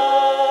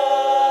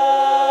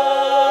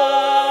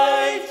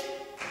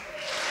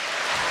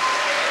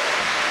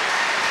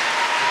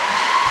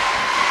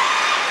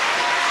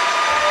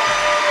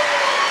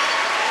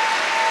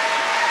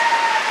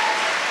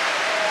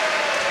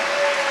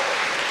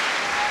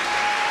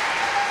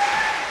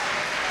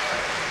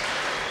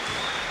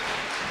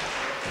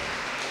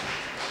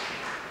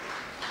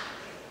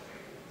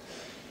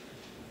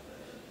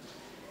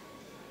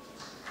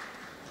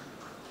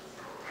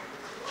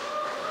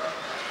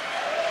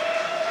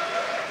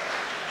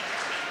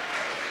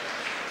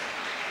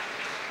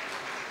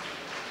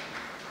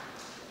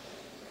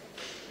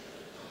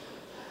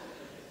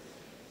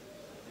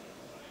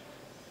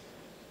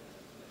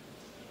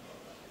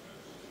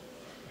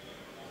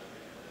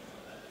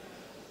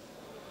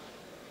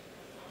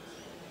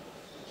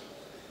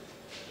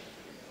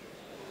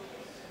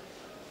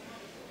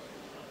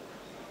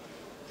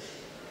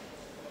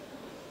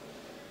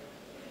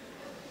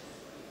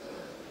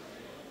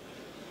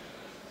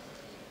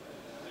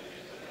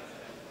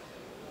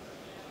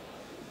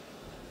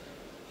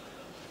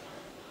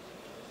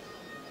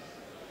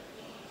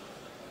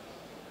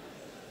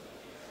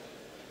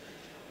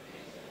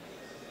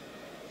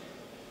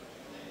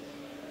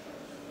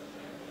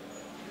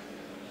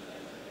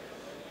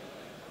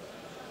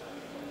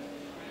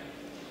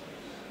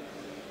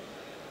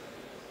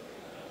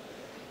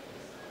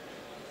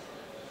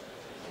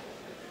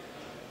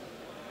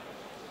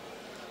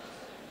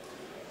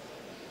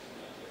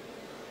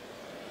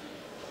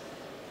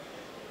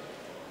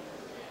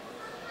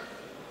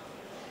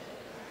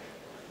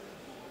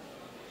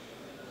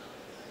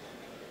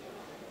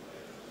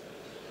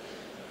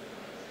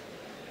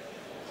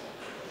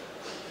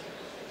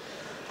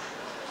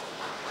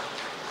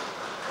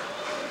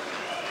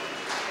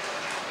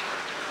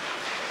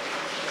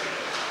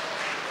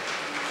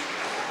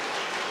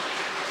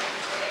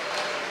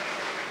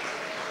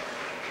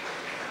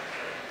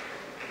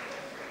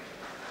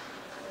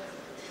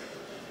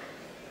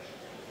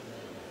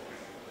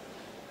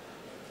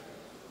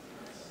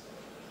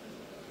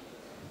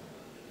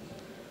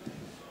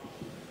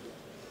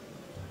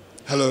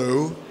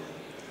 Hello.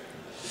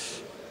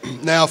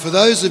 Now, for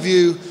those of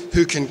you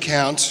who can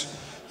count,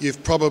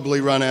 you've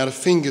probably run out of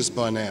fingers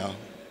by now,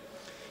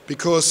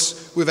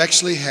 because we've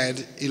actually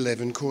had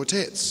 11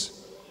 quartets,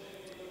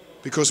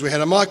 because we had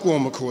a Mike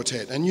Warmer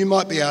quartet. And you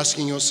might be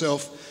asking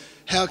yourself,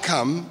 how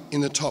come in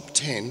the top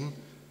 10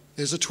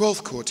 there's a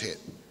 12th quartet?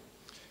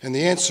 And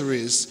the answer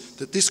is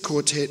that this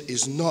quartet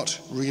is not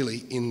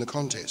really in the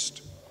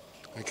contest,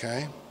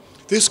 okay?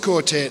 This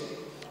quartet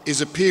is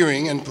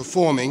appearing and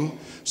performing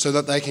so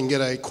that they can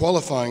get a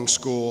qualifying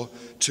score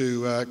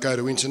to go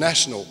to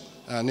international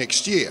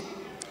next year.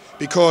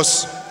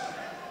 Because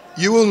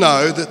you will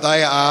know that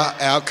they are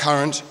our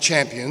current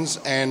champions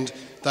and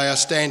they are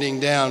standing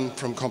down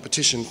from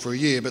competition for a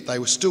year, but they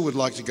still would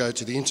like to go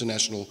to the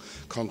international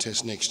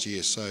contest next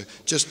year. So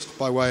just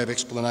by way of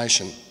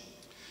explanation.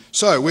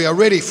 So we are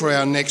ready for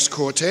our next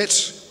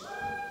quartet.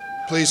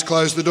 Please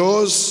close the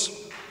doors.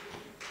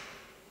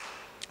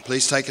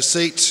 Please take a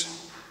seat.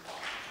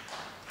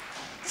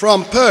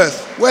 From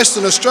Perth,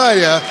 Western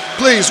Australia,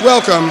 please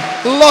welcome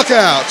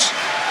Lockout.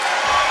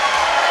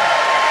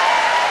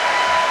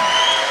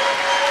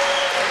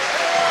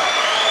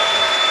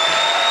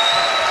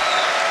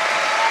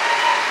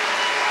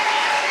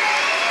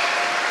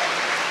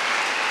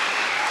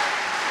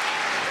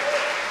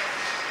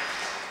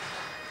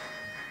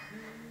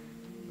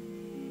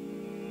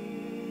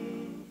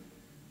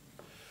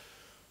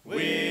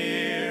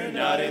 We're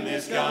not in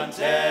this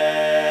contest,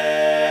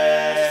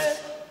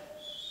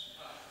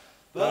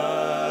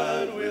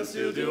 but we'll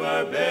still do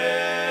our best.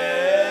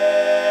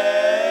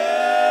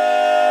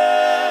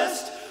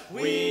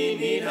 We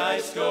need high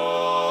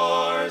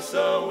scores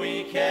so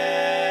we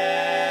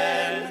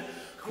can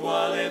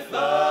qualify.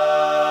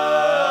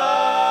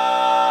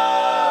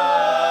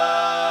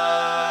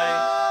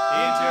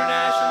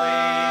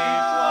 Internationally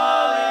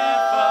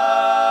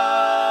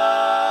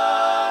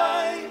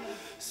qualify.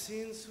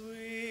 Since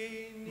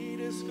we need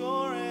a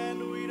score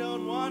and we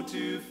don't want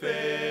to fail,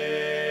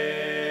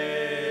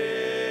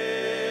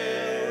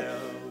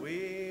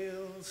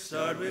 we'll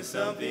start with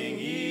something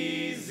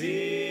easy,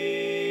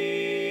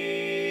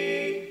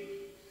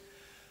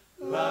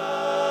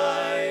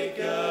 like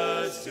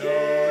a do,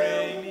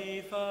 re,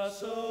 mi, fa,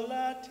 sol,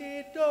 la,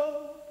 ti, do,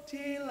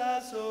 ti, la,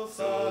 sol,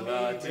 fa,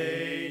 la,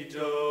 ti,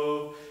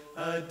 do,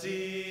 a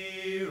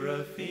deer,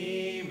 a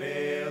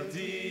female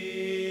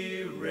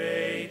deer,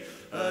 ray,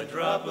 a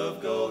drop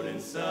of golden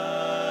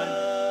sun.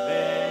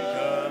 Then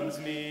comes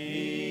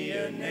me,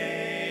 a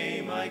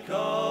name I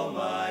call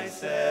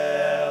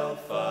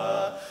myself,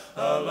 a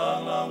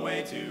long, long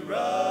way to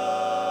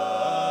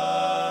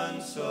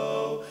run.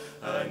 So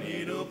a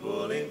needle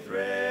pulling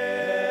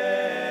thread,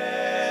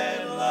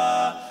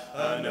 la,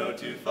 a note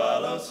to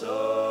follow,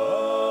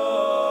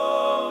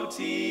 so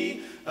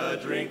tea, a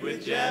drink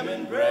with jam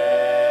and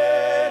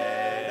bread.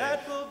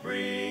 That will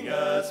bring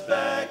us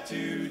back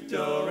to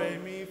do, re,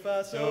 mi,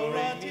 fa, sol,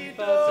 la, ti,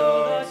 do,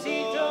 la,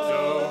 ti, do,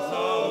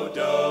 so,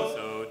 do,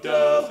 so,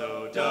 do,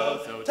 so, do,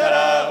 so,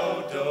 ta-da,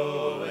 oh,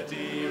 do, a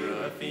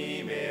deer, a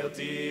female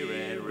deer,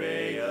 and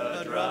ray,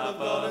 a drop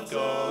of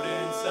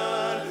golden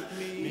sun.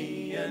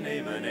 Me, a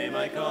name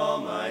I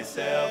call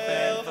myself,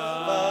 and a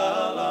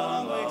long,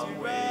 long way to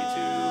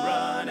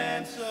run,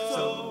 and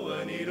so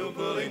a needle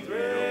pulling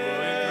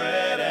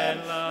thread, and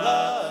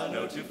la,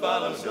 note to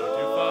follow,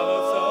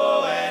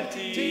 so, and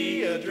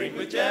tea, a drink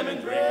with jam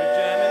and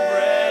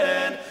bread,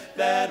 and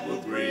that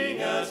will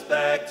bring us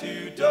back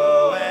to do.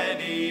 And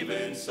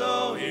even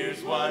so,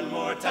 here's one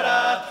more,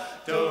 ta-da,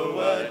 do,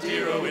 a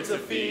deer, oh, it's a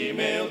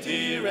female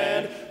deer,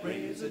 and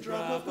ray is a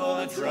drop of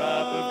golden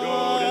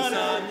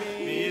sun.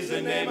 Me is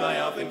a name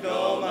I often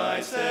call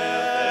myself,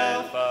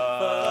 and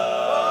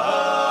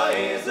fa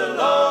is a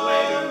long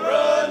way to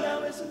run.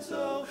 Now listen,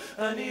 so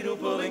a needle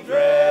pulling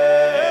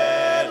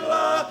thread,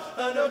 la,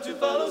 a note to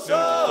follow,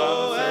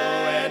 so,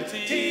 and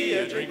tea,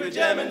 a drink with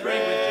jam and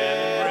bread,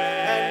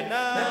 and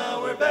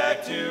now we're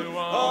back to,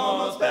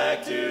 almost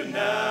back to,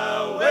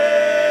 now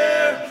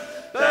we're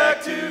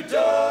back to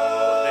do.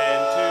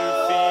 Then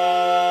to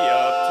fee,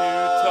 up to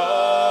to,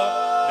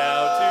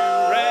 now to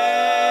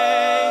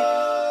ray,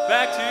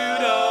 back to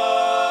do.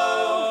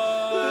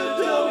 The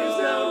do is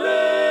now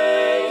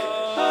ray,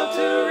 up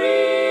to re,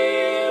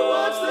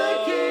 what's the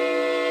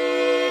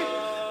key?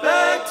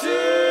 Back to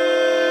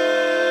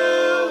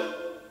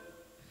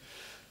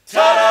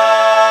ta-da!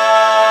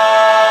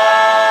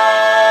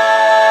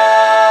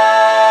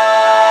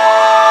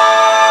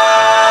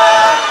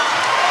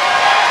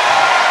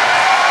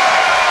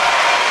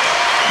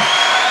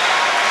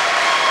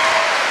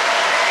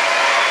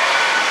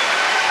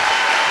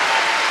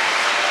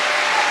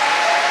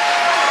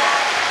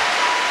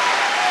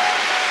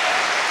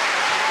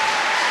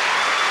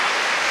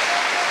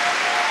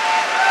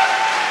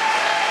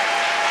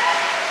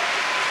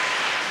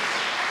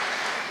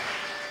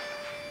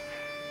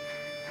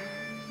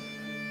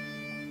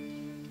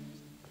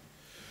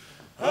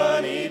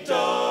 Honey,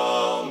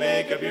 don't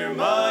make up your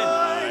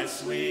mind.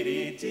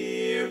 sweetie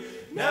dear,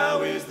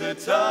 now is the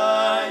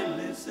time.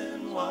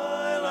 Listen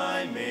while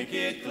I make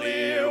it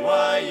clear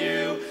why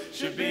you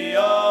should be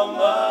all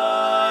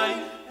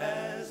mine.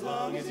 As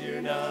long as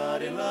you're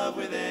not in love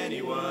with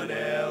anyone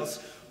else,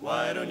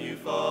 why don't you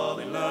fall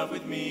in love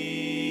with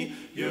me?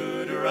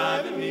 You're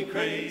driving me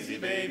crazy,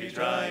 baby,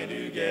 trying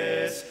to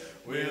guess.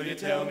 Will you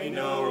tell me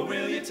no or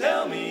will you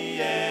tell me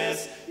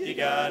yes? You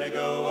gotta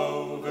go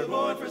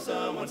overboard for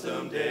someone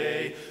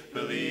someday.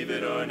 Believe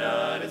it or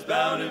not, it's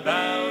bound to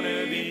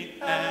be.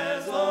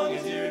 As long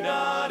as you're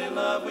not in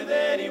love with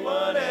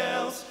anyone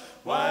else,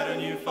 why don't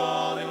you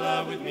fall in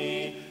love with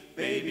me?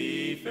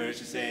 Baby,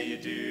 first you say you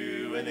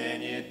do, and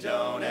then you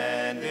don't,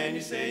 and then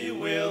you say you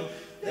will.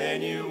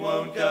 Then you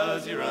won't,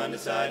 'cause you're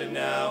undecided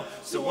now.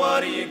 So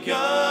what are you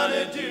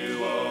gonna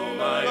do? Oh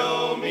my,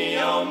 oh me,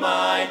 oh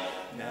my.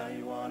 Now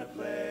you wanna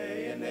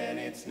play, and then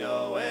it's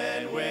no.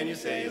 And when you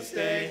say you'll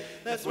stay,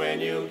 that's when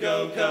you'll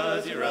go,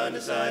 'cause you're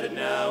undecided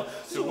now.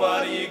 So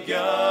what are you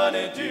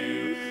gonna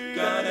do?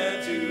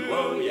 Gonna do,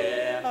 oh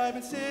yeah. I've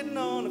been sitting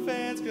on the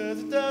fence, 'cause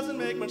it doesn't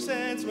make much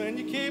sense when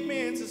you keep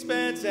me in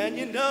suspense, and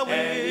you know it.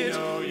 And you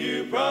know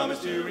you promise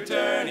to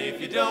return. If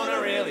you don't, I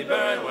really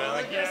burn. Well,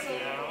 I guess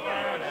I'll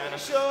learn, and I'll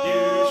show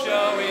you.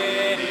 Show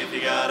it if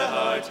you got a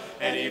heart,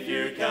 and if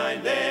you're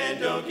kind,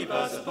 then don't keep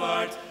us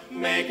apart.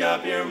 Make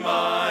up your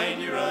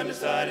mind, you're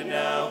undecided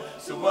now.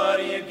 So what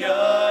are you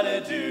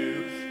gonna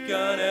do?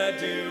 Gonna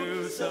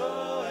do.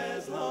 So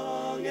as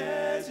long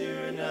as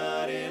you're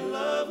not in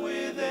love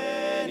with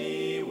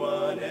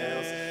anyone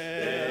else,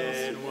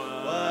 then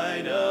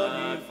why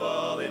don't you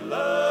fall in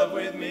love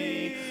with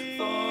me?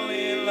 Fall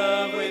in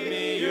love with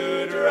me,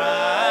 you're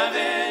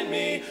driving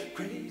me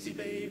crazy,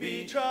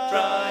 baby.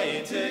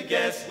 Trying to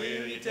guess,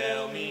 will you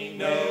tell me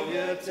no? Will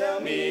you tell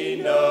me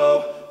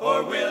no?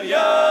 Or will you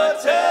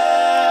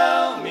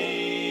tell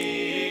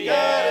me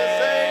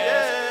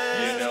yes?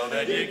 You know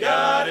that you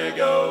gotta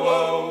go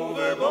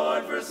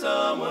overboard for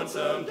someone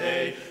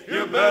someday.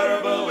 You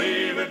better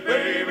believe it,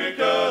 baby,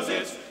 'cause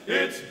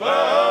it's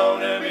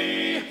bound to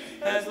be.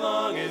 As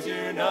long as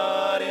you're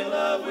not in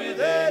love with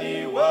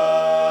anyone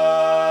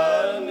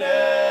else,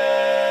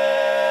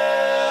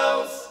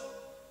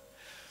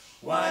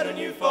 why don't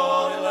you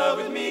fall in love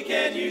with me?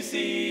 Can't you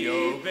see?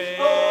 Oh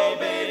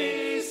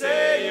baby,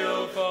 say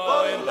you'll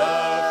fall in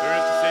love.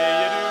 First you say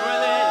you do,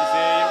 and then you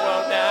say you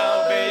won't. Now,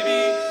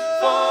 baby,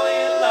 fall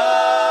in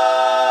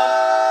love,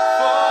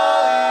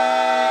 fall in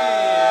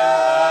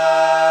love.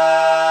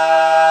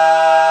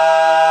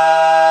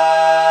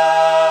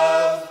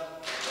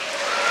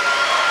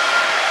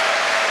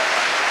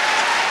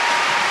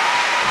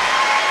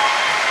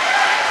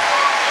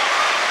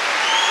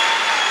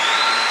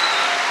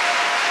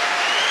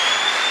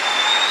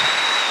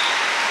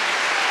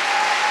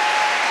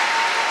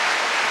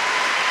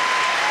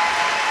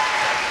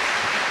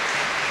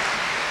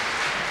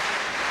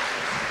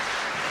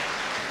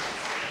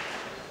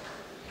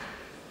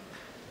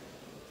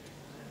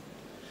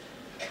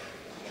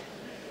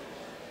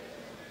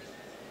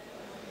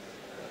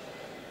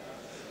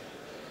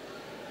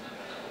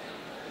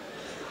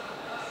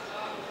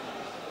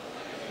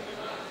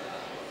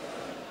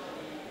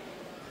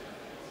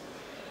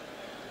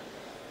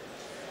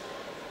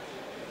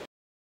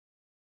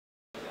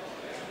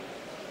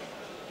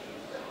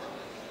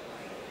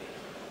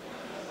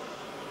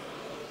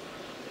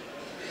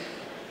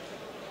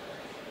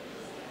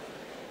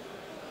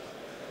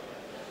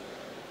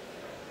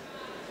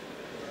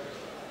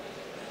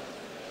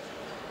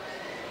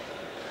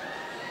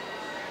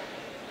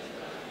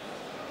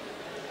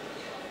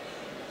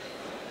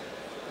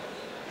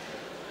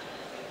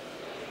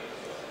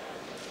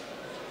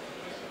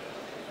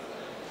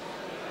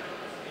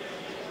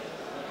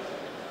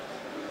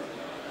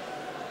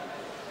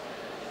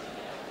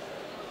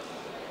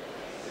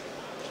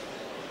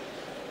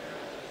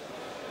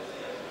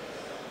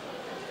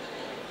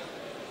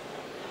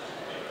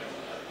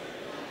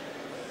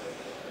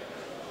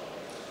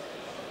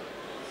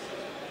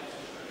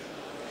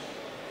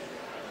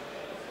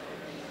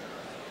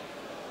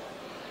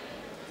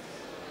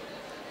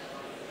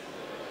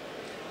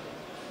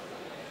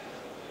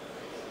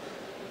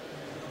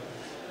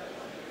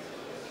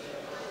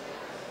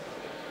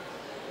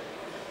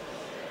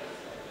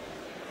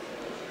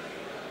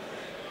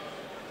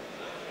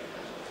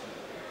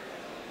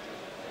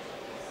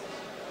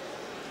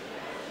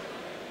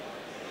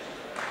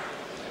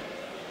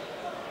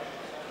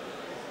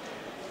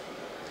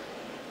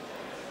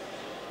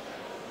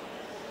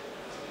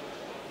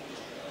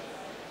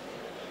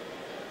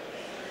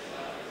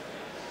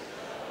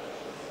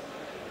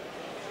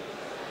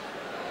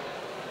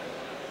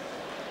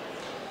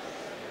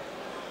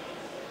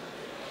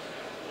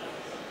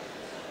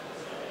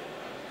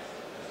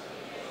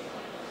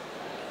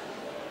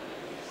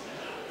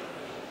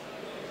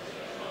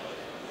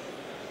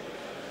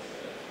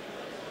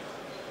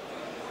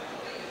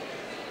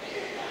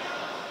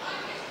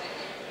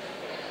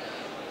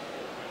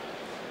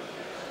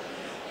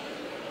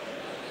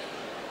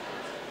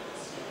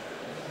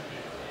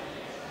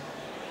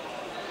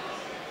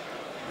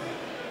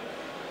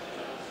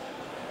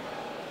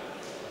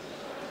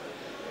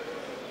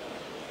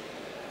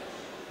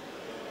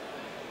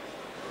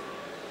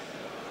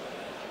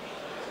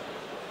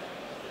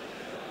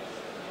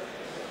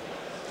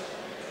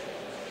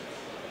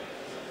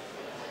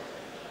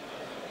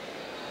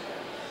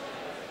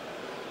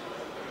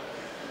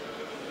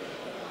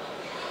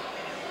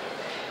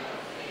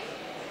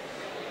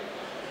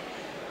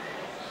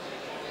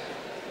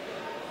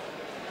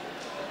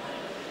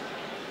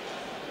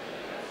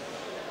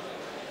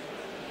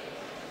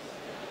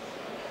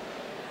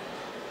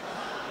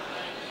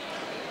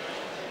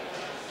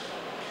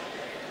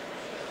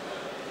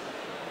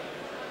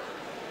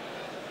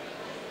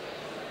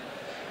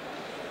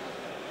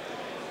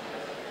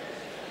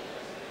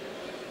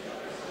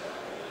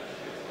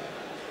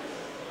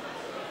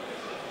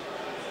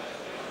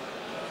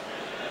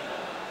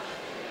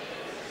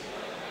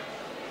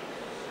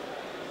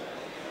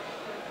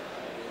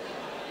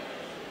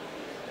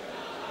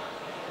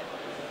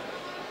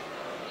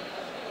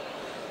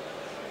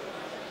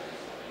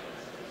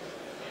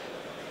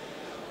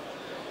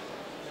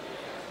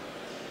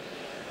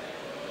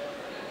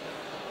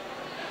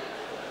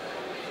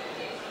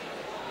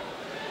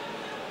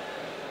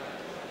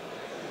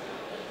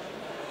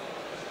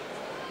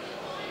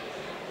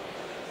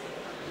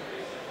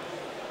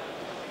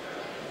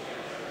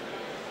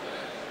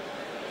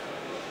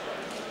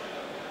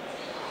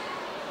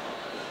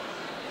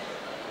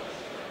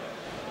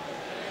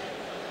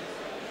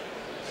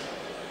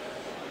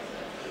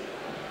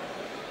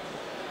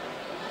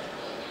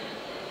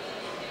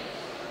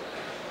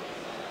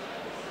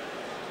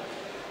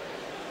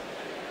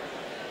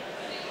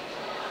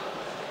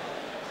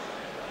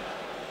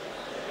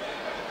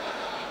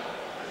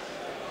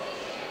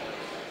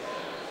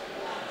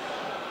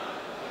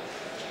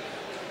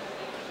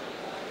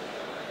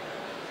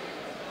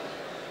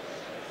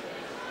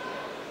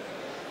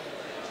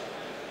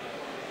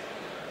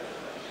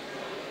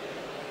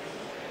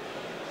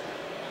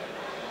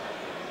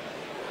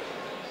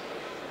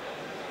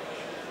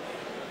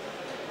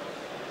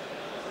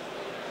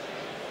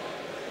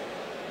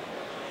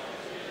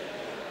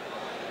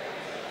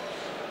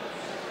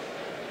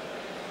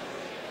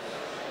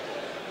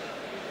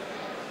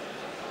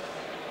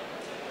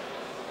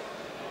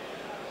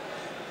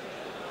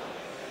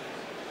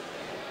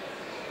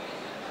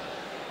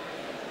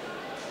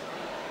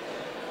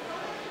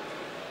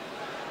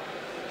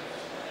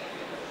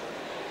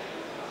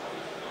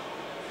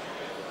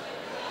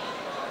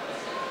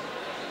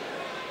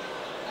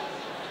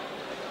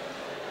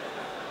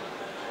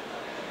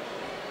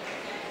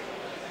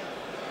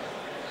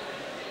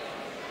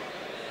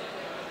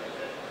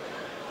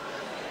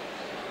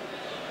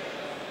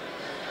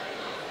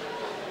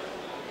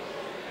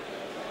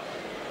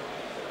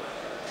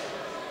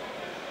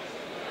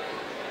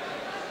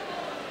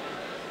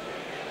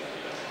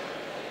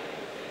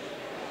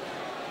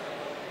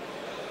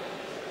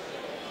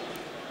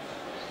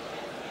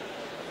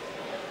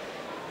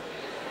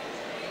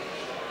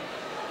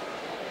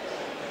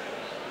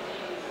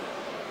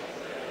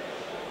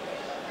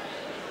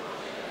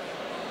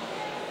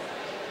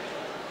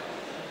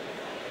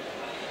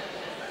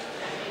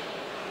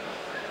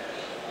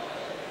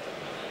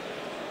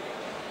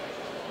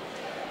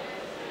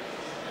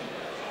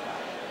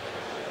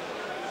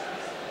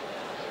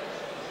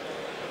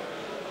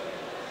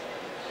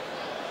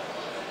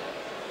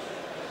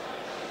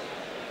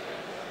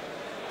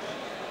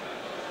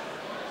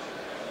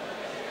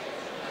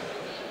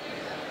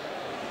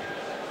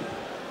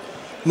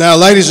 Now,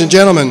 ladies and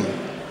gentlemen,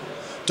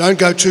 don't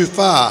go too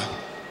far.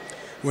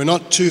 We're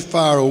not too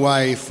far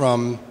away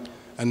from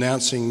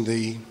announcing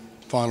the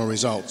final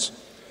results,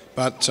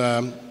 but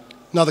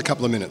another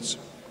couple of minutes.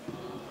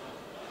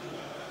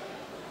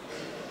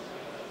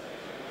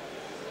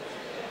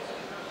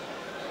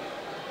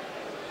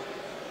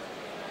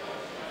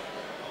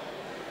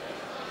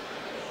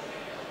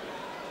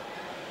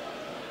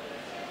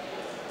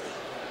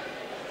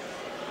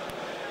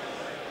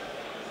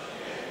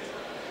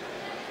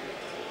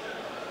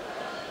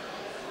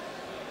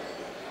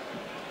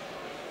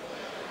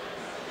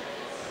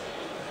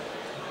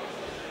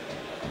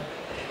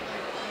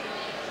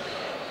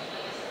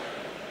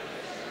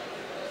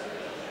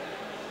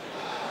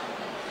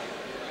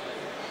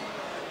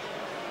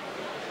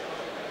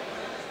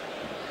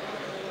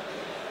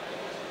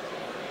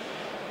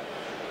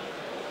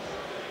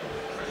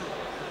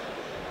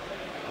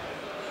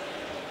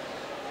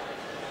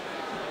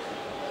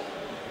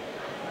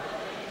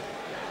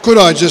 Could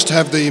I just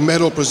have the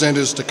medal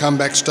presenters to come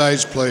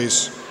backstage,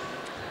 please?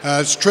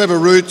 It's Trevor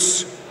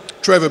Roots,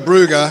 Trevor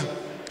Brugger,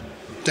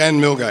 Dan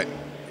Milgate.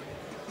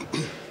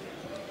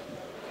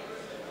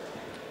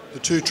 The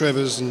two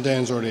Trevors, and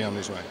Dan's already on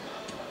his way.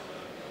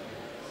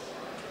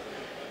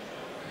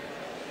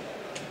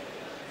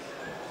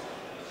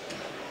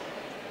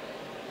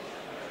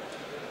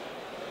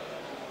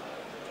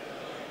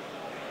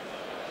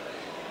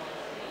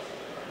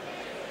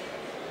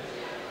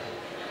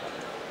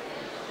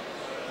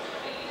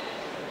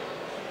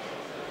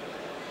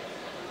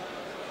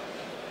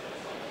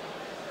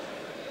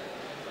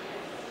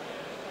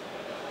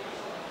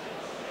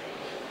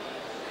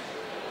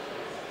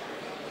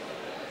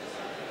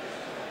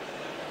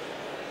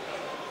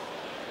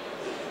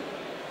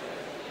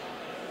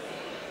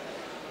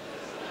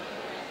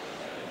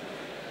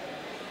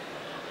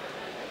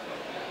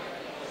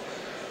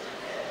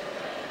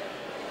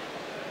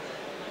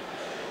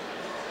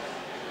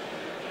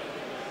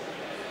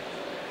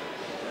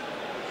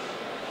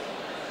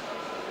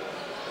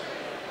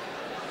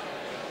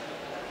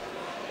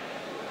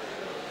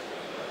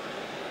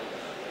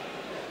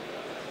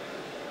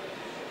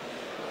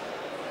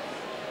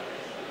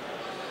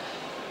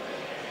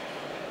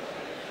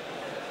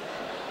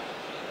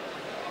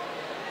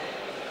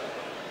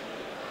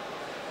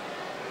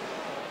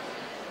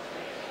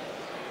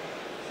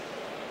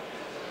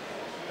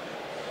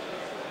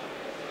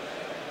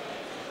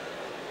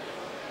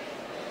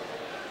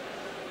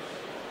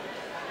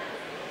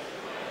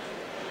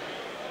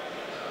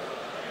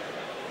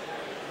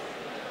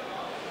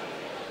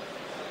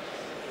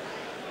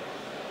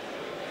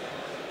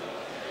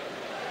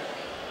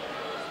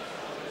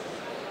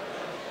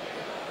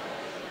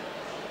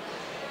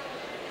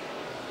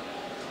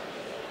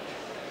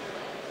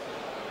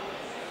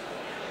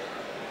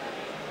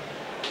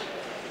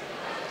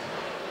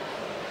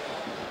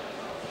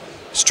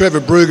 Is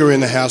Trevor Brugger in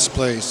the house,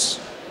 please?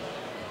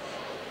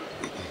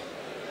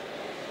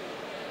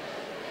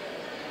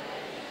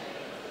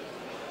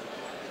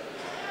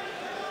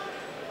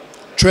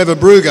 Trevor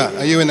Brugger,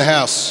 are you in the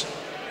house?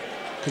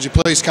 Could you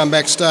please come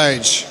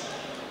backstage?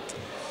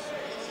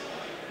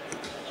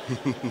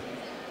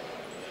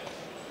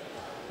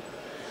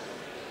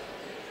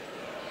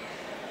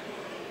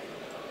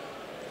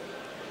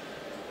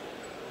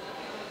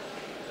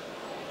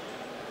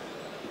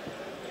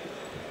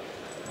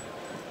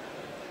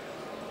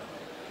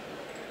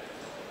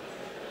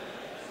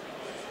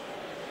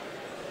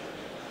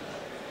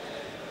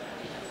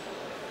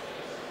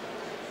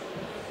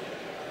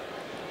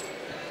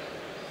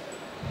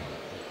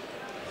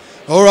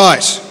 All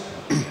right.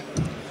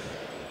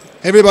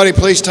 Everybody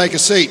please take a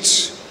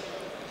seat.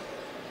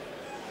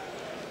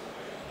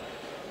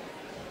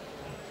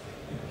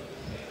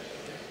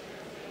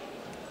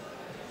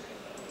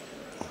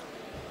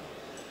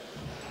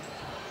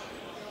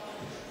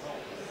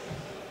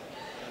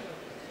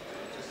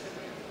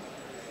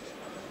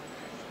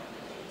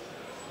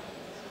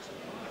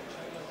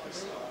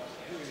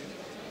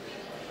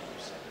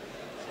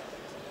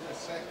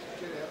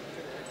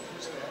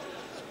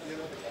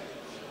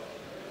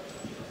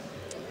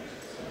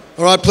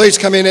 All right, please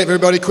come in,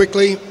 everybody,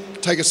 quickly.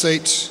 Take a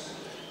seat.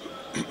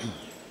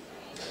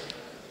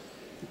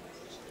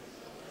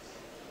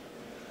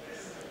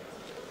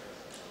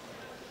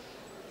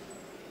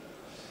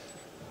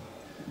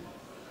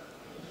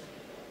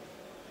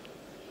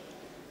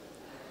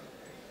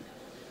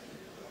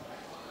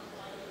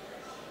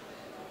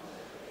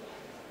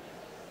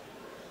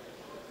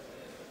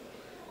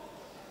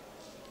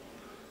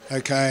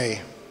 Okay.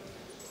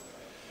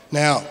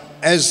 Now,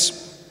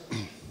 as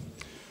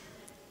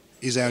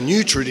is our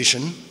new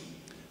tradition,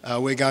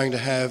 we're going to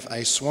have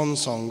a swan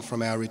song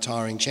from our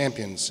retiring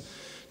champions.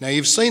 Now,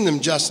 you've seen them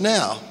just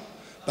now,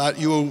 but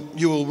you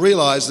will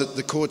realise that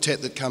the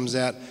quartet that comes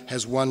out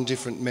has one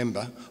different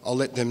member. I'll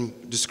let them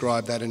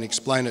describe that and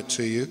explain it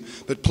to you.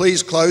 But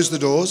please close the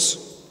doors.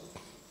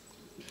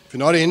 If you're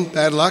not in,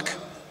 bad luck.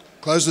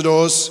 Close the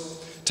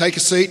doors. Take a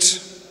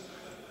seat.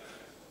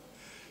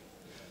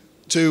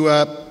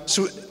 To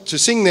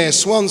sing their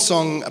swan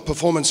song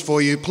performance for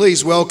you,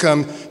 please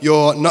welcome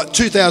your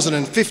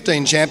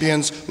 2015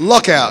 champions,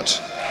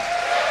 Lockout.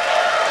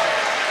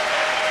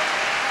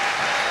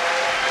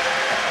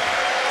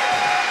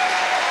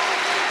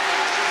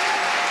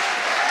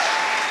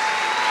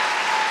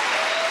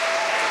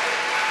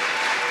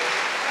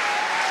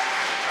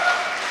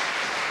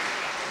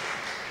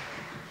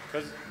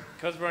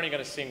 Because we're only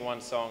going to sing one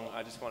song,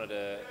 I just wanted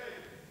to...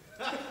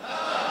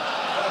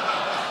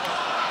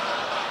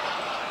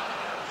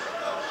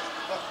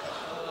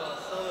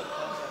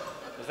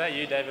 Was that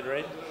you, David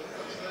Reed?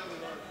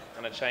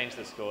 I'm going to change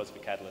the scores for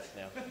Catalyst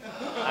now.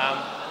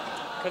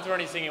 Because we're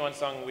only singing one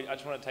song, I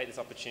just want to take this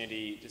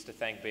opportunity just to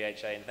thank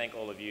BHA and thank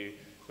all of you.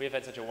 We have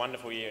had such a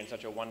wonderful year and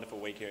such a wonderful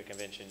week here at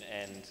convention,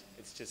 and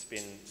it's just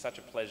been such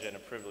a pleasure and a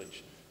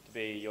privilege to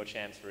be your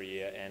champs for a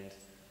year, and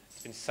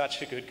it's been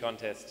such a good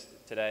contest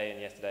today and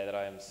yesterday that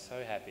I am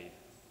so happy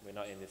we're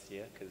not in this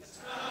year, because,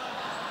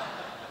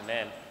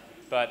 man.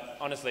 But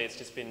honestly, it's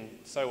just been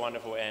so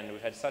wonderful, and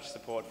we've had such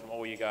support from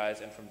all you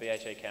guys and from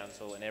BHA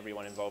Council and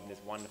everyone involved in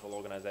this wonderful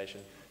organisation.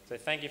 So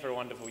thank you for a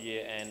wonderful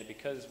year, and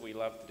because we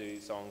love to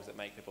do songs that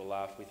make people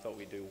laugh, we thought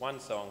we'd do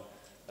one song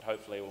that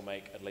hopefully will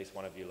make at least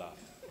one of you laugh.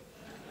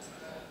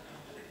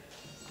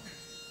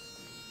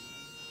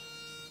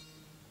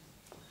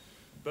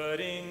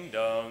 Ding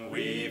dong,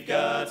 we've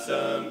got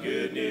some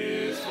good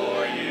news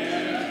for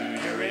you.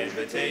 Your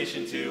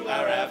invitation to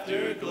our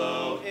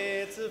afterglow.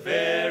 It's a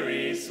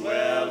very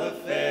swell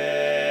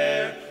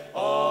affair.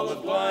 All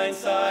of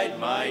Blindside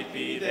might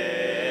be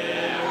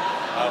there.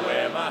 I'll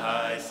wear my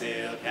high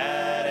silk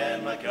hat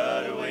and my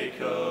cutaway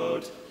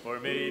coat. Or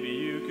maybe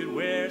you could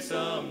wear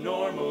some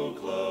normal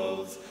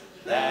clothes.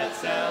 That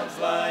sounds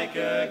like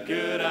a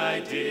good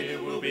idea.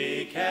 We'll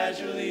be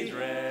casually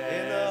dressed.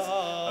 In the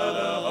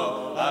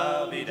hall,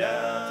 I'll be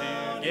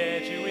down to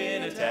get you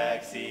in a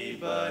taxi,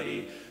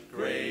 buddy.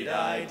 Great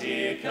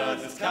idea,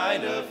 'cause it's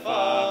kind of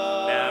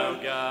far. Now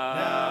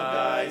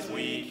guys,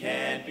 we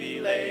can't be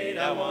late.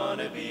 I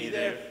wanna be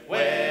there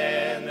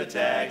when the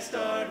tags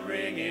start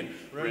ringing.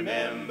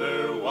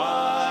 Remember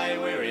why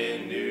we're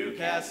in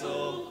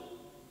Newcastle.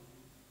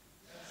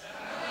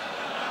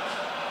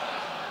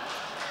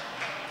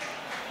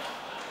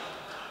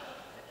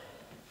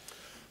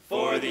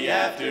 For the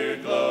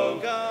afterglow,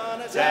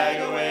 gonna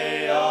tag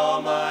away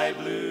all my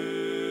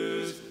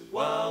blues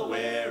while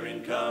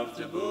wearing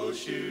comfortable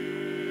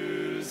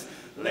shoes.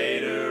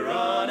 Later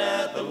on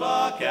at the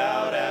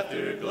Lockout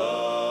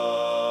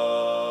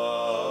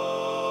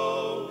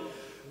Afterglow,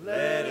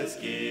 let us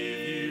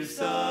give you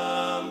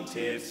some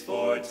tips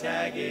for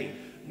tagging.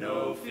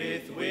 No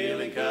fifth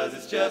wheeling, 'cause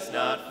it's just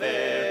not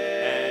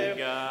fair.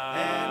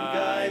 And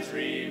guys,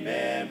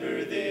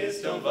 remember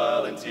this, don't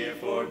volunteer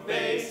for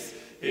bass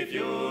if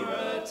you're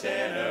a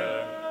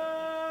tenor.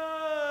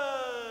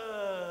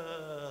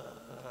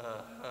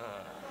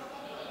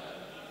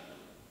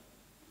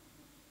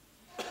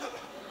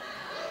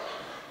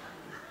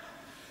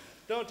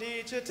 Don't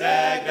teach a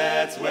tag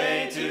that's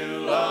way too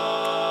long.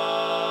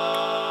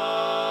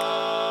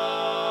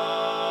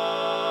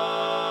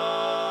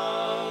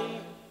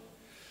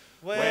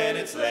 When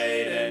it's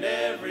late and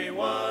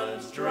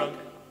everyone's drunk,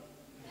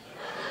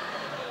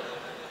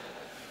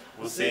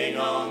 we'll sing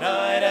all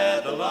night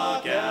at the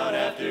Lockout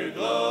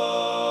Afterglow.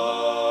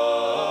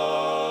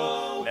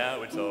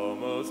 Now it's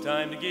almost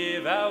time to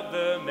give out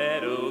the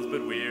medals,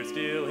 but we're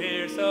still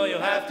here, so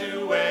you'll have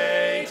to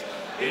wait.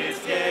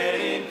 It's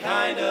getting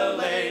kinda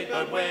late,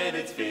 but when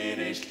it's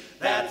finished,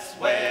 that's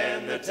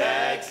when the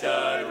tags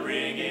start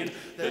ringing.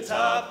 The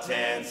top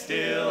 10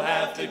 still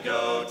have to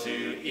go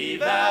to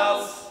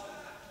evals.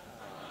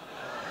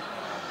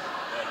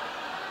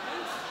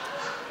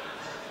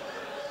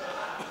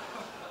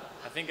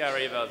 I think our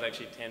eval is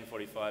actually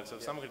 10:45, so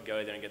if someone could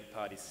go there and get the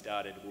party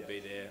started, we'll be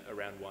there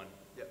around 1.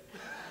 Yep.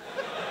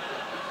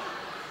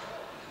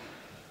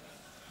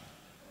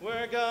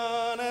 We're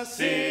gonna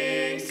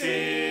sing,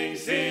 sing,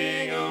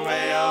 sing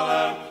away all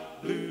our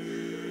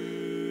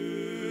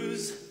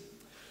blues.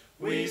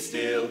 We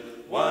still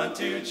want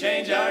to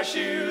change our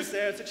shoes.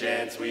 There's a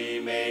chance we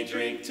may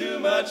drink too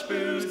much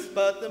booze,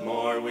 but the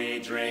more we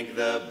drink,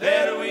 the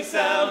better we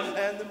sound.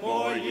 And the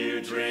more you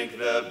drink,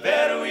 the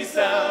better we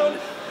sound.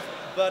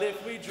 But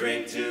if we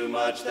drink too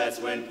much, that's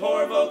when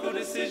poor vocal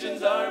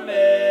decisions are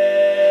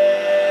made.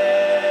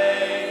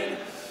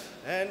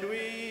 And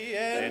we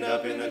end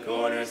up in the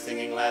corner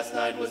singing "Last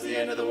Night Was the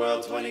End of the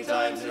World" 20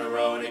 times in a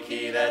row in a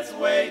key that's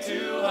way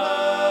too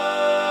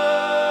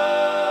high.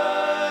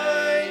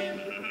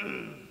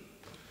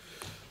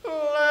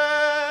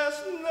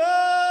 Last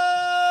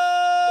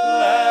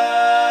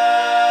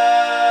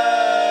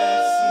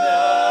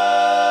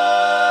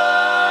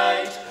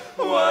night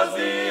was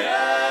the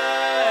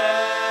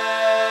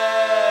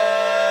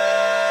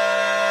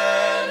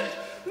end,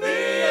 the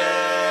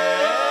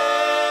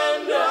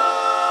end of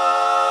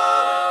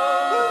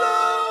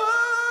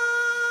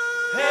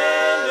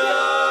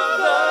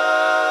the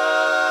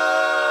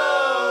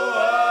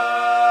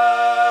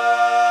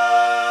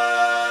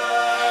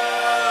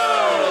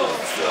world.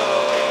 So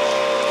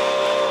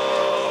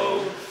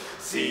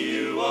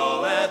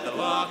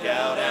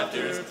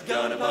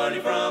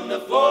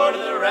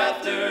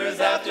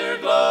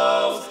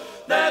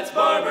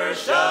barber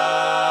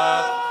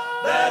shop.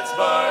 That's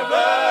barber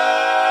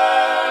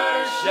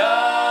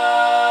shop.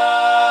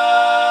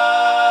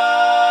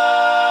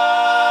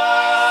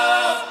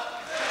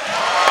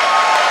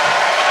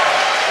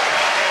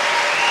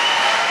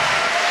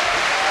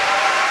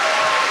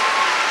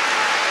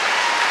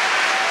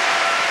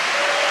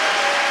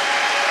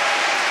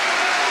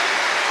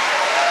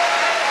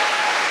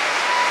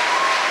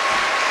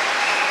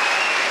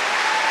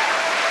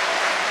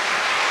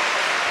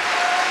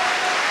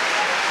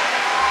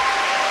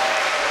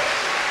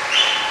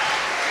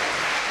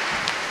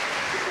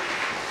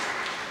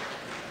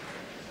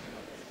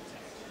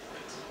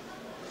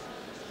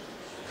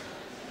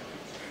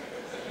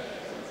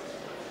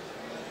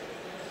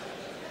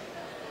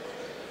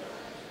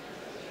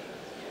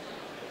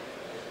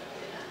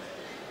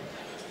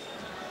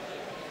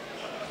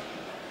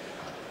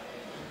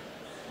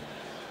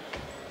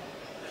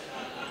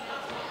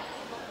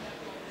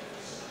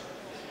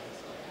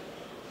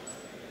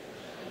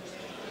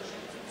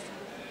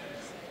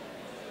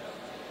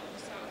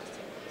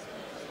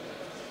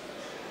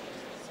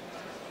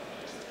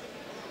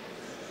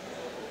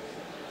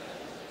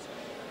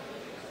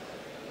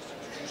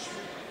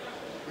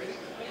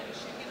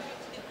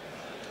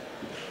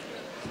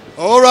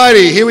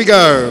 Alrighty, here we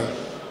go.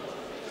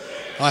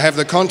 I have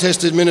the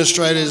contest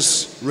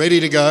administrators ready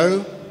to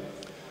go.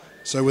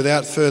 So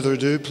without further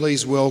ado,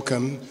 please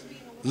welcome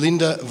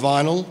Linda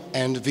Vinal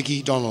and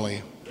Vicky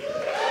Donnelly.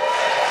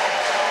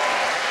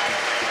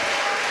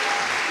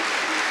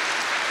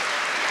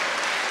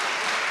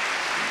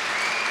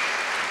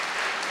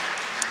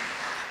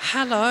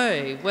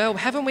 Hello. Well,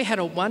 haven't we had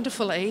a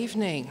wonderful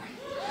evening?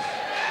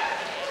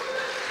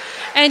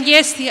 And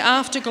yes, the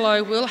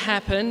afterglow will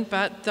happen,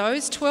 but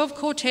those 12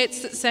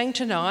 quartets that sang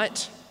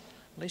tonight,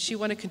 unless you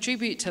want to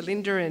contribute to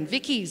Linda and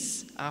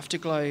Vicky's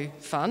afterglow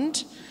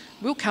fund,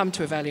 will come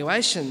to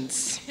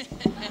evaluations.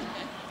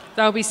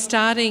 They'll be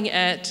starting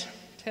at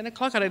 10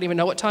 o'clock. I don't even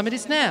know what time it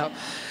is now.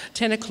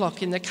 10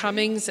 o'clock in the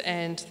Cummings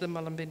and the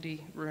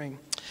Mullumbimby room.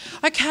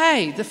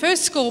 Okay, the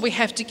first score we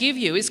have to give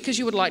you is because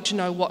you would like to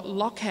know what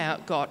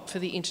Lockout got for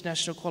the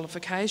international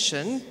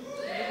qualification.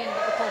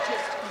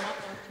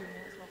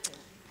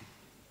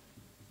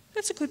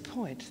 That's a good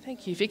point.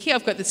 Thank you, Vicky.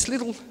 I've got this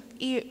little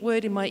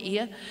word in my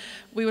ear.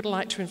 We would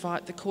like to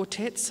invite the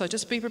quartets, so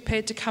just be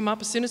prepared to come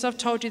up. As soon as I've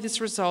told you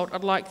this result,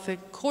 I'd like the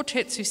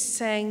quartets who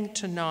sang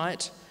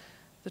tonight,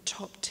 the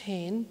top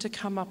 10, to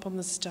come up on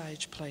the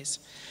stage, please.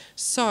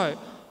 So,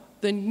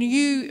 the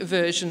new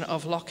version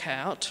of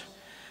Lockout,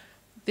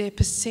 their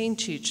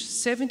percentage,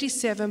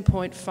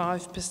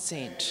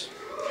 77.5%.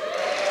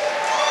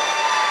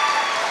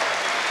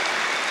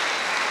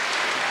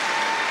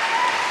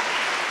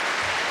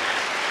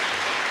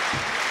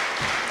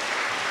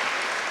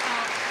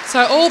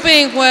 So all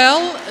being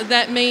well,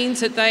 that means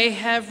that they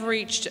have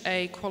reached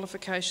a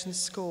qualification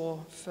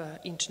score for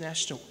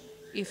international,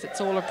 if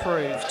it's all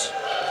approved.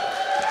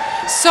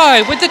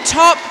 So would the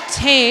top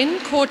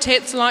 10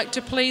 quartets like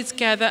to please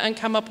gather and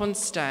come up on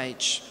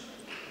stage?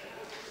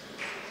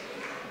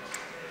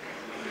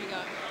 Here we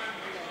go.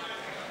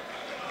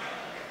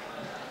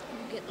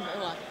 We'll get them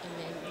all up and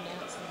then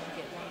announce them and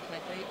get one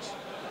clap each.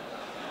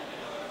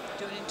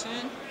 Do it in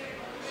turn.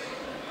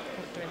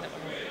 I'm doing that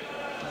one.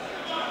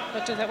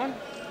 I'll do that one.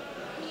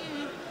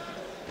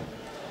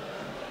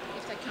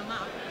 Come up. I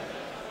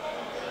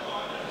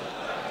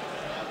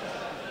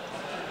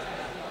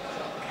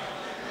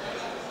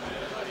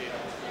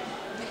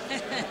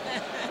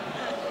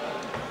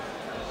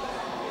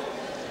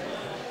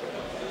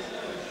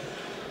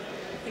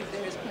think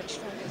they're as much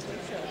fun as we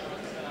felt.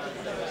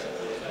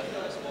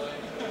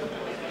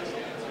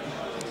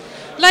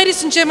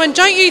 Ladies and gentlemen,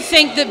 don't you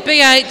think that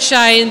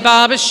BHA and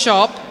Barber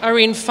Shop are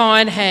in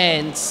fine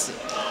hands?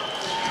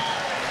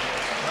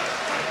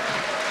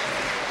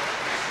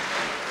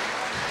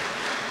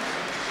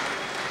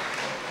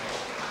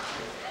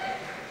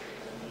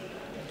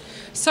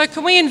 So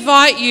can we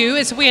invite you,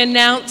 as we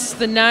announce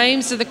the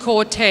names of the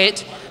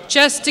quartet,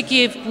 just to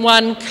give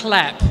one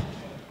clap.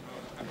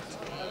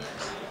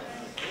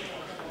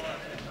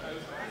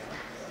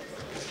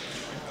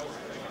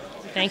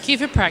 Thank you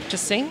for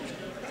practicing.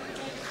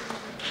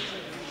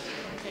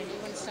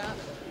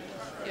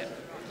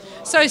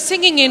 So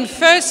singing in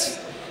first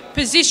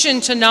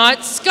position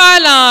tonight,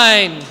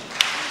 Skyline.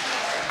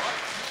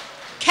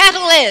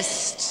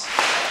 Catalyst.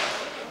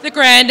 The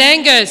Grand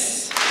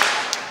Angus.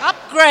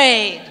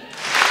 Upgrade.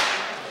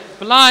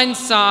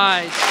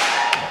 Blindside.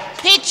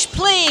 Pitch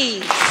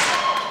please.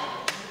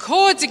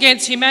 Chords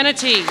Against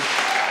Humanity.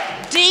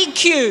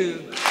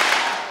 DQ.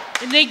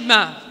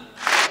 Enigma.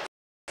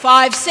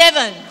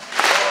 5-7.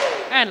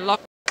 And Lock.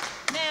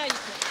 Now you can.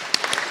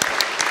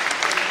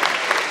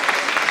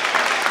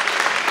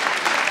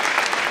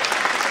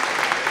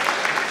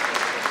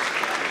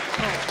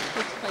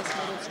 Fifth place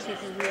medals,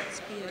 Triple Roots,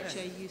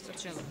 BHA Youth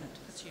Development.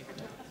 That's you.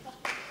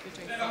 You're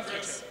doing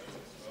fabulous.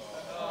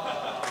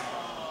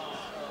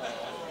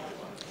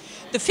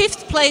 The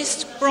fifth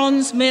place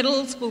bronze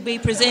medals will be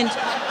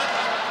presented.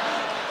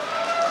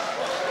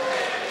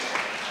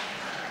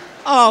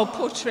 Oh,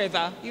 poor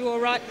Trevor. You all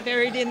right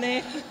buried in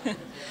there?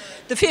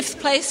 The fifth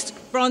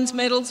placed bronze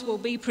medals will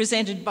be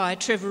presented by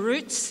Trevor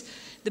Roots,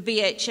 the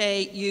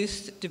BHA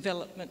Youth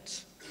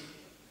Development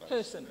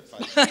person.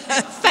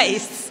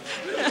 Face.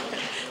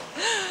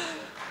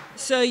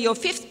 So your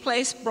fifth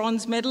place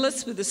bronze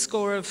medalist with a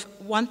score of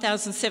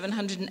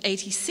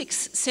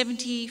 1,786,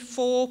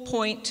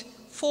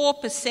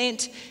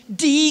 74.4%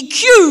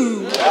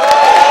 DQ.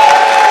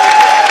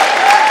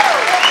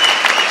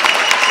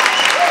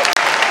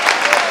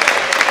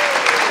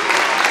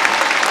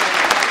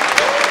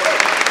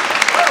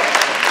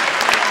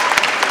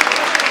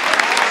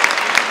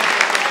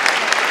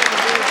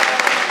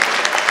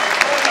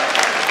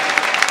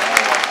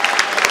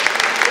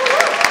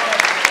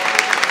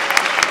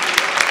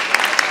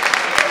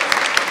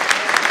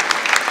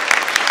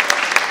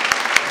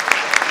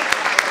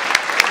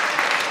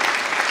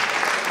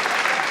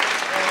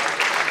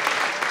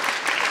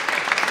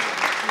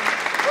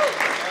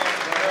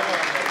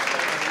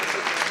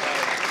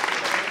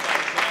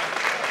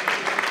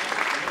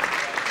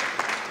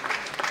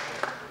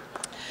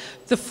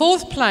 The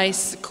fourth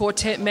place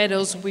quartet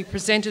medals will be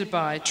presented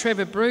by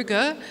Trevor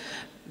Brugger,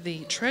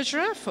 the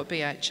Treasurer for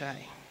BHA.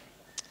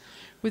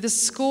 With a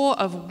score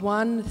of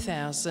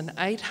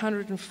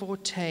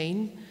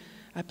 1,814,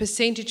 a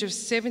percentage of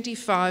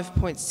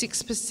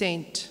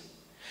 75.6%.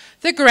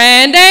 The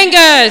Grand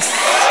Angus!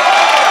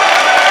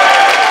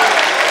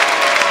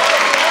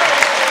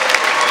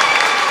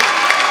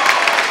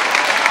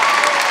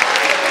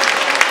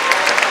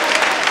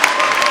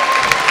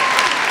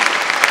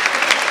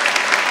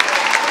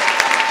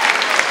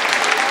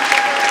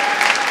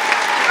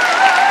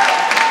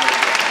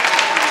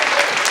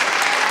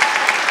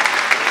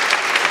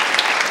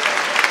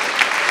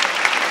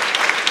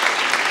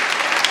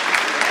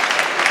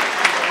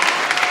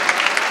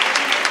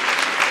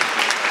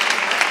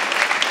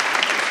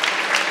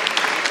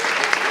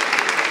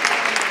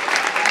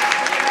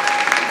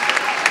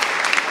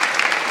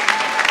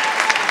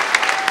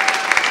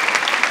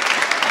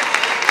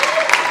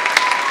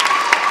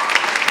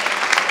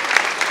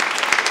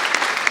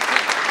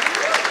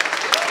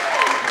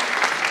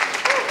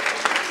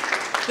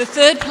 The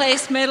third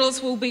place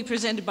medals will be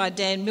presented by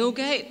Dan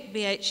Milgate,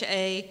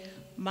 BHA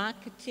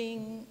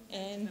Marketing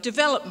and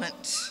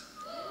Development.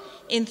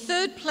 In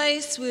third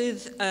place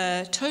with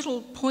a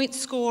total point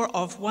score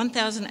of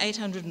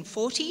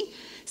 1,840,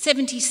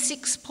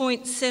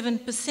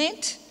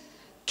 76.7%,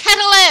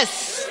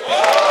 Catalyst!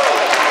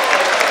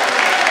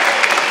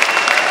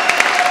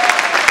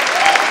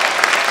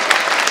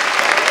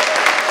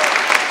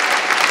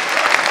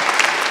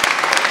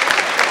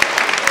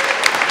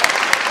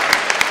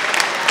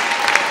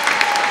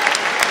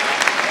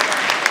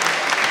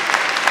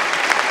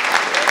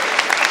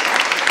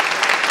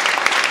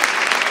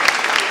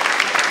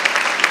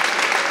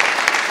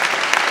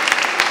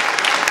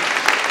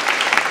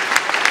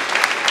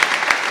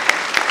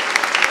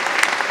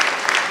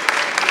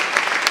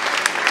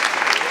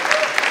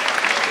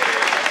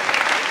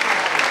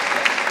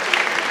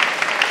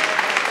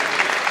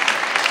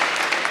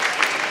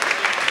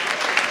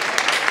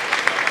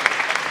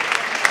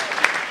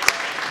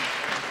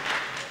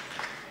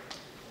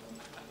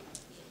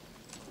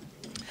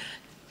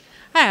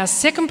 Our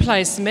second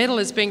place medal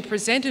is being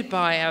presented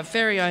by our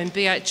very own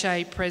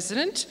BHA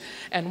President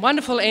and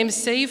wonderful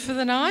MC for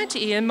the night,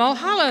 Ian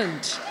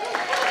Mulholland.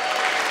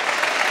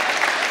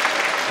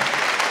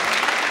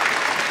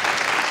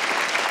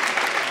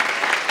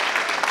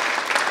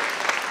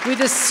 With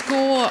a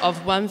score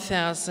of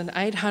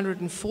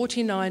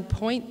 1,849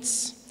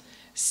 points,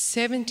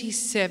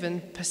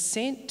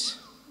 77%.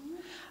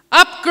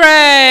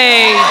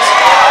 Upgrade!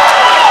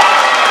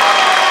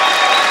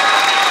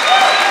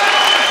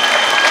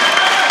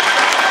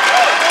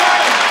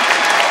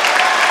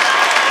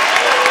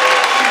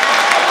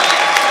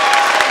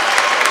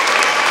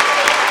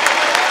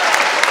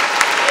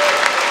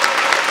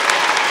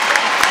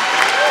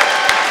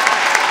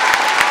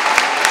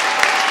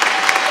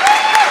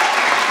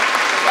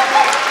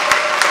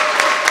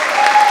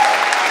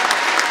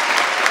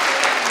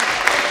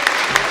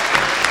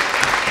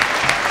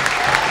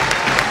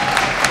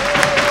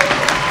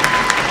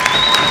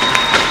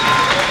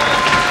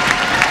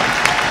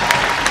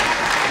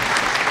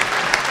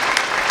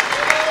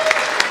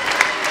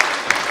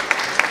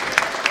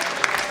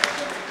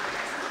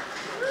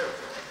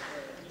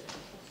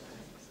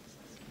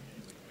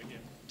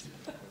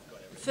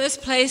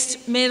 First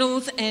placed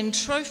medals and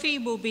trophy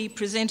will be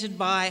presented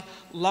by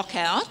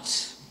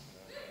Lockout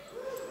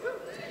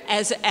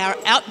as our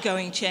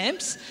outgoing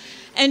champs,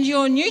 and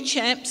your new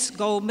champs,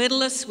 gold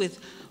medalists with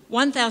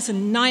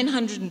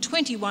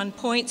 1,921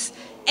 points,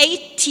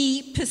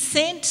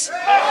 80%,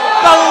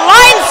 the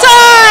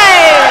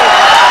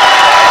Lineside!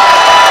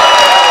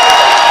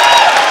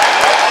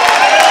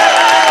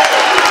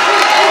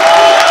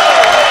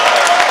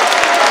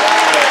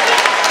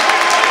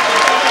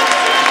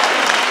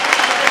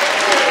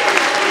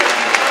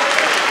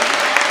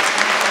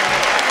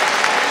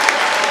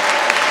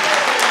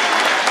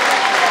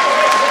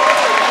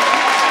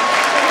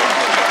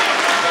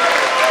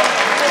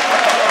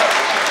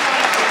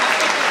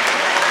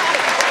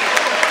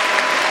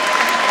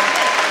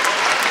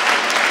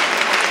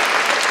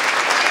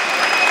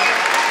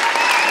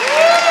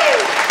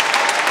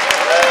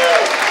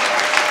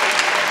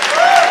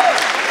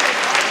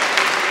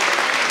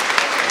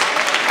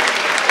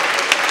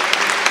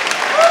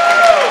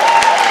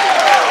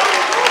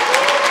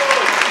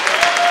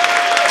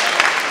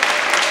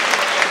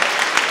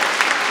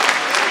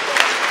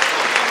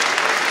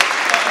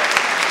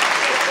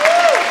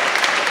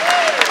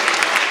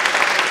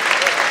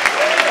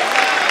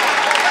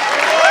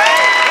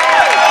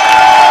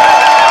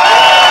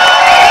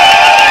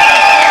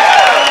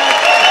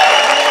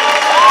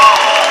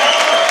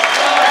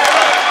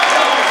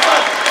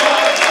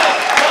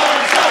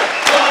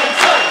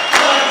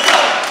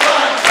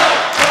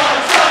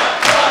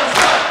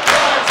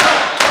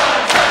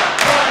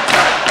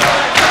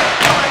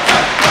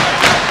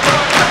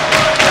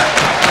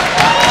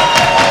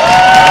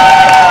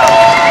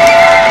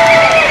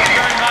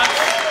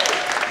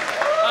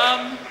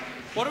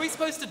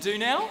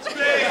 now?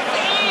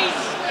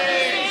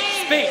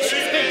 Speech.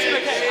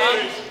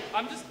 Okay.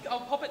 I'll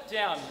pop it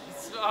down.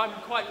 I'm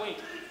quite weak.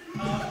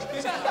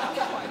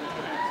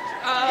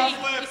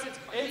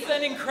 It's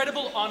an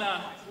incredible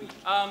honour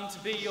to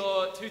be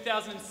your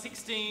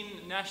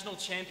 2016 national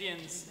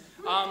champions.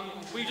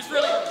 We just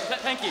really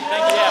thank you.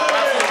 Yeah,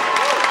 absolutely.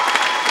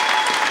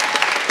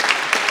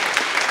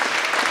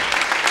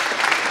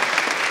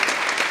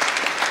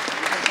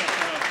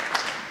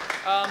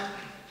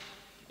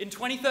 In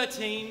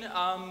 2013,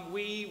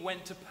 we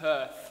went to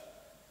Perth.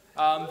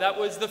 That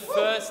was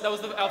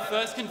our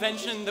first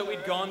convention that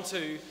we'd gone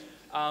to,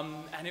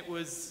 and it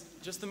was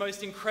just the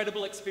most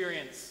incredible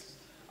experience.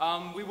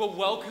 We were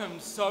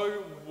welcomed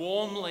so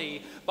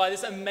warmly by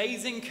this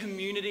amazing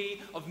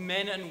community of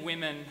men and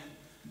women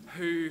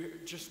who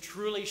just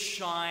truly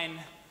shine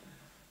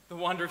the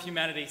wonder of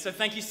humanity. So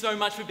thank you so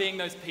much for being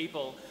those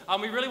people.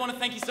 We really want to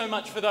thank you so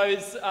much for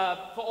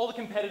for all the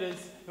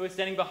competitors who are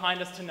standing behind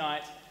us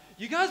tonight.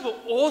 You guys were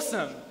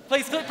awesome.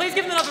 Please give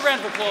them another round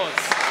of applause.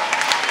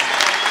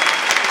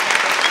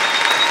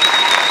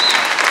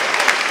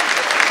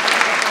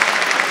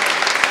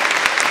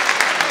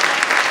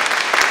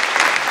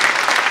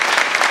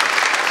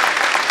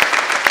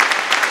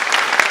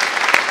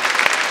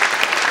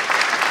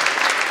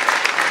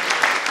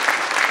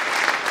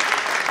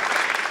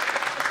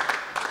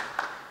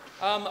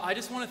 I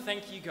just want to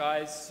thank you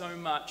guys so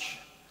much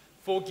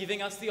for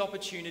giving us the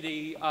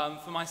opportunity,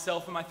 for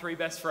myself and my three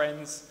best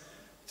friends,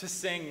 to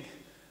sing,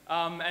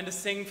 and to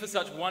sing for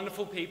such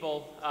wonderful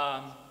people.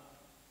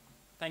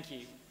 Thank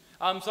you.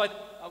 Are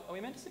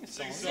we meant to sing a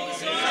song? Sing a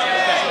song.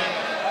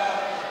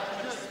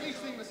 Speech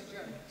thing was a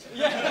joke.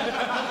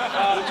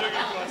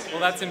 Yeah. Well,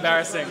 that's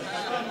embarrassing.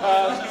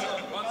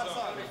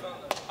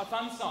 A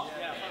fun song.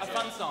 A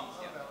fun song.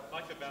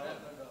 Like a ballad.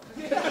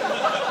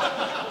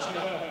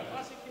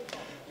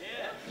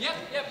 Yep,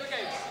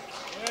 okay.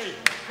 Hey.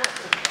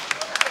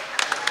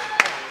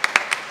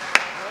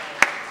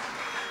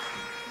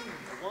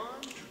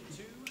 One,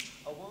 two,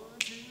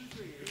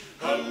 three.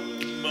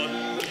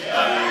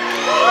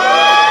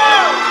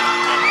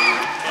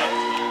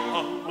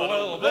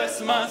 Well, bless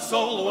my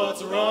soul,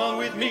 what's wrong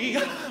with me?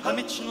 I'm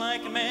itching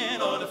like a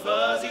man on a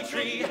fuzzy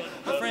tree.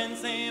 My friends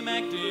say I'm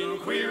acting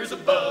queer as a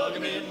bug.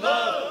 I'm in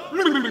love.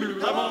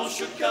 I'm all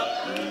shook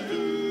up.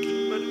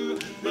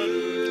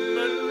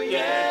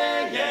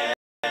 Yeah.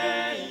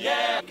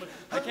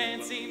 I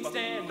can't seem to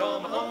stand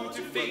on my own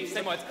 2 feet.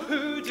 Same words,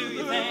 who do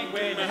you think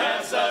when you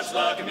have such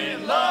luck? I'm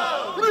in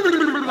love.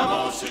 I'm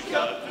all shook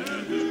up.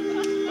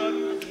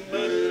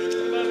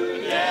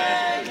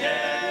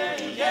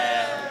 Yeah.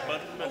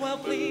 Well,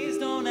 please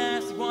don't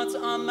ask what's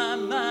on my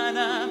mind.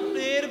 I'm a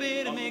little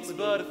bit mixed,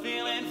 but I'm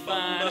feeling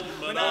fine.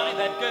 When I met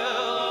that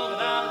girl,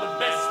 without the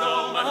best,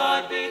 oh, my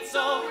heart beats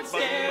so it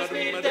scares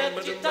me to death.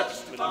 But you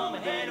touched upon my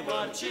head, and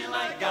what a chill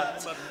I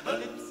got. Her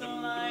lips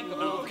are like a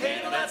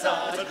volcano that's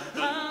hot.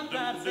 I'm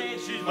proud to say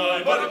she's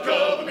my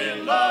buttercup. I'm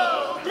in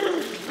love.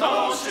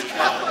 Oh,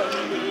 Chicago.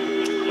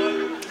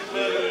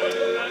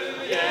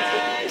 Yeah.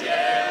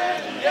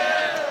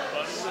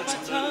 My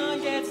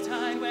tongue gets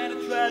tied when I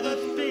try to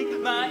speak.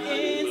 My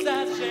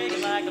insides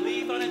shaking like a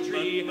leaf on a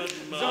tree. There's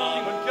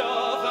only one cure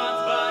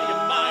for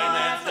your mind.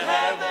 That's to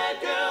have that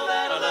girl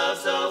that I love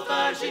so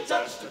fine. She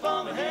touched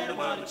upon my head and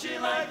what a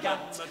chill I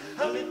got.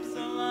 Her lips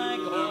are like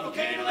a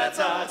volcano that's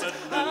hot.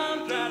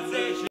 I'm proud to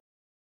say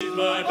she's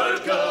my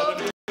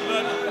buttercup.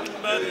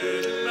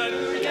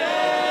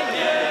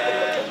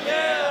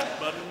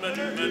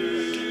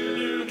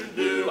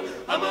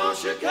 I'm on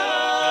Chicago.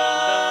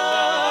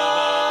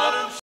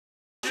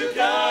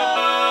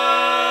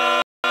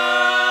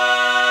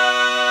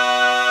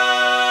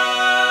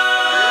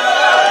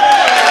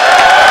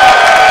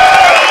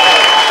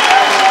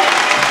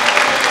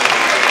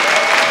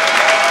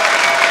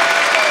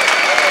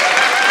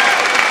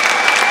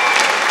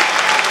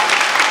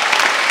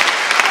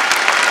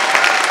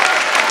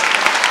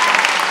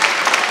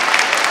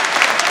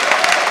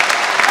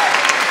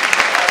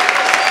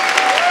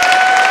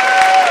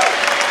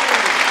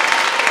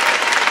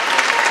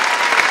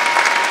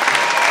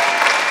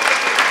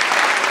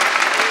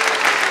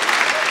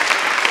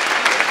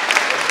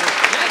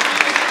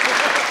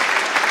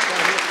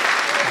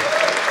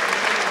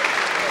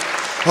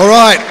 All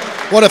right,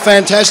 what a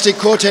fantastic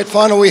quartet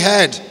final we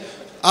had.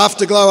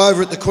 Afterglow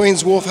over at the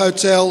Queen's Wharf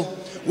Hotel.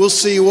 We'll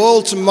see you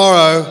all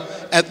tomorrow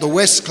at the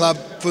West Club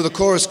for the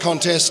chorus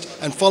contest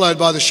and followed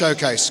by the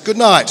showcase. Good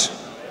night.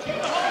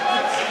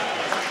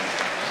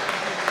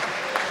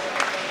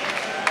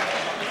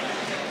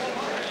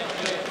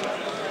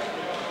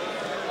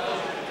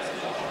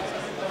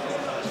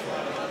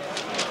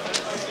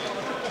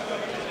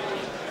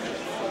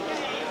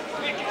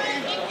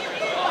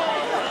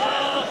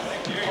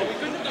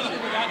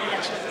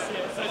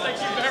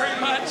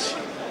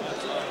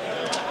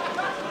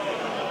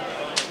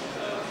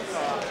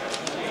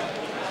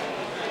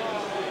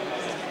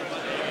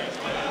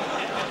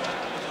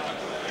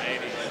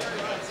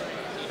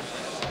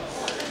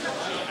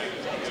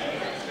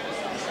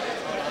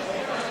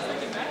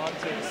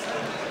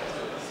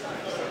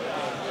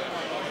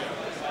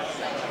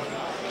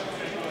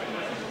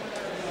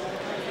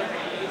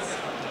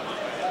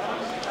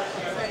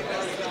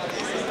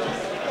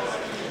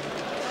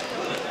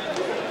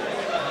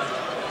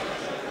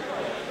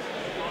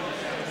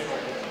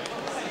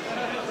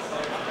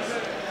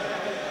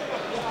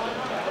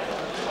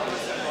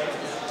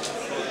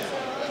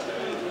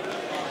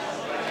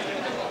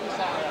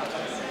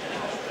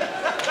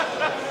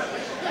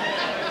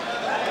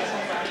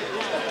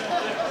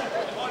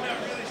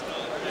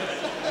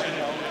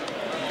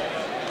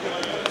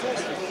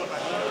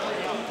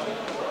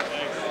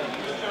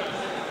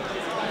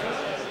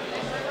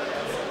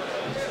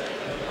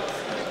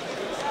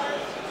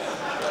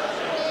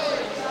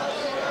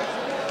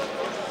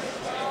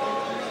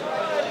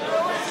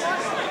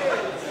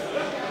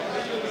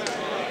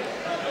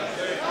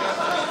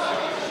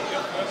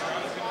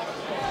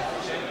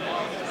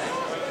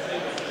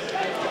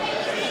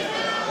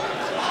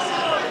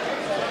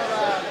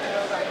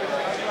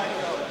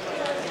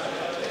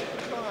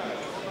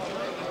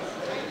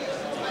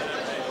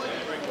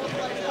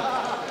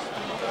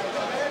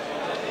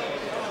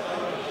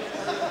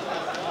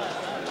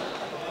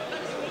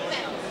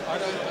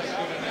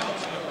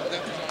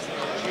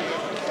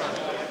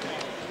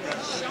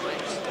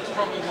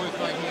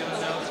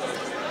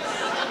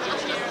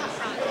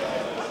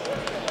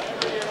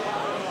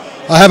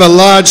 I have a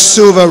large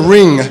silver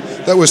ring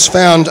that was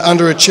found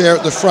under a chair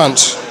at the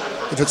front,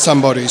 if it's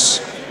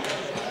somebody's.